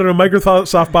 I don't know,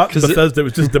 Microsoft bought Bethesda. It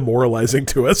was just demoralizing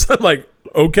to us. I'm like,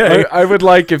 okay. I would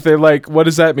like if they're like, what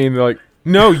does that mean? They're like,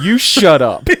 no, you shut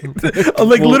up.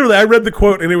 Literally, I read the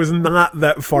quote, and it was not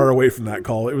that far away from that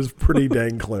call. It was pretty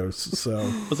dang close. So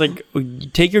It's like,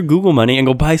 take your Google money and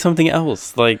go buy something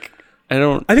else. Like, I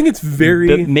think it's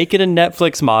very... Make it a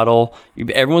Netflix model.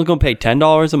 Everyone's going to pay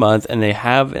 $10 a month, and they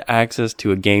have access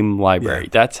to a game library. Yeah.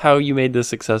 That's how you made this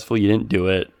successful. You didn't do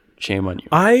it. Shame on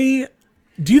you.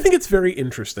 Do you think it's very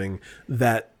interesting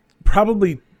that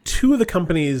probably two of the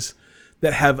companies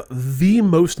that have the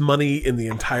most money in the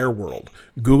entire world,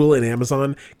 Google and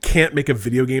Amazon, can't make a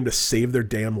video game to save their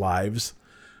damn lives?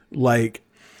 Like,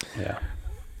 Yeah.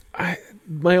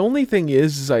 My only thing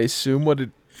is I assume what it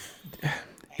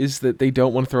is that they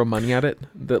don't want to throw money at it.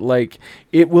 That like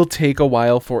it will take a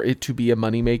while for it to be a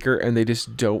moneymaker, and they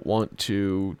just don't want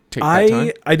to take that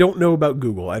time. I don't know about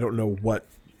Google. I don't know what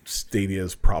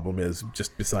Stadia's problem is,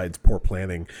 just besides poor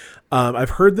planning.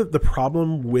 I've heard that the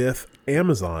problem with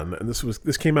Amazon, and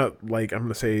this came out like I'm going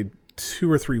to say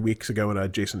 2 or 3 weeks ago in a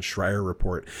Jason Schreier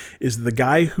report, is the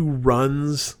guy who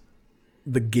runs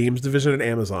the games division at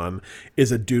Amazon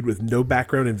is a dude with no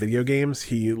background in video games.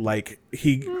 I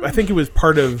think he was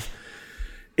part of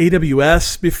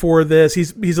AWS before this.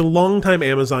 He's a longtime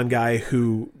Amazon guy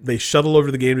who they shuttle over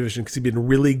to the game division because he's been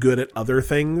really good at other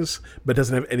things, but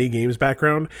doesn't have any games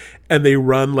background. And they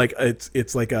run like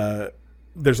it's like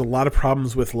there's a lot of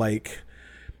problems with like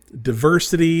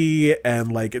diversity,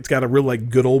 and like it's got a real like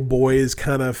good old boys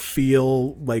kind of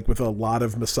feel, like with a lot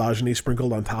of misogyny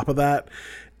sprinkled on top of that.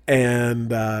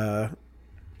 And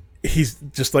he's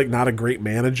just like not a great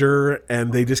manager,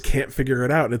 and they just can't figure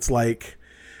it out. And it's like,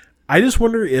 I just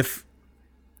wonder if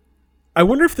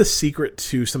the secret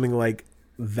to something like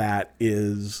that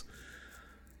is,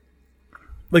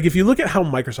 like, if you look at how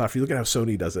Microsoft, if you look at how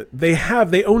Sony does it,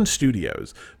 they own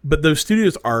studios, but those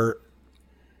studios are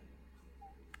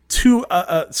to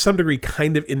some degree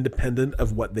kind of independent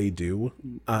of what they do.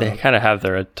 They kind of have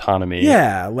their autonomy.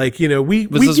 Yeah, like, you know,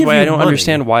 This is why I don't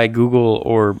understand why Google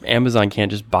or Amazon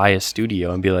can't just buy a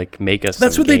studio and be like, make us.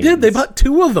 That's what they did. They bought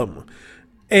 2 of them.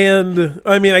 And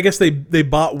I mean, I guess they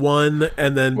bought one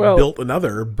and then built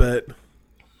another, but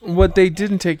what they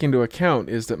didn't take into account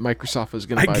is that Microsoft was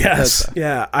going to buy Bethesda.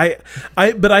 Yeah.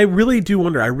 But I really do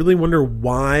wonder. I really wonder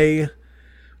why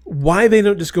they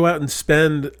don't just go out and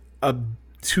spend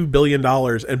 $2 billion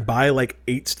and buy like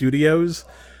 8 studios,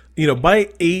 you know,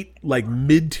 buy 8 like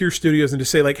mid-tier studios and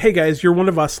just say like, hey guys, you're one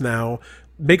of us now.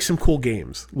 Make some cool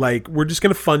games. Like, we're just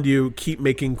going to fund you, keep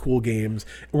making cool games,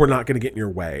 and we're not going to get in your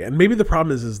way. And maybe the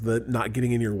problem is the not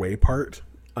getting in your way part.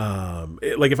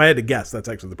 Like, if I had to guess, that's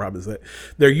actually the problem, is that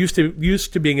they're used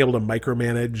to being able to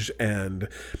micromanage and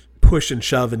push and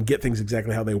shove and get things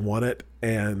exactly how they want it.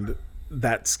 And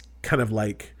that's kind of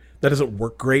like, that doesn't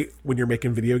work great when you're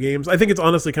making video games. I think it's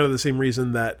honestly kind of the same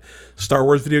reason that Star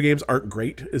Wars video games aren't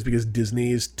great, is because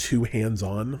Disney's too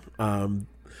hands-on.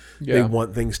 They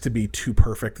want things to be too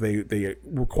perfect. They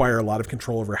require a lot of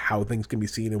control over how things can be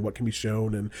seen and what can be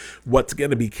shown and what's going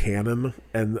to be canon.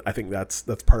 And I think that's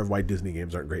part of why Disney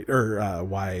games aren't great, or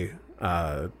why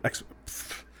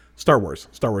Star Wars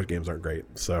games aren't great.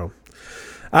 So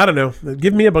I don't know.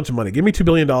 Give me a bunch of money. Give me $2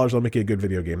 billion. I'll make you a good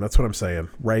video game. That's what I'm saying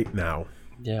right now.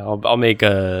 Yeah, I'll make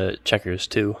Checkers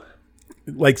too.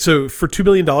 Like, so for $2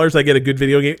 billion, I get a good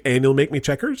video game, and you'll make me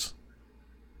Checkers?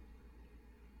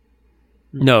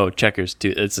 No, Checkers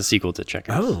 2. It's a sequel to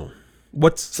Checkers. Oh,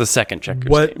 it's the second Checkers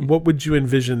game. What would you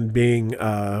envision being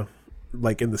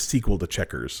like in the sequel to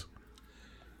Checkers?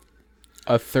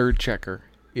 A third checker.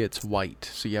 It's white.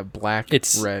 So you have black,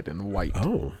 red, and white.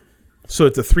 Oh. So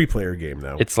it's a 3-player game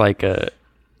now. It's like a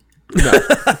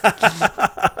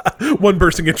One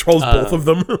person controls both of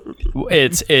them.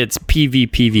 it's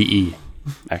PvPvE.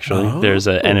 Actually, there's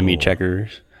an enemy checker.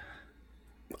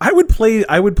 I would play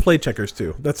checkers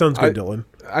too. That sounds good, Dylan.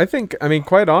 I mean,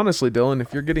 quite honestly, Dylan,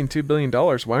 if you're getting $2 billion,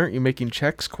 why aren't you making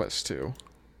Chex Quest 2?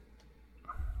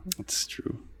 It's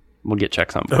true. We'll get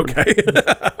checks on board. Okay.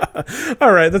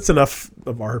 All right. That's enough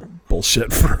of our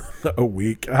bullshit for a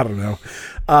week. I don't know.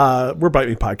 We're Bite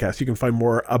Me Podcast. You can find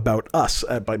more about us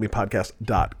at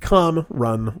bitemepodcast.com.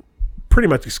 Run pretty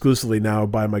much exclusively now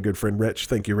by my good friend Rich.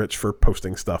 Thank you, Rich, for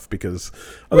posting stuff because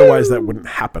otherwise that wouldn't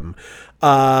happen.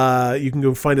 You can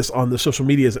go find us on the social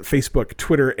medias at Facebook,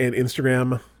 Twitter, and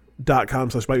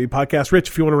Instagram.com/bitemepodcast. Rich,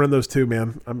 if you want to run those too,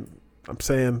 man, I'm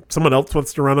saying someone else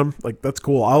wants to run them. Like, that's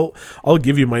cool. I'll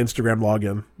give you my Instagram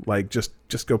login. Like, just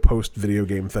go post video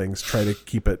game things. Try to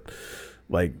keep it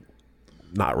like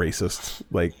not racist.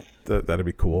 Like that'd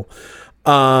be cool.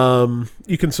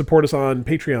 You can support us on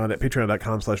Patreon at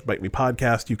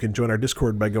patreon.com/bitemepodcast. You can join our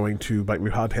Discord by going to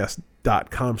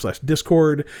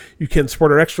bitemepodcast.com/discord. You can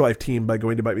support our Extra Life team by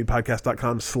going to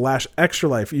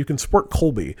bitemepodcast.com/extralife. You can support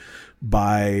Colby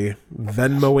by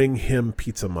Venmoing him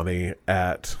pizza money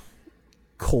at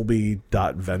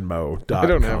colby.venmo.com. I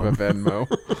don't have a Venmo.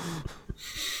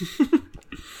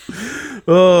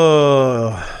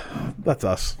 Oh, that's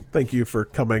us. Thank you for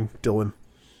coming, Dylan.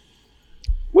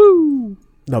 Woo!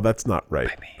 No, that's not right.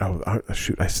 Oh,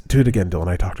 shoot. Do it again, Dylan.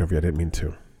 I talked over you. I didn't mean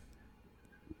to.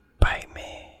 Bite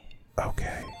me.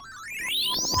 Okay.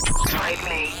 Bite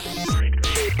me.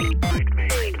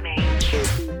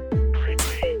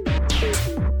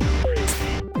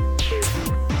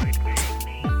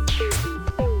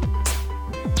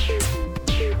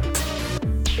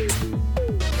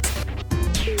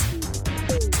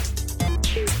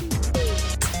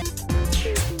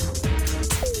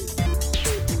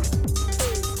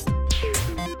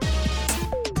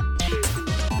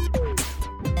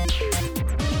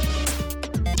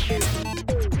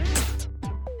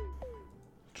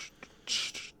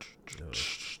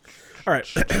 All right.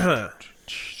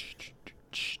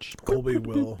 Colby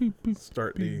will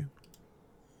start the...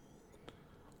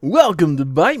 Welcome to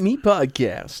Bite Me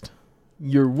Podcast,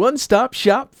 your one-stop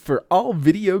shop for all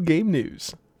video game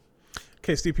news.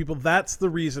 Okay, Steve, people, that's the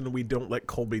reason we don't let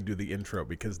Colby do the intro,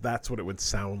 because that's what it would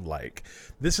sound like.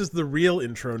 This is the real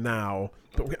intro now,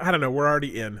 but I don't know, we're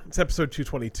already in. It's episode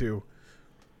 222.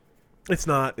 It's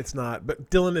not, but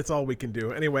Dylan, it's all we can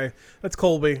do. Anyway, that's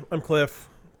Colby. I'm Cliff.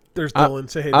 There's Dylan.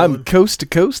 Say hey, Dylan. I'm coast to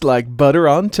coast like butter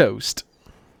on toast.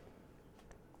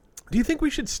 Do you think we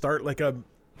should start like a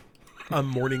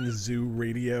morning zoo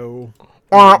radio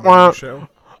show?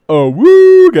 Oh,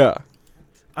 wooga.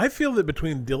 I feel that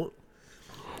between Dylan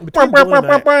and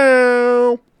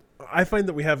I find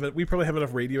that we probably have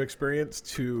enough radio experience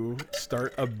to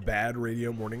start a bad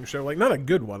radio morning show. Like, not a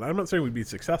good one. I'm not saying we'd be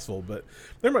successful, but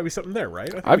there might be something there,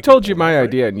 right? I've told you my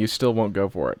idea, and you still won't go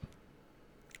for it.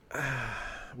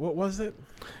 What was it?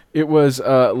 It was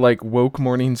like woke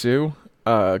morning zoo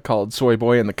called Soy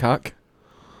Boy and the Cuck.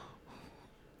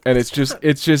 And it's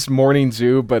just morning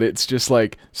zoo, but it's just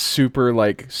like super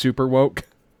woke.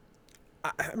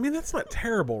 I mean, that's not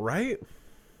terrible, right?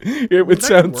 It would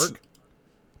sound.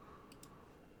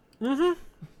 Mm-hmm.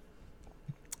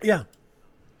 Yeah.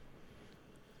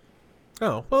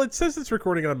 Oh, well, it says it's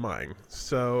recording on mine.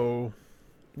 So,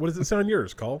 what does it say on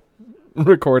yours, Call?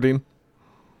 Recording.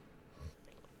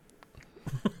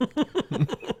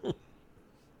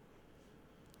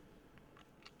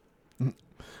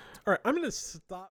 All right, I'm going to stop.